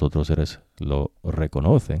 los otros seres lo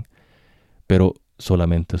reconocen, pero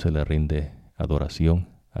solamente se le rinde adoración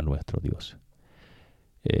a nuestro Dios.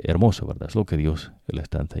 Hermoso, ¿verdad? Es lo que Dios le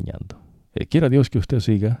está enseñando. Quiera Dios que usted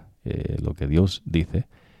siga lo que Dios dice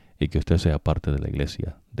y que usted sea parte de la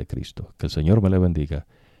iglesia de Cristo. Que el Señor me le bendiga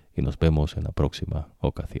y nos vemos en la próxima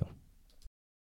ocasión.